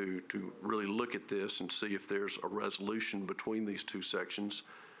opportunity to really look at this and see if there's a resolution between these two sections.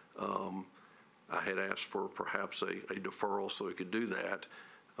 I had asked for perhaps a deferral so we could do that.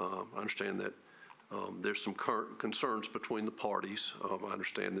 I understand that there's some current concerns between the parties. I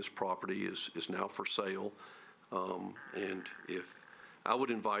understand this property is now for sale. And if I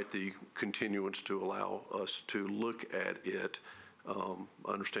would invite the continuance to allow us to look at it I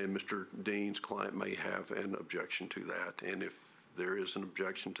understand Mr. Dean's client may have an objection to that, and if there is an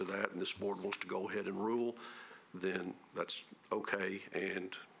objection to that and this board wants to go ahead and rule, then that's okay,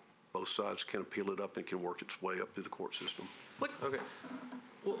 and both sides can appeal it up and can work its way up through the court system. Okay.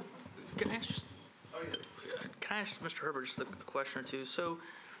 Well, can I ask, can I ask Mr. Herbert just a question or two? So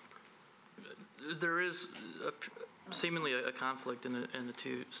there is seemingly a conflict in the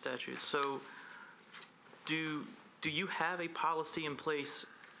two statutes. So do you have a policy in place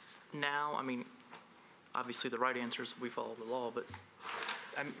now? I mean, obviously the right answer is we follow the law, but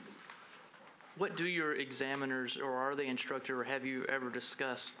what do your examiners, or are they instructed, or have you ever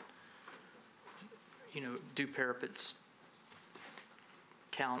discussed, do parapets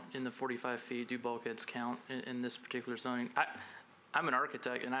count in the 45 feet? Do bulkheads count in this particular zoning? I'm an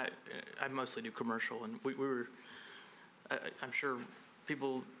architect, and I mostly do commercial, and I'm sure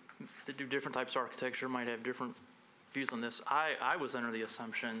people that do different types of architecture might have different views on this. I was under the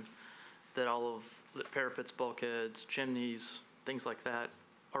assumption that all of the parapets, bulkheads, chimneys, things like that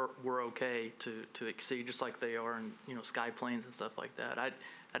were okay to exceed, just like they are in sky planes and stuff like that. I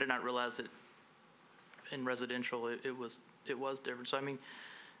did not realize that in residential it was different.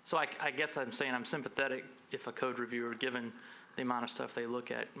 So I guess I'm saying I'm sympathetic if a code reviewer, given the amount of stuff they look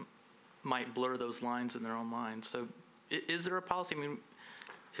at, might blur those lines in their own mind. So is there a policy? I mean,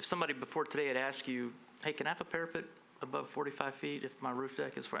 if somebody before today had asked you, hey, can I have a parapet above 45 feet if my roof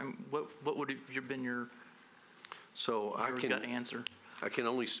deck is fine, what would have been your gut answer? I can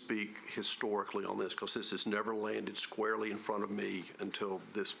only speak historically on this because this has never landed squarely in front of me until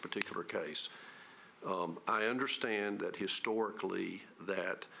this particular case. I understand that historically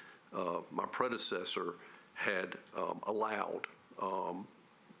that my predecessor had allowed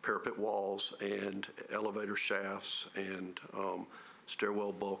parapet walls and elevator shafts and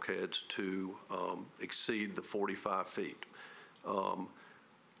stairwell bulkheads to exceed the 45 feet.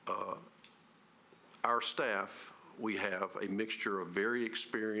 Our staff, we have a mixture of very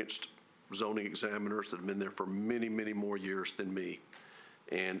experienced zoning examiners that have been there for many, many more years than me.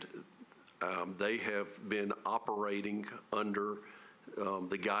 And they have been operating under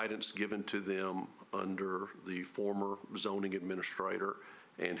the guidance given to them under the former zoning administrator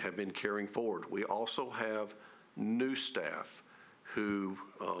and have been carrying forward. We also have new staff who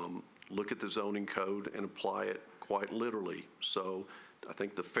look at the zoning code and apply it quite literally. So I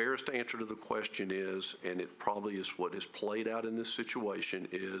think the fairest answer to the question is, and it probably is what is played out in this situation,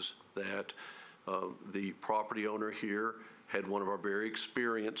 is that the property owner here had one of our very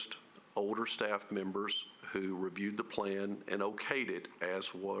experienced older staff members who reviewed the plan and okayed it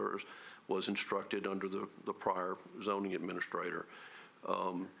as was instructed under the prior zoning administrator.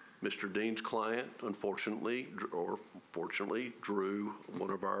 Mr. Dean's client, unfortunately, or fortunately, drew one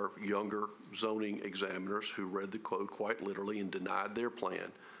of our younger zoning examiners who read the code quite literally and denied their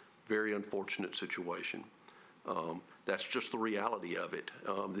plan. Very unfortunate situation. That's just the reality of it.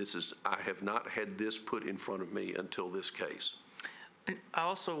 I have not had this put in front of me until this case. And I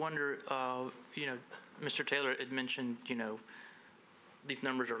also wonder, Mr. Taylor had mentioned, these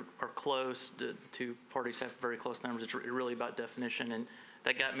numbers are close. The two parties have very close numbers. It's really about definition. And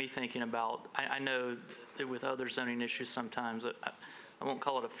that got me thinking about, I know that with other zoning issues sometimes, I won't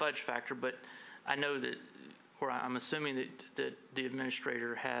call it a fudge factor, but I know that, or I'm assuming that the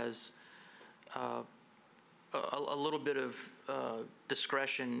administrator has a little bit of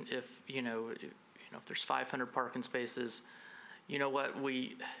discretion if there's 500 parking spaces. You know what, when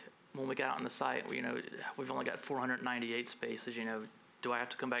we got out on the site, we've only got 498 spaces, do I have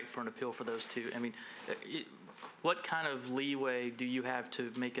to come back for an appeal for those two? I mean, what kind of leeway do you have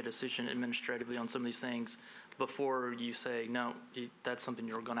to make a decision administratively on some of these things before you say, no, that's something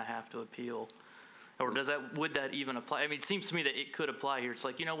you're going to have to appeal? Or would that even apply? I mean, it seems to me that it could apply here. It's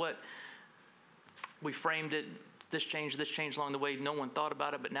like, you know what, we framed it, this changed along the way, no one thought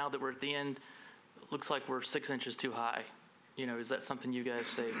about it, but now that we're at the end, it looks like we're 6 inches too high. Is that something you guys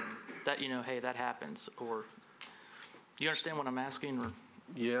say that, hey, that happens? Or do you understand what I'm asking? Or?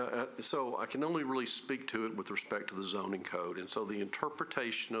 Yeah, so I can only really speak to it with respect to the zoning code. And so the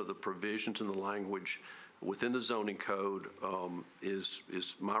interpretation of the provisions in the language within the zoning code is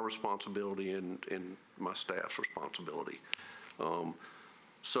my responsibility and my staff's responsibility.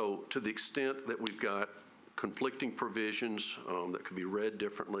 So to the extent that we've got conflicting provisions that could be read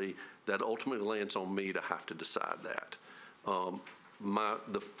differently, that ultimately lands on me to have to decide that.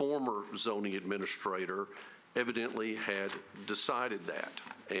 The former zoning administrator evidently had decided that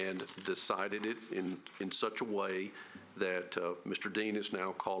and decided it in such a way that Mr. Dean is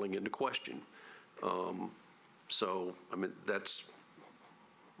now calling into question. So, I mean, that's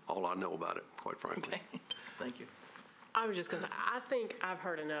all I know about it, quite frankly. Okay, thank you. I was just going to say, I think I've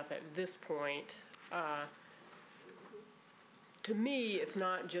heard enough at this point. To me, it's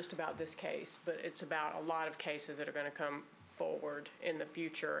not just about this case, but it's about a lot of cases that are going to come forward in the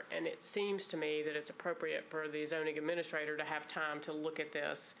future. And it seems to me that it's appropriate for the zoning administrator to have time to look at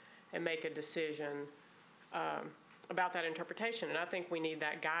this and make a decision about that interpretation. And I think we need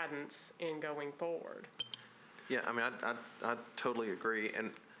that guidance in going forward. Yeah, I mean, I totally agree.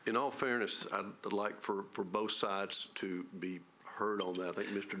 And in all fairness, I'd like for both sides to be heard on that. I think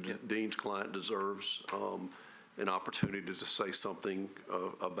Mr. Dean's client deserves an opportunity to say something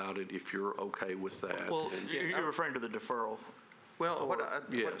about it if you're okay with that. Well, you're referring to the deferral. Well,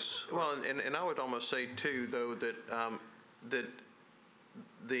 yes. Well, and I would almost say too, though, that that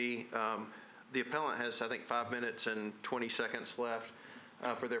the appellant has, I think, 5 minutes and 20 seconds left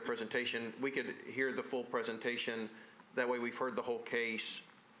for their presentation. We could hear the full presentation. That way, we've heard the whole case.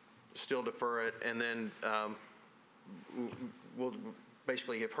 Still defer it, and then we'll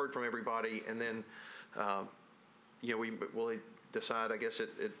basically have heard from everybody, and then we'll decide, I guess,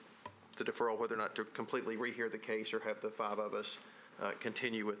 the deferral whether or not to completely rehear the case or have the 5 of us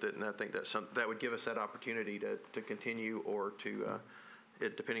continue with it. And I think that would give us that opportunity to continue, or to,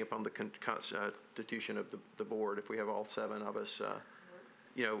 depending upon the constitution of the board, if we have all 7 of us,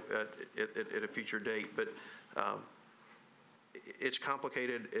 at a future date. But it's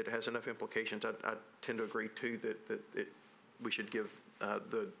complicated. It has enough implications. I tend to agree too that we should give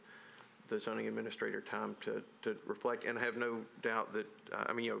the zoning administrator time to reflect, and I have no doubt that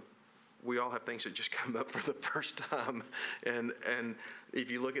we all have things that just come up for the first time, and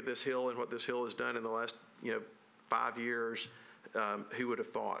if you look at this hill and what this hill has done in the last 5 years, who would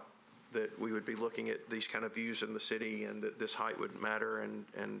have thought that we would be looking at these kind of views in the city, and that this height would matter,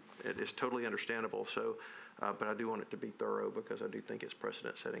 and it is totally understandable. So, but I do want it to be thorough, because I do think it's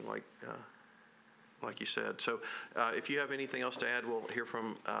precedent setting, like you said. So, if you have anything else to add, we'll hear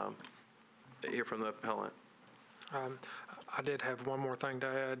from the appellant. I did have one more thing to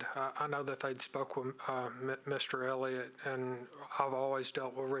add. I know that they'd spoke with Mr. Elliott, and I've always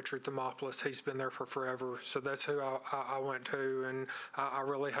dealt with Richard Thermopolis. He's been there for forever, so that's who I went to. And I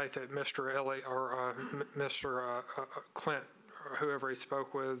really hate that Mr. Elliott or Mr. Clint, or whoever he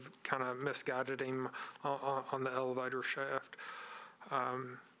spoke with, kind of misguided him on the elevator shaft.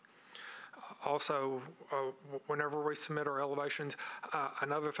 Also, whenever we submit our elevations,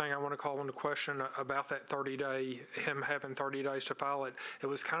 another thing I want to call into question about that 30-day, him having 30 days to file it, it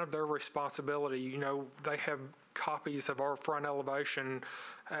was kind of their responsibility. They have copies of our front elevation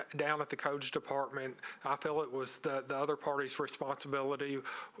down at the codes department. I feel it was the other party's responsibility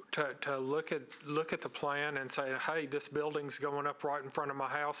to look at the plan and say, hey, this building's going up right in front of my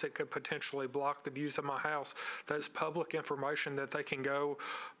house. It could potentially block the views of my house. That's public information that they can go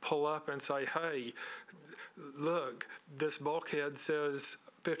pull up and say, hey, look, this bulkhead says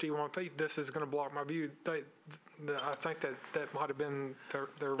 51 feet. This is going to block my view. I think that might have been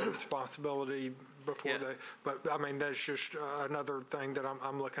their responsibility before but I mean, that's just another thing that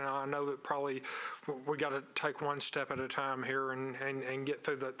I'm looking at. I know that probably we got to take one step at a time here and get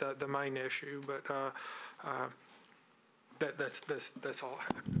through the main issue, but that's all I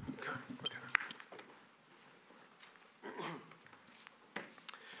have. Okay.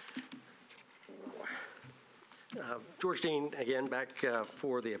 George Dean, again, back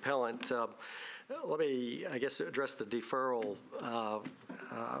for the appellant. Let me, I guess, address the deferral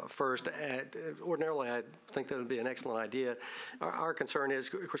first. Ordinarily, I think that would be an excellent idea. Our concern is,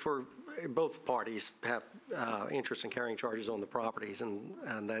 of course, both parties have interest in carrying charges on the properties, and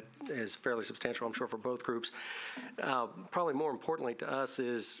that is fairly substantial, I'm sure, for both groups. Probably more importantly to us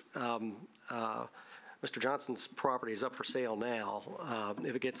is Mr. Johnson's property is up for sale now.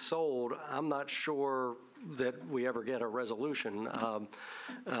 If it gets sold, I'm not sure that we ever get a resolution,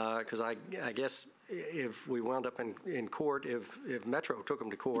 because I guess if we wound up in court, if Metro took him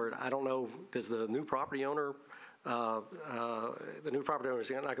to court, I don't know, does the new property owner, is not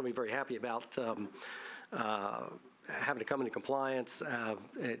going to be very happy about having to come into compliance.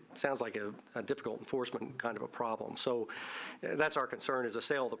 It sounds like a difficult enforcement kind of a problem. So that's our concern, is a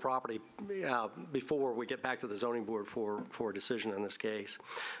sale of the property before we get back to the zoning board for a decision in this case.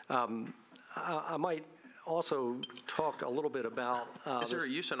 I might also talk a little bit about... is there a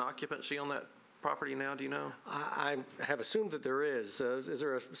use and occupancy on that property now, do you know? I have assumed that there is. Is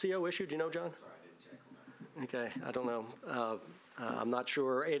there a CO issue, do you know, John? Sorry, I didn't check on that. Okay, I don't know. I'm not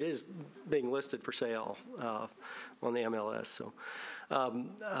sure. It is being listed for sale on the MLS. So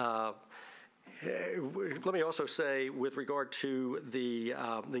Let me also say, with regard to the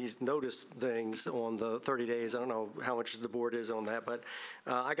these notice things on the 30 days, I don't know how much the board is on that, but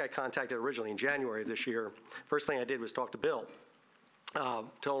I got contacted originally in January of this year. First thing I did was talk to Bill.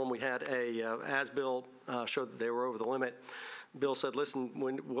 Told him we had a as-built, showed that they were over the limit. Bill said, listen,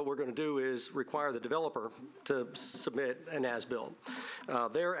 what we're going to do is require the developer to submit an as-built.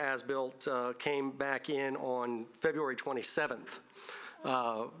 Their as-built came back in on February 27th.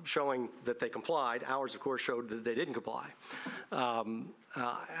 Showing that they complied. Ours, of course, showed that they didn't comply.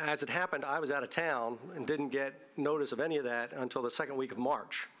 As it happened, I was out of town and didn't get notice of any of that until the second week of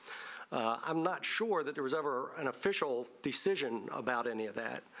March. I'm not sure that there was ever an official decision about any of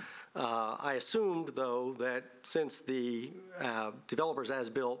that. I assumed, though, that since the developers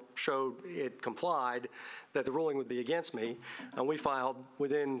as-built showed it complied, that the ruling would be against me, and we filed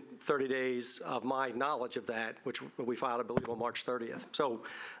within 30 days of my knowledge of that, which we filed, I believe, on March 30th. So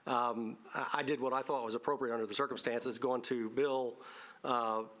I did what I thought was appropriate under the circumstances, going to Bill.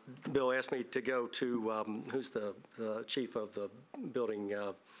 Bill asked me to go to, who's the chief of the building,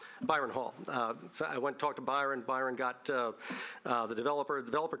 Byron Hall. So I went and talked to Byron. Byron got the developer. The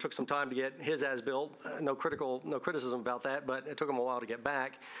developer took some time to get his as-built. No criticism about that, but it took him a while to get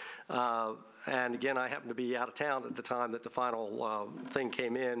back. And again, I happened to be out of town at the time that the final thing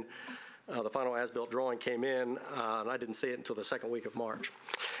came in. The final as-built drawing came in, and I didn't see it until the second week of March.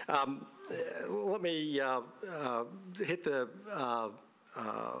 Let me hit the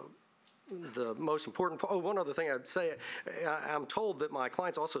most important part. Oh, one other thing I'd say, I'm told that my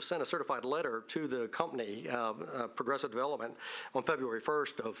clients also sent a certified letter to the company, Progressive Development, on February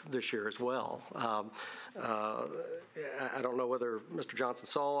 1st of this year as well. I don't know whether Mr. Johnson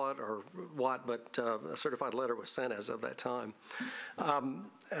saw it or what, but a certified letter was sent as of that time.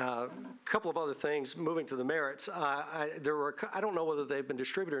 A couple of other things, moving to the merits. I don't know whether they've been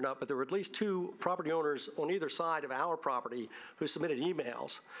distributed or not, but there were at least 2 property owners on either side of our property who submitted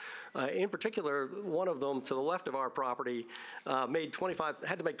emails. In particular, one of them to the left of our property had to make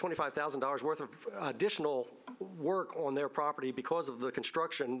 $25,000 worth of additional work on their property because of the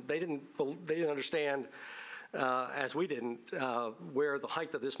construction. They didn't understand, as we didn't, where the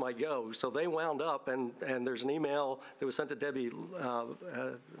height of this might go. So they wound up, and there's an email that was sent to Debbie.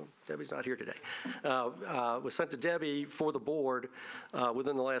 Debbie's not here today. Was sent to Debbie for the board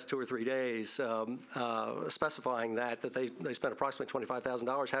within the last 2 or 3 days, specifying that they spent approximately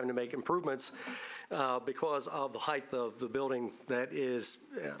 $25,000 having to make improvements because of the height of the building that is,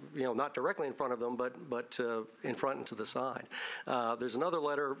 not directly in front of them, but in front and to the side. There's another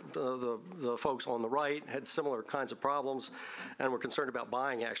letter. The folks on the right had similar kinds of problems and were concerned about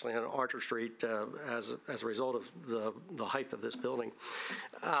buying actually on Archer Street as a result of the height of this building.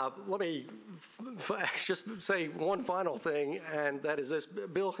 Let me just say one final thing, and that is this.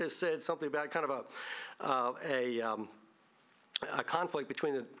 Bill has said something about kind of a conflict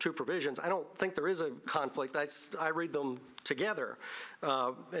between the 2 provisions. I don't think there is a conflict. I read them together.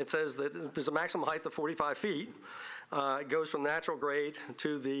 It says that there's a maximum height of 45 feet. It goes from natural grade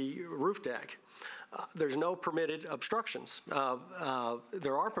to the roof deck. There's no permitted obstructions.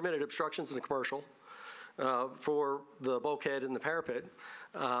 There are permitted obstructions in the commercial for the bulkhead and the parapet.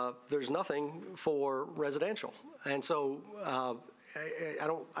 There's nothing for residential. And so I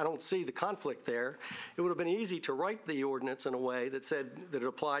don't see the conflict there. It would have been easy to write the ordinance in a way that said that it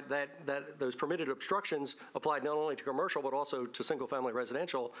applied that those permitted obstructions applied not only to commercial but also to single-family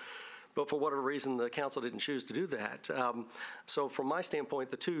residential. But for whatever reason, the council didn't choose to do that. So from my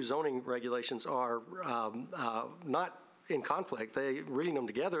standpoint, the 2 zoning regulations are not in conflict. Reading them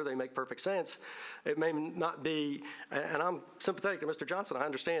together, they make perfect sense. It may not be, and I'm sympathetic to Mr. Johnson. I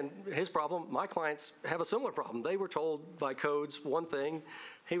understand his problem. My clients have a similar problem. They were told by codes one thing.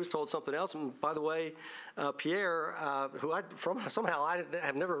 He was told something else. And by the way, Pierre, who somehow I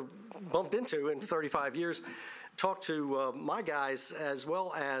have never bumped into in 35 years, talked to my guys as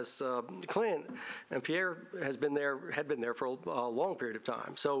well as Clint, and Pierre had been there for a long period of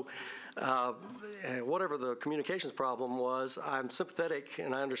time. So whatever the communications problem was, I'm sympathetic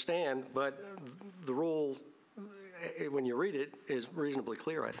and I understand, but the rule, when you read it, is reasonably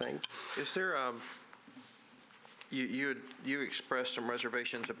clear, I think. Is there, you expressed some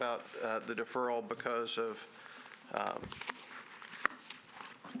reservations about the deferral because of,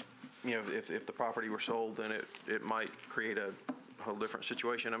 if the property were sold, then it might create a whole different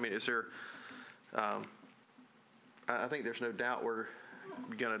situation. I mean, is there, I think there's no doubt we're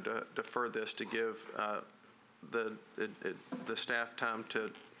going to defer this to give the staff time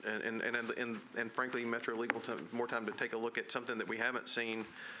to, and frankly, Metro Legal more time to take a look at something that we haven't seen,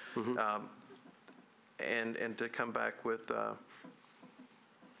 and to come back with,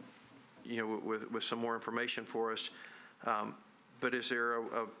 with some more information for us. But is there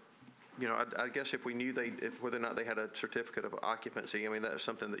I guess if we knew whether or not they had a certificate of occupancy, I mean, that's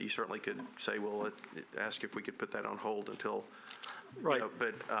something that you certainly could say, well, ask if we could put that on hold until, Right.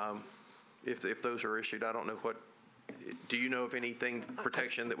 But if those are issued, I don't know do you know of anything,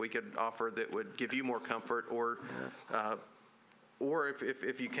 protection that we could offer that would give you more comfort, or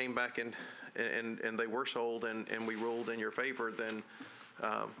if you came back and they were sold and we ruled in your favor, then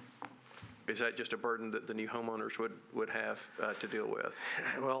is that just a burden that the new homeowners would have to deal with?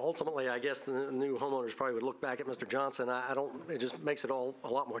 Well, ultimately, I guess the new homeowners probably would look back at Mr. Johnson. It just makes it all a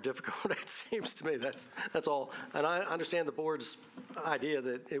lot more difficult, it seems to me. That's all. And I understand the board's idea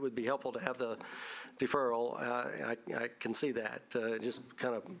that it would be helpful to have the deferral. I can see that. It just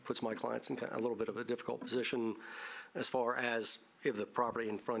kind of puts my clients in a little bit of a difficult position as far as if the property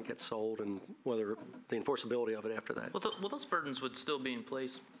in front gets sold and whether the enforceability of it after that. Well, those burdens would still be in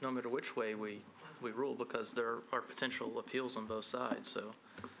place no matter which way we rule, because there are potential appeals on both sides, so.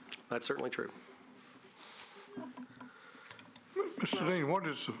 That's certainly true. Mr. Dean, what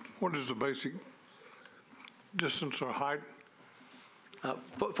is the basic distance or height?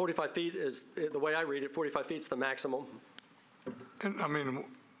 45 feet is, the way I read it, 45 feet is the maximum. And I mean,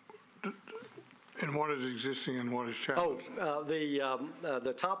 and what is existing and what is challenged?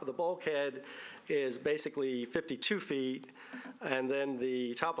 The top of the bulkhead is basically 52 feet, and then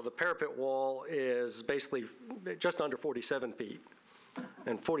the top of the parapet wall is basically just under 47 feet,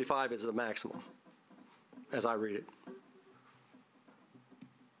 and 45 is the maximum, as I read it.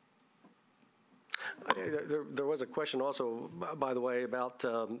 There was a question also, by the way, about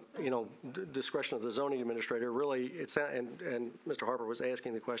discretion of the zoning administrator. Really, and Mr. Harper was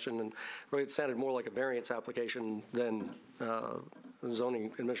asking the question, and really it sounded more like a variance application than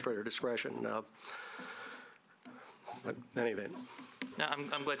zoning administrator discretion. But in any event. No,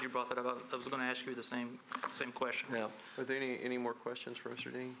 I'm glad you brought that up. I was going to ask you the same question. Yeah. Are there any more questions for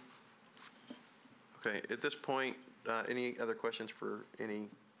Mr. Dean? Okay. At this point, any other questions for any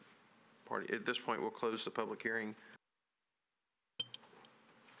party? At this point, we'll close the public hearing.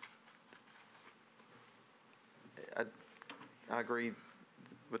 I agree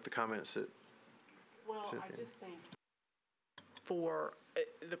with the comments that. Well, I just think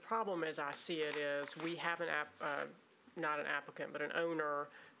the problem as I see it is we have not an applicant, but an owner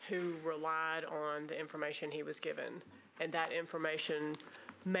who relied on the information he was given. And that information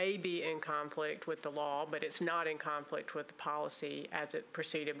may be in conflict with the law, but it's not in conflict with the policy as it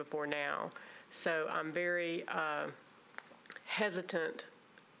proceeded before now. So I'm very hesitant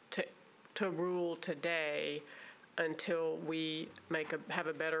to rule today until we have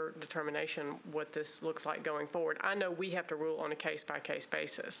a better determination what this looks like going forward. I know we have to rule on a case-by-case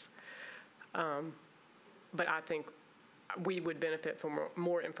basis, but I think we would benefit from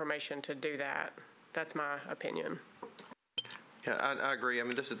more information to do that. That's my opinion. Yeah, I agree. I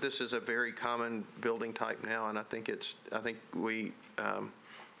mean, this is a very common building type now, and I think we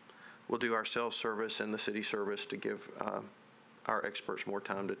will do our self-service and the city service to give our experts more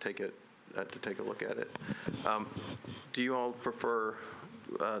time to take a look at it. Do you all prefer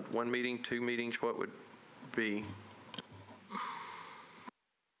one meeting, 2 meetings? What would be?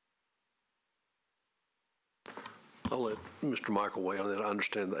 I'll let Mr. Michael weigh on that. I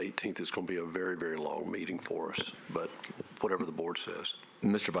understand the 18th is going to be a very, very long meeting for us, but whatever the board says.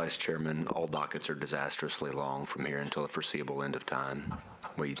 Mr. Vice Chairman, all dockets are disastrously long from here until the foreseeable end of time.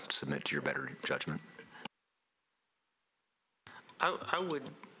 We submit to your better judgment. I would,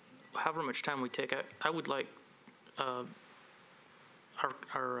 however much time we take, I would like our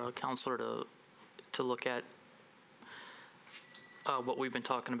counselor to look at what we've been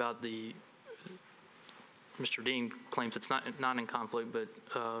talking about. Mr. Dean claims it's not in conflict, but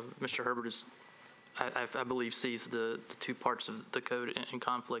Mr. Herbert I believe sees the 2 parts of the code in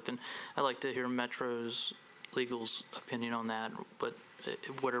conflict, and I'd like to hear Metro's legal's opinion on that. But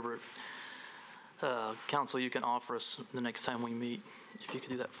whatever counsel you can offer us the next time we meet, if you could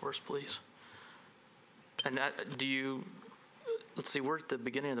do that for us, please. And let's see, we're at the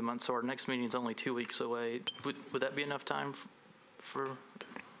beginning of the month, so our next meeting is only 2 weeks away. Would that be enough time for?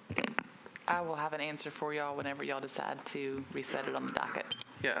 I will have an answer for y'all whenever y'all decide to reset it on the docket.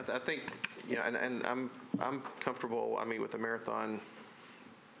 Yeah, I think, and I'm comfortable. I mean, with the marathon,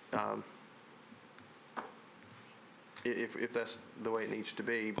 if that's the way it needs to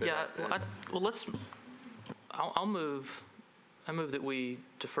be. But yeah. I'll move. I move that we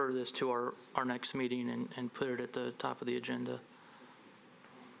defer this to our next meeting and put it at the top of the agenda.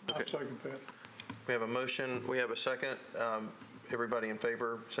 Okay. I'll second that. We have a motion. We have a second. Everybody in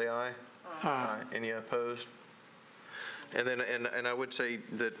favor, say aye. Aye. Any opposed? And then, and I would say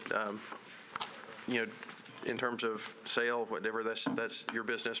that, in terms of sale, whatever, that's your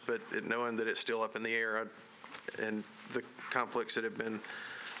business, but knowing that it's still up in the air and the conflicts that have been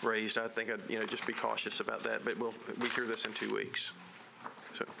raised, I think I'd, just be cautious about that. But we hear this in 2 weeks.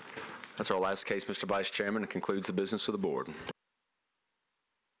 So. That's our last case, Mr. Vice Chairman. It concludes the business of the board.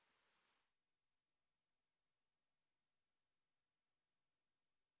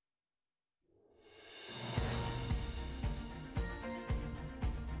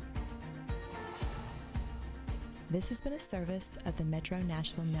 This has been a service of the Metro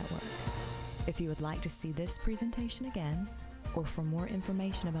Nashville Network. If you would like to see this presentation again, or for more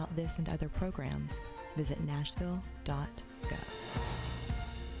information about this and other programs, visit nashville.gov.